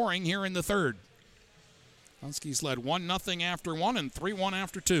 No scoring here in the third. Huskies led 1-0 after 1 and 3-1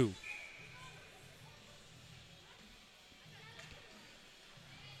 after 2.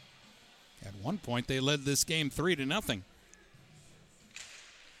 At one point, they led this game 3-0.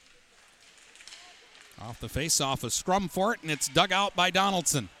 Off the face-off, a scrum for it, and it's dug out by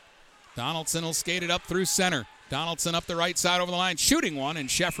Donaldson. Donaldson will skate it up through center. Donaldson up the right side over the line, shooting one, and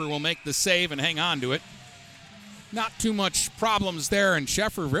Sheffer will make the save and hang on to it. Not too much problems there, and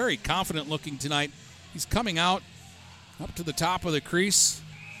Sheffer very confident looking tonight. He's coming out up to the top of the crease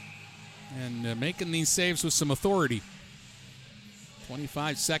and making these saves with some authority.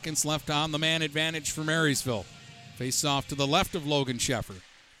 25 seconds left on the man advantage for Marysville. Face off to the left of Logan Sheffer.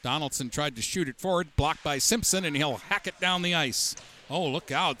 Donaldson tried to shoot it forward, blocked by Simpson, and he'll hack it down the ice. Oh,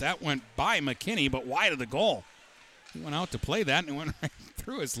 look out. That went by McKinney, but wide of the goal. He went out to play that, and it went right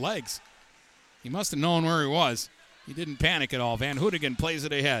through his legs. He must have known where he was. He didn't panic at all. Van Hoodigan plays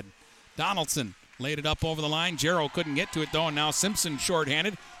it ahead. Donaldson laid it up over the line. Jarrow couldn't get to it, though, and now Simpson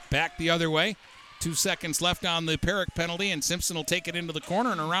shorthanded. Back the other way. 2 seconds left on the Perrick penalty, and Simpson will take it into the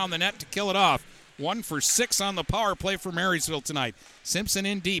corner and around the net to kill it off. 1 for 6 on the power play for Marysville tonight. Simpson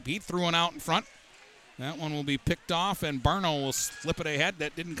in deep. He threw one out in front. That one will be picked off, and Barno will slip it ahead.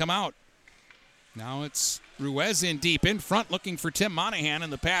 That didn't come out. Now it's Ruiz in deep in front looking for Tim Monahan,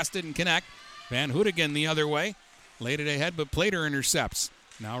 and the pass didn't connect. Van Hoodigan the other way. Laid it ahead, but Plater intercepts.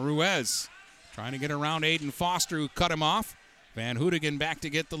 Now Ruiz trying to get around Aiden Foster, who cut him off. Van Hoodigan back to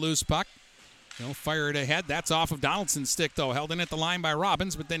get the loose puck. He'll fire it ahead. That's off of Donaldson's stick, though. Held in at the line by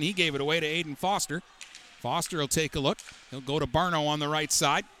Robbins, but then he gave it away to Aiden Foster. Foster will take a look. He'll go to Barno on the right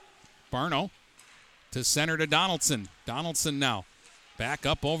side. Barno to center to Donaldson. Donaldson now back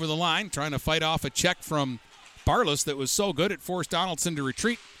up over the line, trying to fight off a check from Barlas that was so good it forced Donaldson to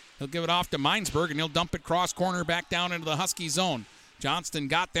retreat. He'll give it off to Minesburg, and he'll dump it cross corner back down into the Husky zone. Johnston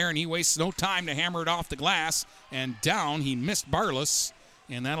got there, and he wastes no time to hammer it off the glass. And down, he missed Barlas,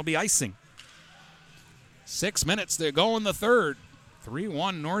 and that'll be icing. 6 minutes to go in the third.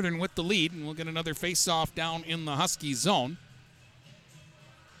 3-1 Northern with the lead, and we'll get another face-off down in the Husky zone.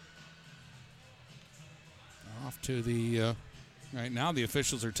 Off to the, right now the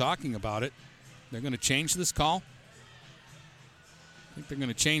officials are talking about it. They're going to change this call. I think they're going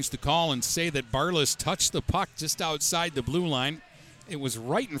to change the call and say that Barlis touched the puck just outside the blue line. It was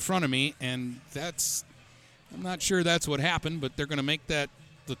right in front of me, and I'm not sure that's what happened, but they're going to make that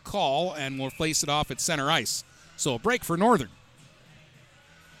the call, and we'll face it off at center ice. So a break for Northern.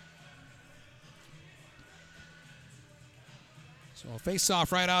 So a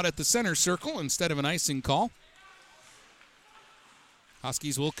face-off right out at the center circle instead of an icing call.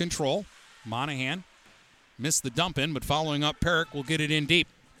 Huskies will control. Monahan missed the dump in, but following up, Perrick will get it in deep.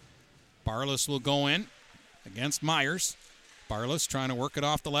 Barlis will go in against Myers. Barlis trying to work it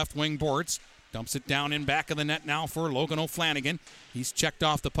off the left wing boards. Dumps it down in back of the net now for Logan O'Flanagan. He's checked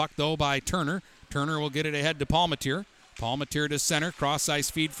off the puck, though, by Turner. Turner will get it ahead to Palmateer. Palmateer to center. Cross-ice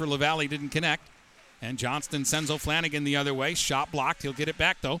feed for LaValle. Didn't connect. And Johnston sends O'Flanagan the other way. Shot blocked. He'll get it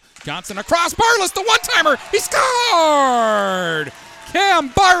back, though. Johnson across. Barlis, the one-timer. He scored! Cam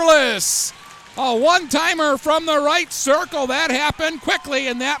Barlis! A one-timer from the right circle. That happened quickly,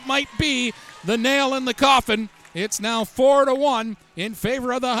 and that might be the nail in the coffin. It's now 4-1 in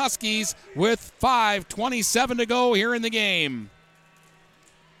favor of the Huskies with 5:27 to go here in the game.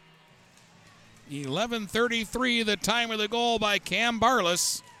 11:33, the time of the goal by Cam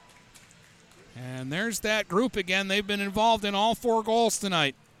Barlis. And there's that group again. They've been involved in all 4 goals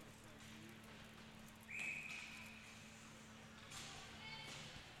tonight.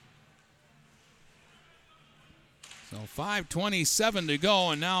 So 5:27 to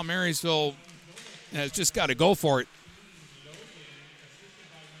go, and now Marysville has just got to go for it.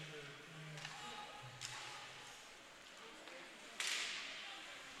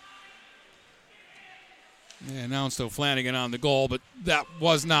 They announced O'Flanagan on the goal, but that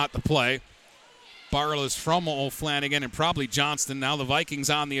was not the play. Barlis from O'Flanagan and probably Johnston. Now the Vikings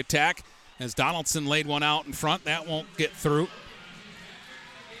on the attack as Donaldson laid one out in front. That won't get through.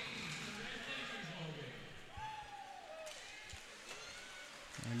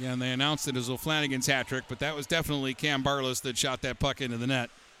 Again, they announced it as O'Flanagan's hat trick, but that was definitely Cam Barlis that shot that puck into the net.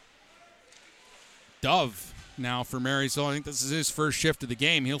 Dove now for Marysville. I think this is his first shift of the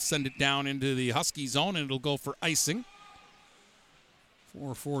game. He'll send it down into the Husky zone, and it'll go for icing.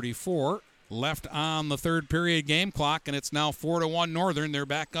 4:44 left on the third period game clock, and it's now 4-1 Northern. They're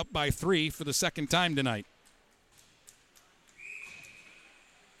back up by 3 for the second time tonight.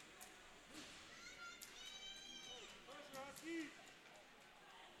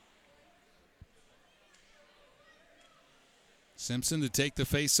 Simpson to take the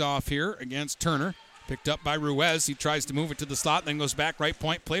face-off here against Turner. Picked up by Ruiz. He tries to move it to the slot, then goes back right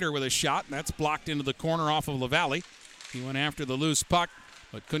point. Plater with a shot, and that's blocked into the corner off of LaValle. He went after the loose puck,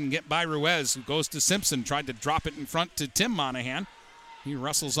 but couldn't get by Ruiz, who goes to Simpson. Tried to drop it in front to Tim Monahan. He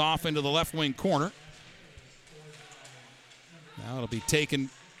wrestles off into the left wing corner. Now it'll be taken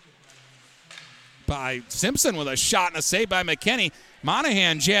by Simpson with a shot and a save by McKinney.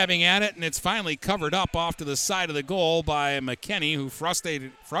 Monahan jabbing at it, and it's finally covered up off to the side of the goal by McKinney, who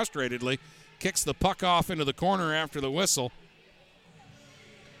frustratedly kicks the puck off into the corner after the whistle.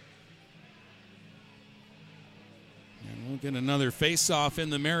 And we'll get another face-off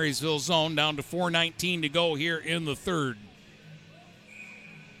in the Marysville zone, down to 4:19 to go here in the third.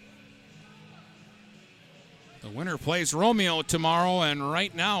 The winner plays Romeo tomorrow, and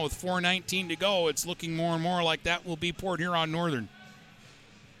right now with 4:19 to go, it's looking more and more like that will be Port Huron Northern.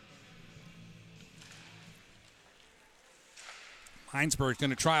 Heinsberg's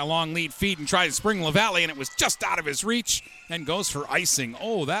going to try a long lead feed and try to spring LaValle, and it was just out of his reach and goes for icing.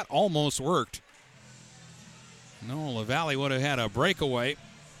 Oh, that almost worked. No, LaValle would have had a breakaway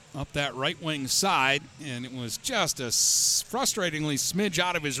up that right wing side, and it was just a frustratingly smidge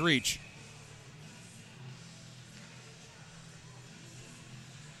out of his reach.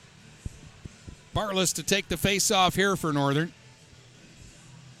 Barlis to take the face-off here for Northern.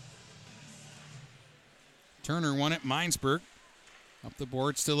 Turner won it. Minesburg up the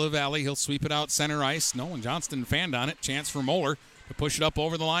boards to LaValle. He'll sweep it out center ice. No, and Johnston fanned on it. Chance for Moeller to push it up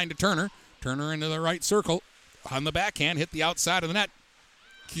over the line to Turner. Turner into the right circle. On the backhand, hit the outside of the net.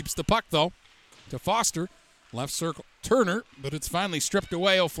 Keeps the puck, though, to Foster. Left circle, Turner, but it's finally stripped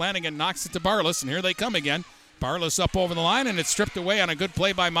away. O'Flanagan knocks it to Barlis, and here they come again. Barlis up over the line, and it's stripped away on a good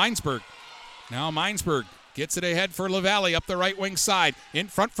play by Minesburg. Now Minesburg gets it ahead for LaValle up the right wing side. In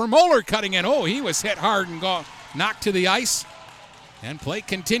front for Moeller, cutting in. Oh, he was hit hard and knocked to the ice. And play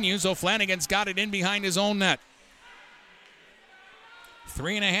continues. O'Flanagan's got it in behind his own net.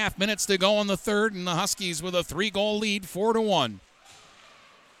 3.5 minutes to go in the third, and the Huskies with a 3-goal lead, 4-1.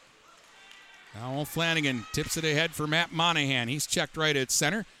 Now O'Flanagan tips it ahead for Matt Monahan. He's checked right at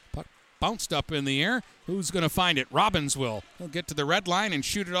center. Puck bounced up in the air. Who's going to find it? Robbins will. He'll get to the red line and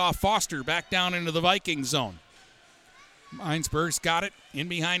shoot it off Foster back down into the Viking zone. Minesburg's got it in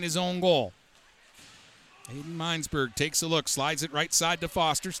behind his own goal. Aiden Minesburg takes a look, slides it right side to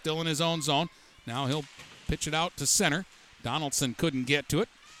Foster, still in his own zone. Now he'll pitch it out to center. Donaldson couldn't get to it.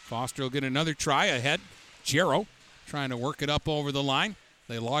 Foster will get another try ahead. Jarrow trying to work it up over the line.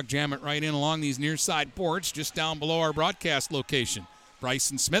 They log jam it right in along these near side boards just down below our broadcast location.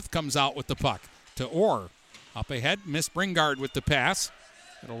 Bryson Smith comes out with the puck to Orr. Up ahead, Miss Bringard with the pass.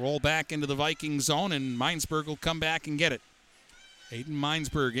 It'll roll back into the Viking zone, and Minesburg will come back and get it. Aiden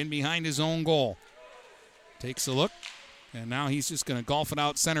Minesburg in behind his own goal. Takes a look, and now he's just going to golf it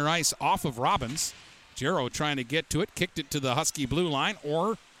out center ice off of Robbins. Jarrow trying to get to it, kicked it to the Husky blue line,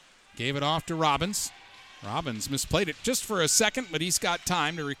 or gave it off to Robbins. Robbins misplayed it just for a second, but he's got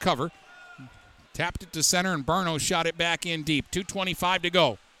time to recover. Tapped it to center, and Barno shot it back in deep. 2:25 to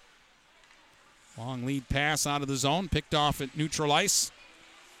go. Long lead pass out of the zone, picked off at neutral ice.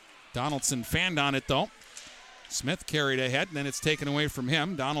 Donaldson fanned on it, though. Smith carried ahead, and then it's taken away from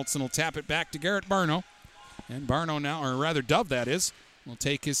him. Donaldson will tap it back to Garrett Barno. And Barno now, or rather Dove that is, will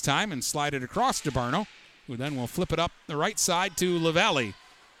take his time and slide it across to Barno, who then will flip it up the right side to LaValle.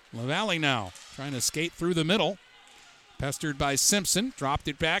 LaValle now trying to skate through the middle. Pestered by Simpson, dropped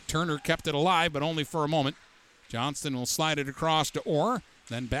it back. Turner kept it alive, but only for a moment. Johnston will slide it across to Orr,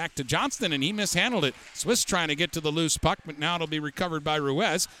 then back to Johnston, and he mishandled it. Swiss trying to get to the loose puck, but now it'll be recovered by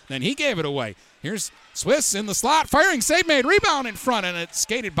Ruiz. Then he gave it away. Here's Swiss in the slot, firing, save made, rebound in front, and it's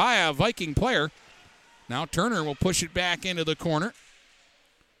skated by a Viking player. Now Turner will push it back into the corner.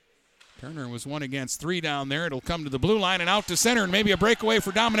 Turner was 1 against 3 down there. It'll come to the blue line and out to center, and maybe a breakaway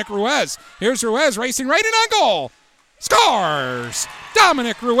for Dominic Ruiz. Here's Ruiz racing right in on goal. Scores!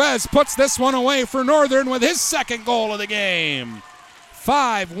 Dominic Ruiz puts this one away for Northern with his second goal of the game.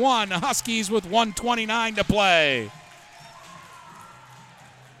 5-1 Huskies with 1:29 to play.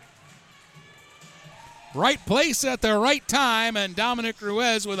 Right place at the right time, and Dominic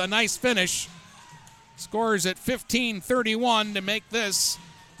Ruiz with a nice finish. Scores at 15:31 to make this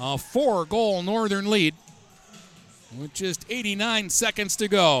a 4-goal Northern lead with just 89 seconds to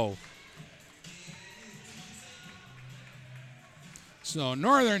go. So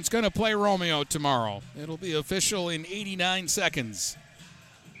Northern's going to play Romeo tomorrow. It'll be official in 89 seconds.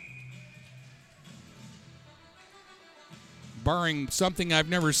 Barring something I've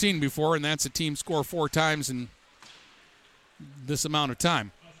never seen before, and that's a team score 4 times in this amount of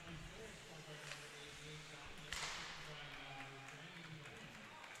time.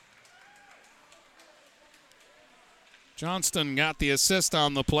 Johnston got the assist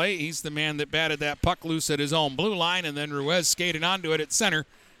on the play. He's the man that batted that puck loose at his own blue line, and then Ruiz skated onto it at center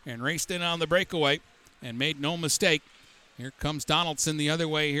and raced in on the breakaway and made no mistake. Here comes Donaldson the other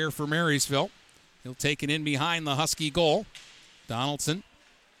way here for Marysville. He'll take it in behind the Husky goal. Donaldson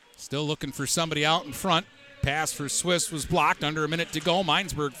still looking for somebody out in front. Pass for Swiss was blocked. Under a minute to go.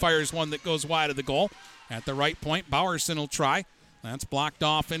 Minesburg fires one that goes wide of the goal. At the right point, Bowerson will try. That's blocked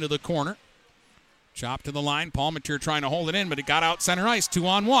off into the corner. Chop to the line. Palmateer trying to hold it in, but it got out center ice.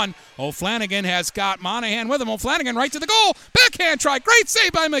 2-on-1. O'Flanagan has got Monahan with him. O'Flanagan right to the goal. Backhand try. Great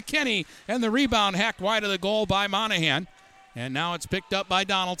save by McKinney. And the rebound hacked wide of the goal by Monahan. And now it's picked up by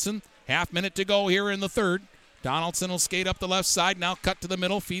Donaldson. Half minute to go here in the third. Donaldson will skate up the left side. Now cut to the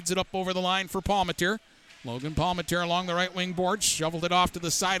middle. Feeds it up over the line for Palmateer. Logan Palmateer along the right wing board. Shoveled it off to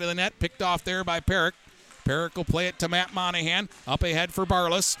the side of the net. Picked off there by Perrick. Perrick will play it to Matt Monahan. Up ahead for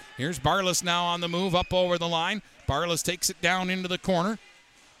Barlas. Here's Barlas now on the move up over the line. Barlas takes it down into the corner.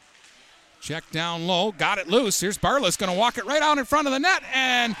 Check down low. Got it loose. Here's Barlas going to walk it right out in front of the net,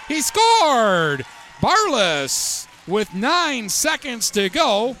 and he scored! Barlas with 9 seconds to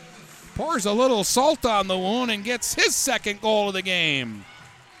go pours a little salt on the wound and gets his second goal of the game.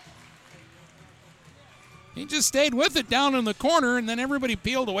 He just stayed with it down in the corner, and then everybody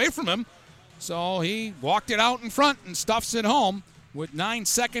peeled away from him. So he walked it out in front and stuffs it home with 9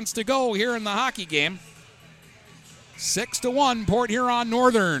 seconds to go here in the hockey game. 6-1 Port Huron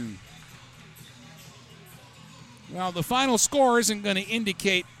Northern. Well, the final score isn't going to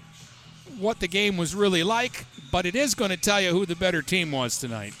indicate what the game was really like, but it is going to tell you who the better team was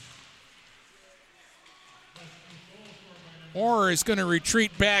tonight. Orr is going to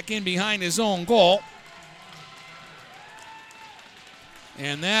retreat back in behind his own goal.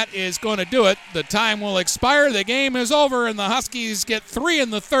 And that is going to do it. The time will expire. The game is over, and the Huskies get 3 in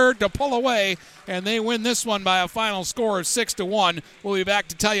the third to pull away, and they win this one by a final score of 6-1. We'll be back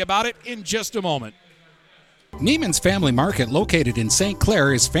to tell you about it in just a moment. Neiman's Family Market, located in St.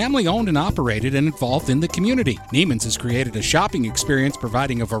 Clair, is family-owned and operated and involved in the community. Neiman's has created a shopping experience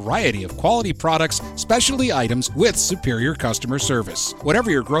providing a variety of quality products, specialty items with superior customer service.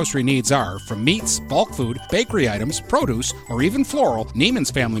 Whatever your grocery needs are, from meats, bulk food, bakery items, produce, or even floral, Neiman's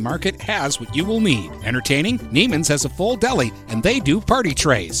Family Market has what you will need. Entertaining? Neiman's has a full deli, and they do party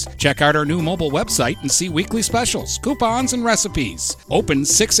trays. Check out our new mobile website and see weekly specials, coupons, and recipes. Open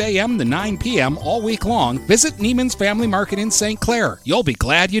 6 a.m. to 9 p.m. all week long. Visit Neiman's Family Market in St. Clair. You'll be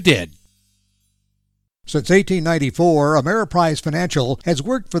glad you did. Since 1894, Ameriprise Financial has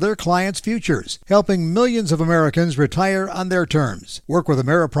worked for their clients' futures, helping millions of Americans retire on their terms. Work with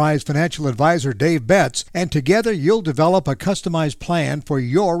Ameriprise Financial Advisor Dave Betts, and together you'll develop a customized plan for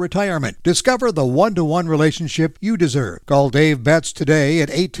your retirement. Discover the one-to-one relationship you deserve. Call Dave Betts today at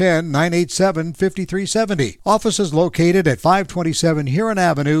 810-987-5370. Office is located at 527 Huron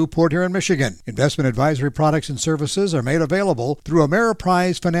Avenue, Port Huron, Michigan. Investment advisory products and services are made available through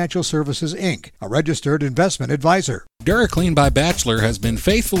Ameriprise Financial Services, Inc., a registered investment advisor. DuraClean by Bachelor has been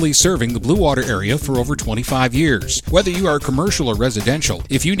faithfully serving the Blue Water area for over 25 years. Whether you are commercial or residential,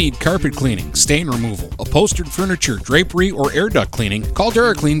 if you need carpet cleaning, stain removal, upholstered furniture, drapery, or air duct cleaning, call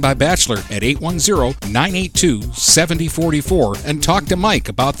DuraClean by Bachelor at 810-982-7044 and talk to Mike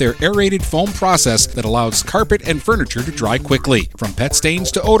about their aerated foam process that allows carpet and furniture to dry quickly. From pet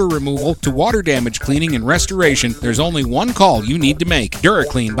stains to odor removal to water damage cleaning and restoration, there's only one call you need to make.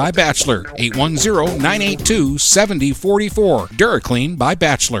 DuraClean by Bachelor, 810-982-7044. DuraClean by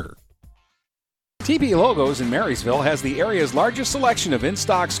Bachelor. TP Logos in Marysville has the area's largest selection of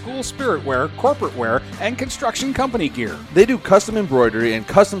in-stock school spirit wear, corporate wear, and construction company gear. They do custom embroidery and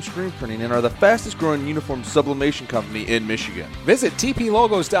custom screen printing and are the fastest growing uniform sublimation company in Michigan. Visit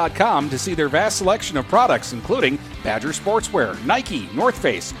tplogos.com to see their vast selection of products, including Badger Sportswear, Nike, North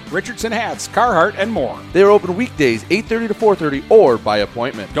Face, Richardson hats, Carhartt, and more. They are open weekdays 8:30 to 4:30 or by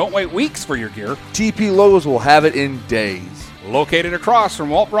appointment. Don't wait weeks for your gear. TP Logos will have it in days. Located across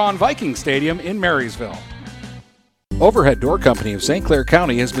from Walt Braun Viking Stadium in Marysville. Overhead Door Company of St. Clair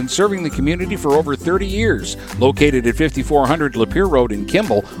County has been serving the community for over 30 years. Located at 5400 Lapeer Road in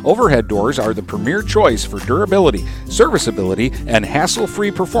Kimball, Overhead Doors are the premier choice for durability, serviceability, and hassle-free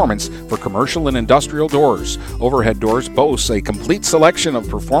performance for commercial and industrial doors. Overhead Doors boasts a complete selection of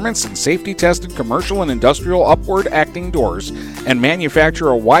performance and safety-tested commercial and industrial upward-acting doors and manufacture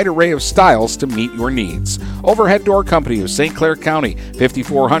a wide array of styles to meet your needs. Overhead Door Company of St. Clair County,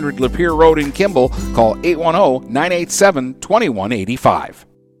 5400 Lapeer Road in Kimball. Call 810-987-2185.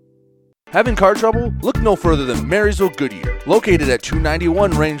 Having car trouble? Look no further than Marysville Goodyear. Located at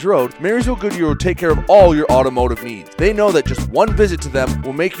 291 Range Road, Marysville Goodyear will take care of all your automotive needs. They know that just one visit to them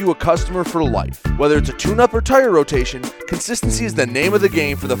will make you a customer for life. Whether it's a tune-up or tire rotation, consistency is the name of the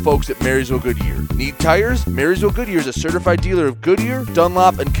game for the folks at Marysville Goodyear. Need tires? Marysville Goodyear is a certified dealer of Goodyear,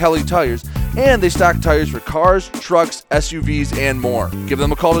 Dunlop, and Kelly tires, and they stock tires for cars, trucks, SUVs, and more. Give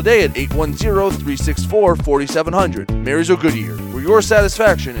them a call today at 810-364-4700. Marysville Goodyear, where your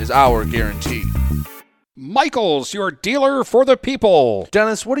satisfaction is our guarantee. Michael's, your dealer for the people.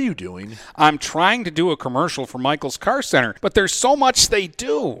 Dennis, what are you doing? I'm trying to do a commercial for Michael's Car Center, but there's so much they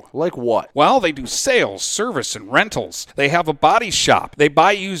do. Like what? Well, they do sales, service, and rentals. They have a body shop. They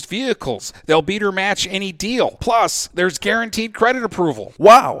buy used vehicles. They'll beat or match any deal. Plus, there's guaranteed credit approval.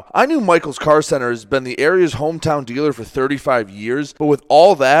 Wow, I knew Michael's Car Center has been the area's hometown dealer for 35 years, but with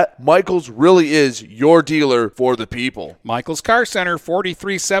all that, Michael's really is your dealer for the people. Michael's Car Center,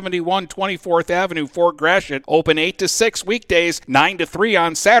 4371 24th Avenue, Fort Gratiot. Open 8 to 6 weekdays, 9 to 3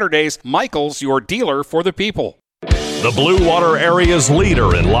 on Saturdays. Michael's, your dealer for the people. The Blue Water area's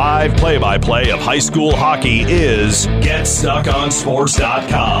leader in live play-by-play of high school hockey is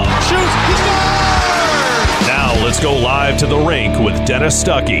GetStuckOnSports.com. Shoots, he scores! Now let's go live to the rink with Dennis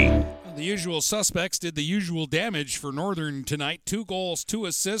Stuckey. The usual suspects did the usual damage for Northern tonight. 2 goals, 2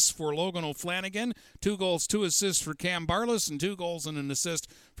 assists for Logan O'Flanagan, 2 goals, 2 assists for Cam Barlas, and 2 goals and an assist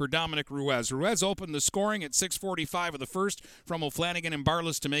for Dominic Ruiz. Ruiz opened the scoring at 6:45 of the first from O'Flanagan and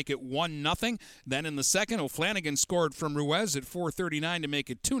Barlas to make it 1-0. Then in the second, O'Flanagan scored from Ruiz at 4:39 to make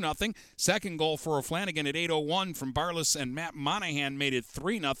it 2-0. Second goal for O'Flanagan at 8:01 from Barlas and Matt Monahan made it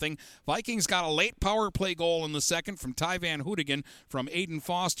 3-0. Vikings got a late power play goal in the second from Ty Van Houtigan from Aiden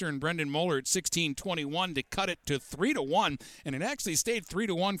Foster and Brendan Moeller at 16:21 to cut it to 3-1. And it actually stayed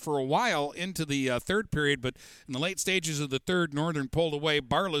 3-1 for a while into the third period, but in the late stages of the third, Northern pulled away.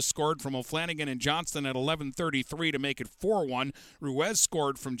 Barlas scored from O'Flanagan and Johnston at 11:33 to make it 4-1. Ruiz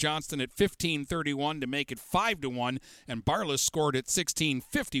scored from Johnston at 15:31 to make it 5-1, and Barlas scored at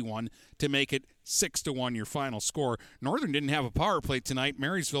 16:51 to make it 6-1, your final score. Northern didn't have a power play tonight.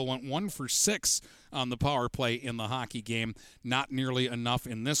 Marysville went 1 for 6 on the power play in the hockey game. Not nearly enough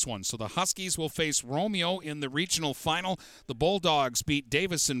in this one. So the Huskies will face Romeo in the regional final. The Bulldogs beat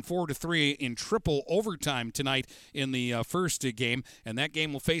Davison 4-3 in triple overtime tonight in the first game, and that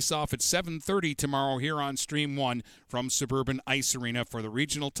game will face off at 7:30 tomorrow here on Stream 1 from Suburban Ice Arena for the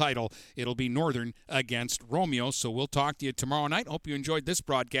regional title. It'll be Northern against Romeo, so we'll talk to you tomorrow night. Hope you enjoyed this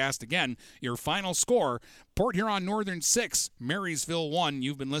broadcast. Again, your final score, Port Huron Northern 6, Marysville 1.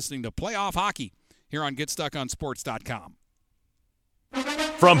 You've been listening to Playoff Hockey here on GetStuckOnSports.com.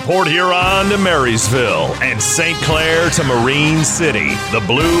 From Port Huron to Marysville and St. Clair to Marine City, the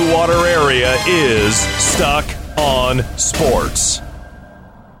Blue Water area is Stuck on Sports.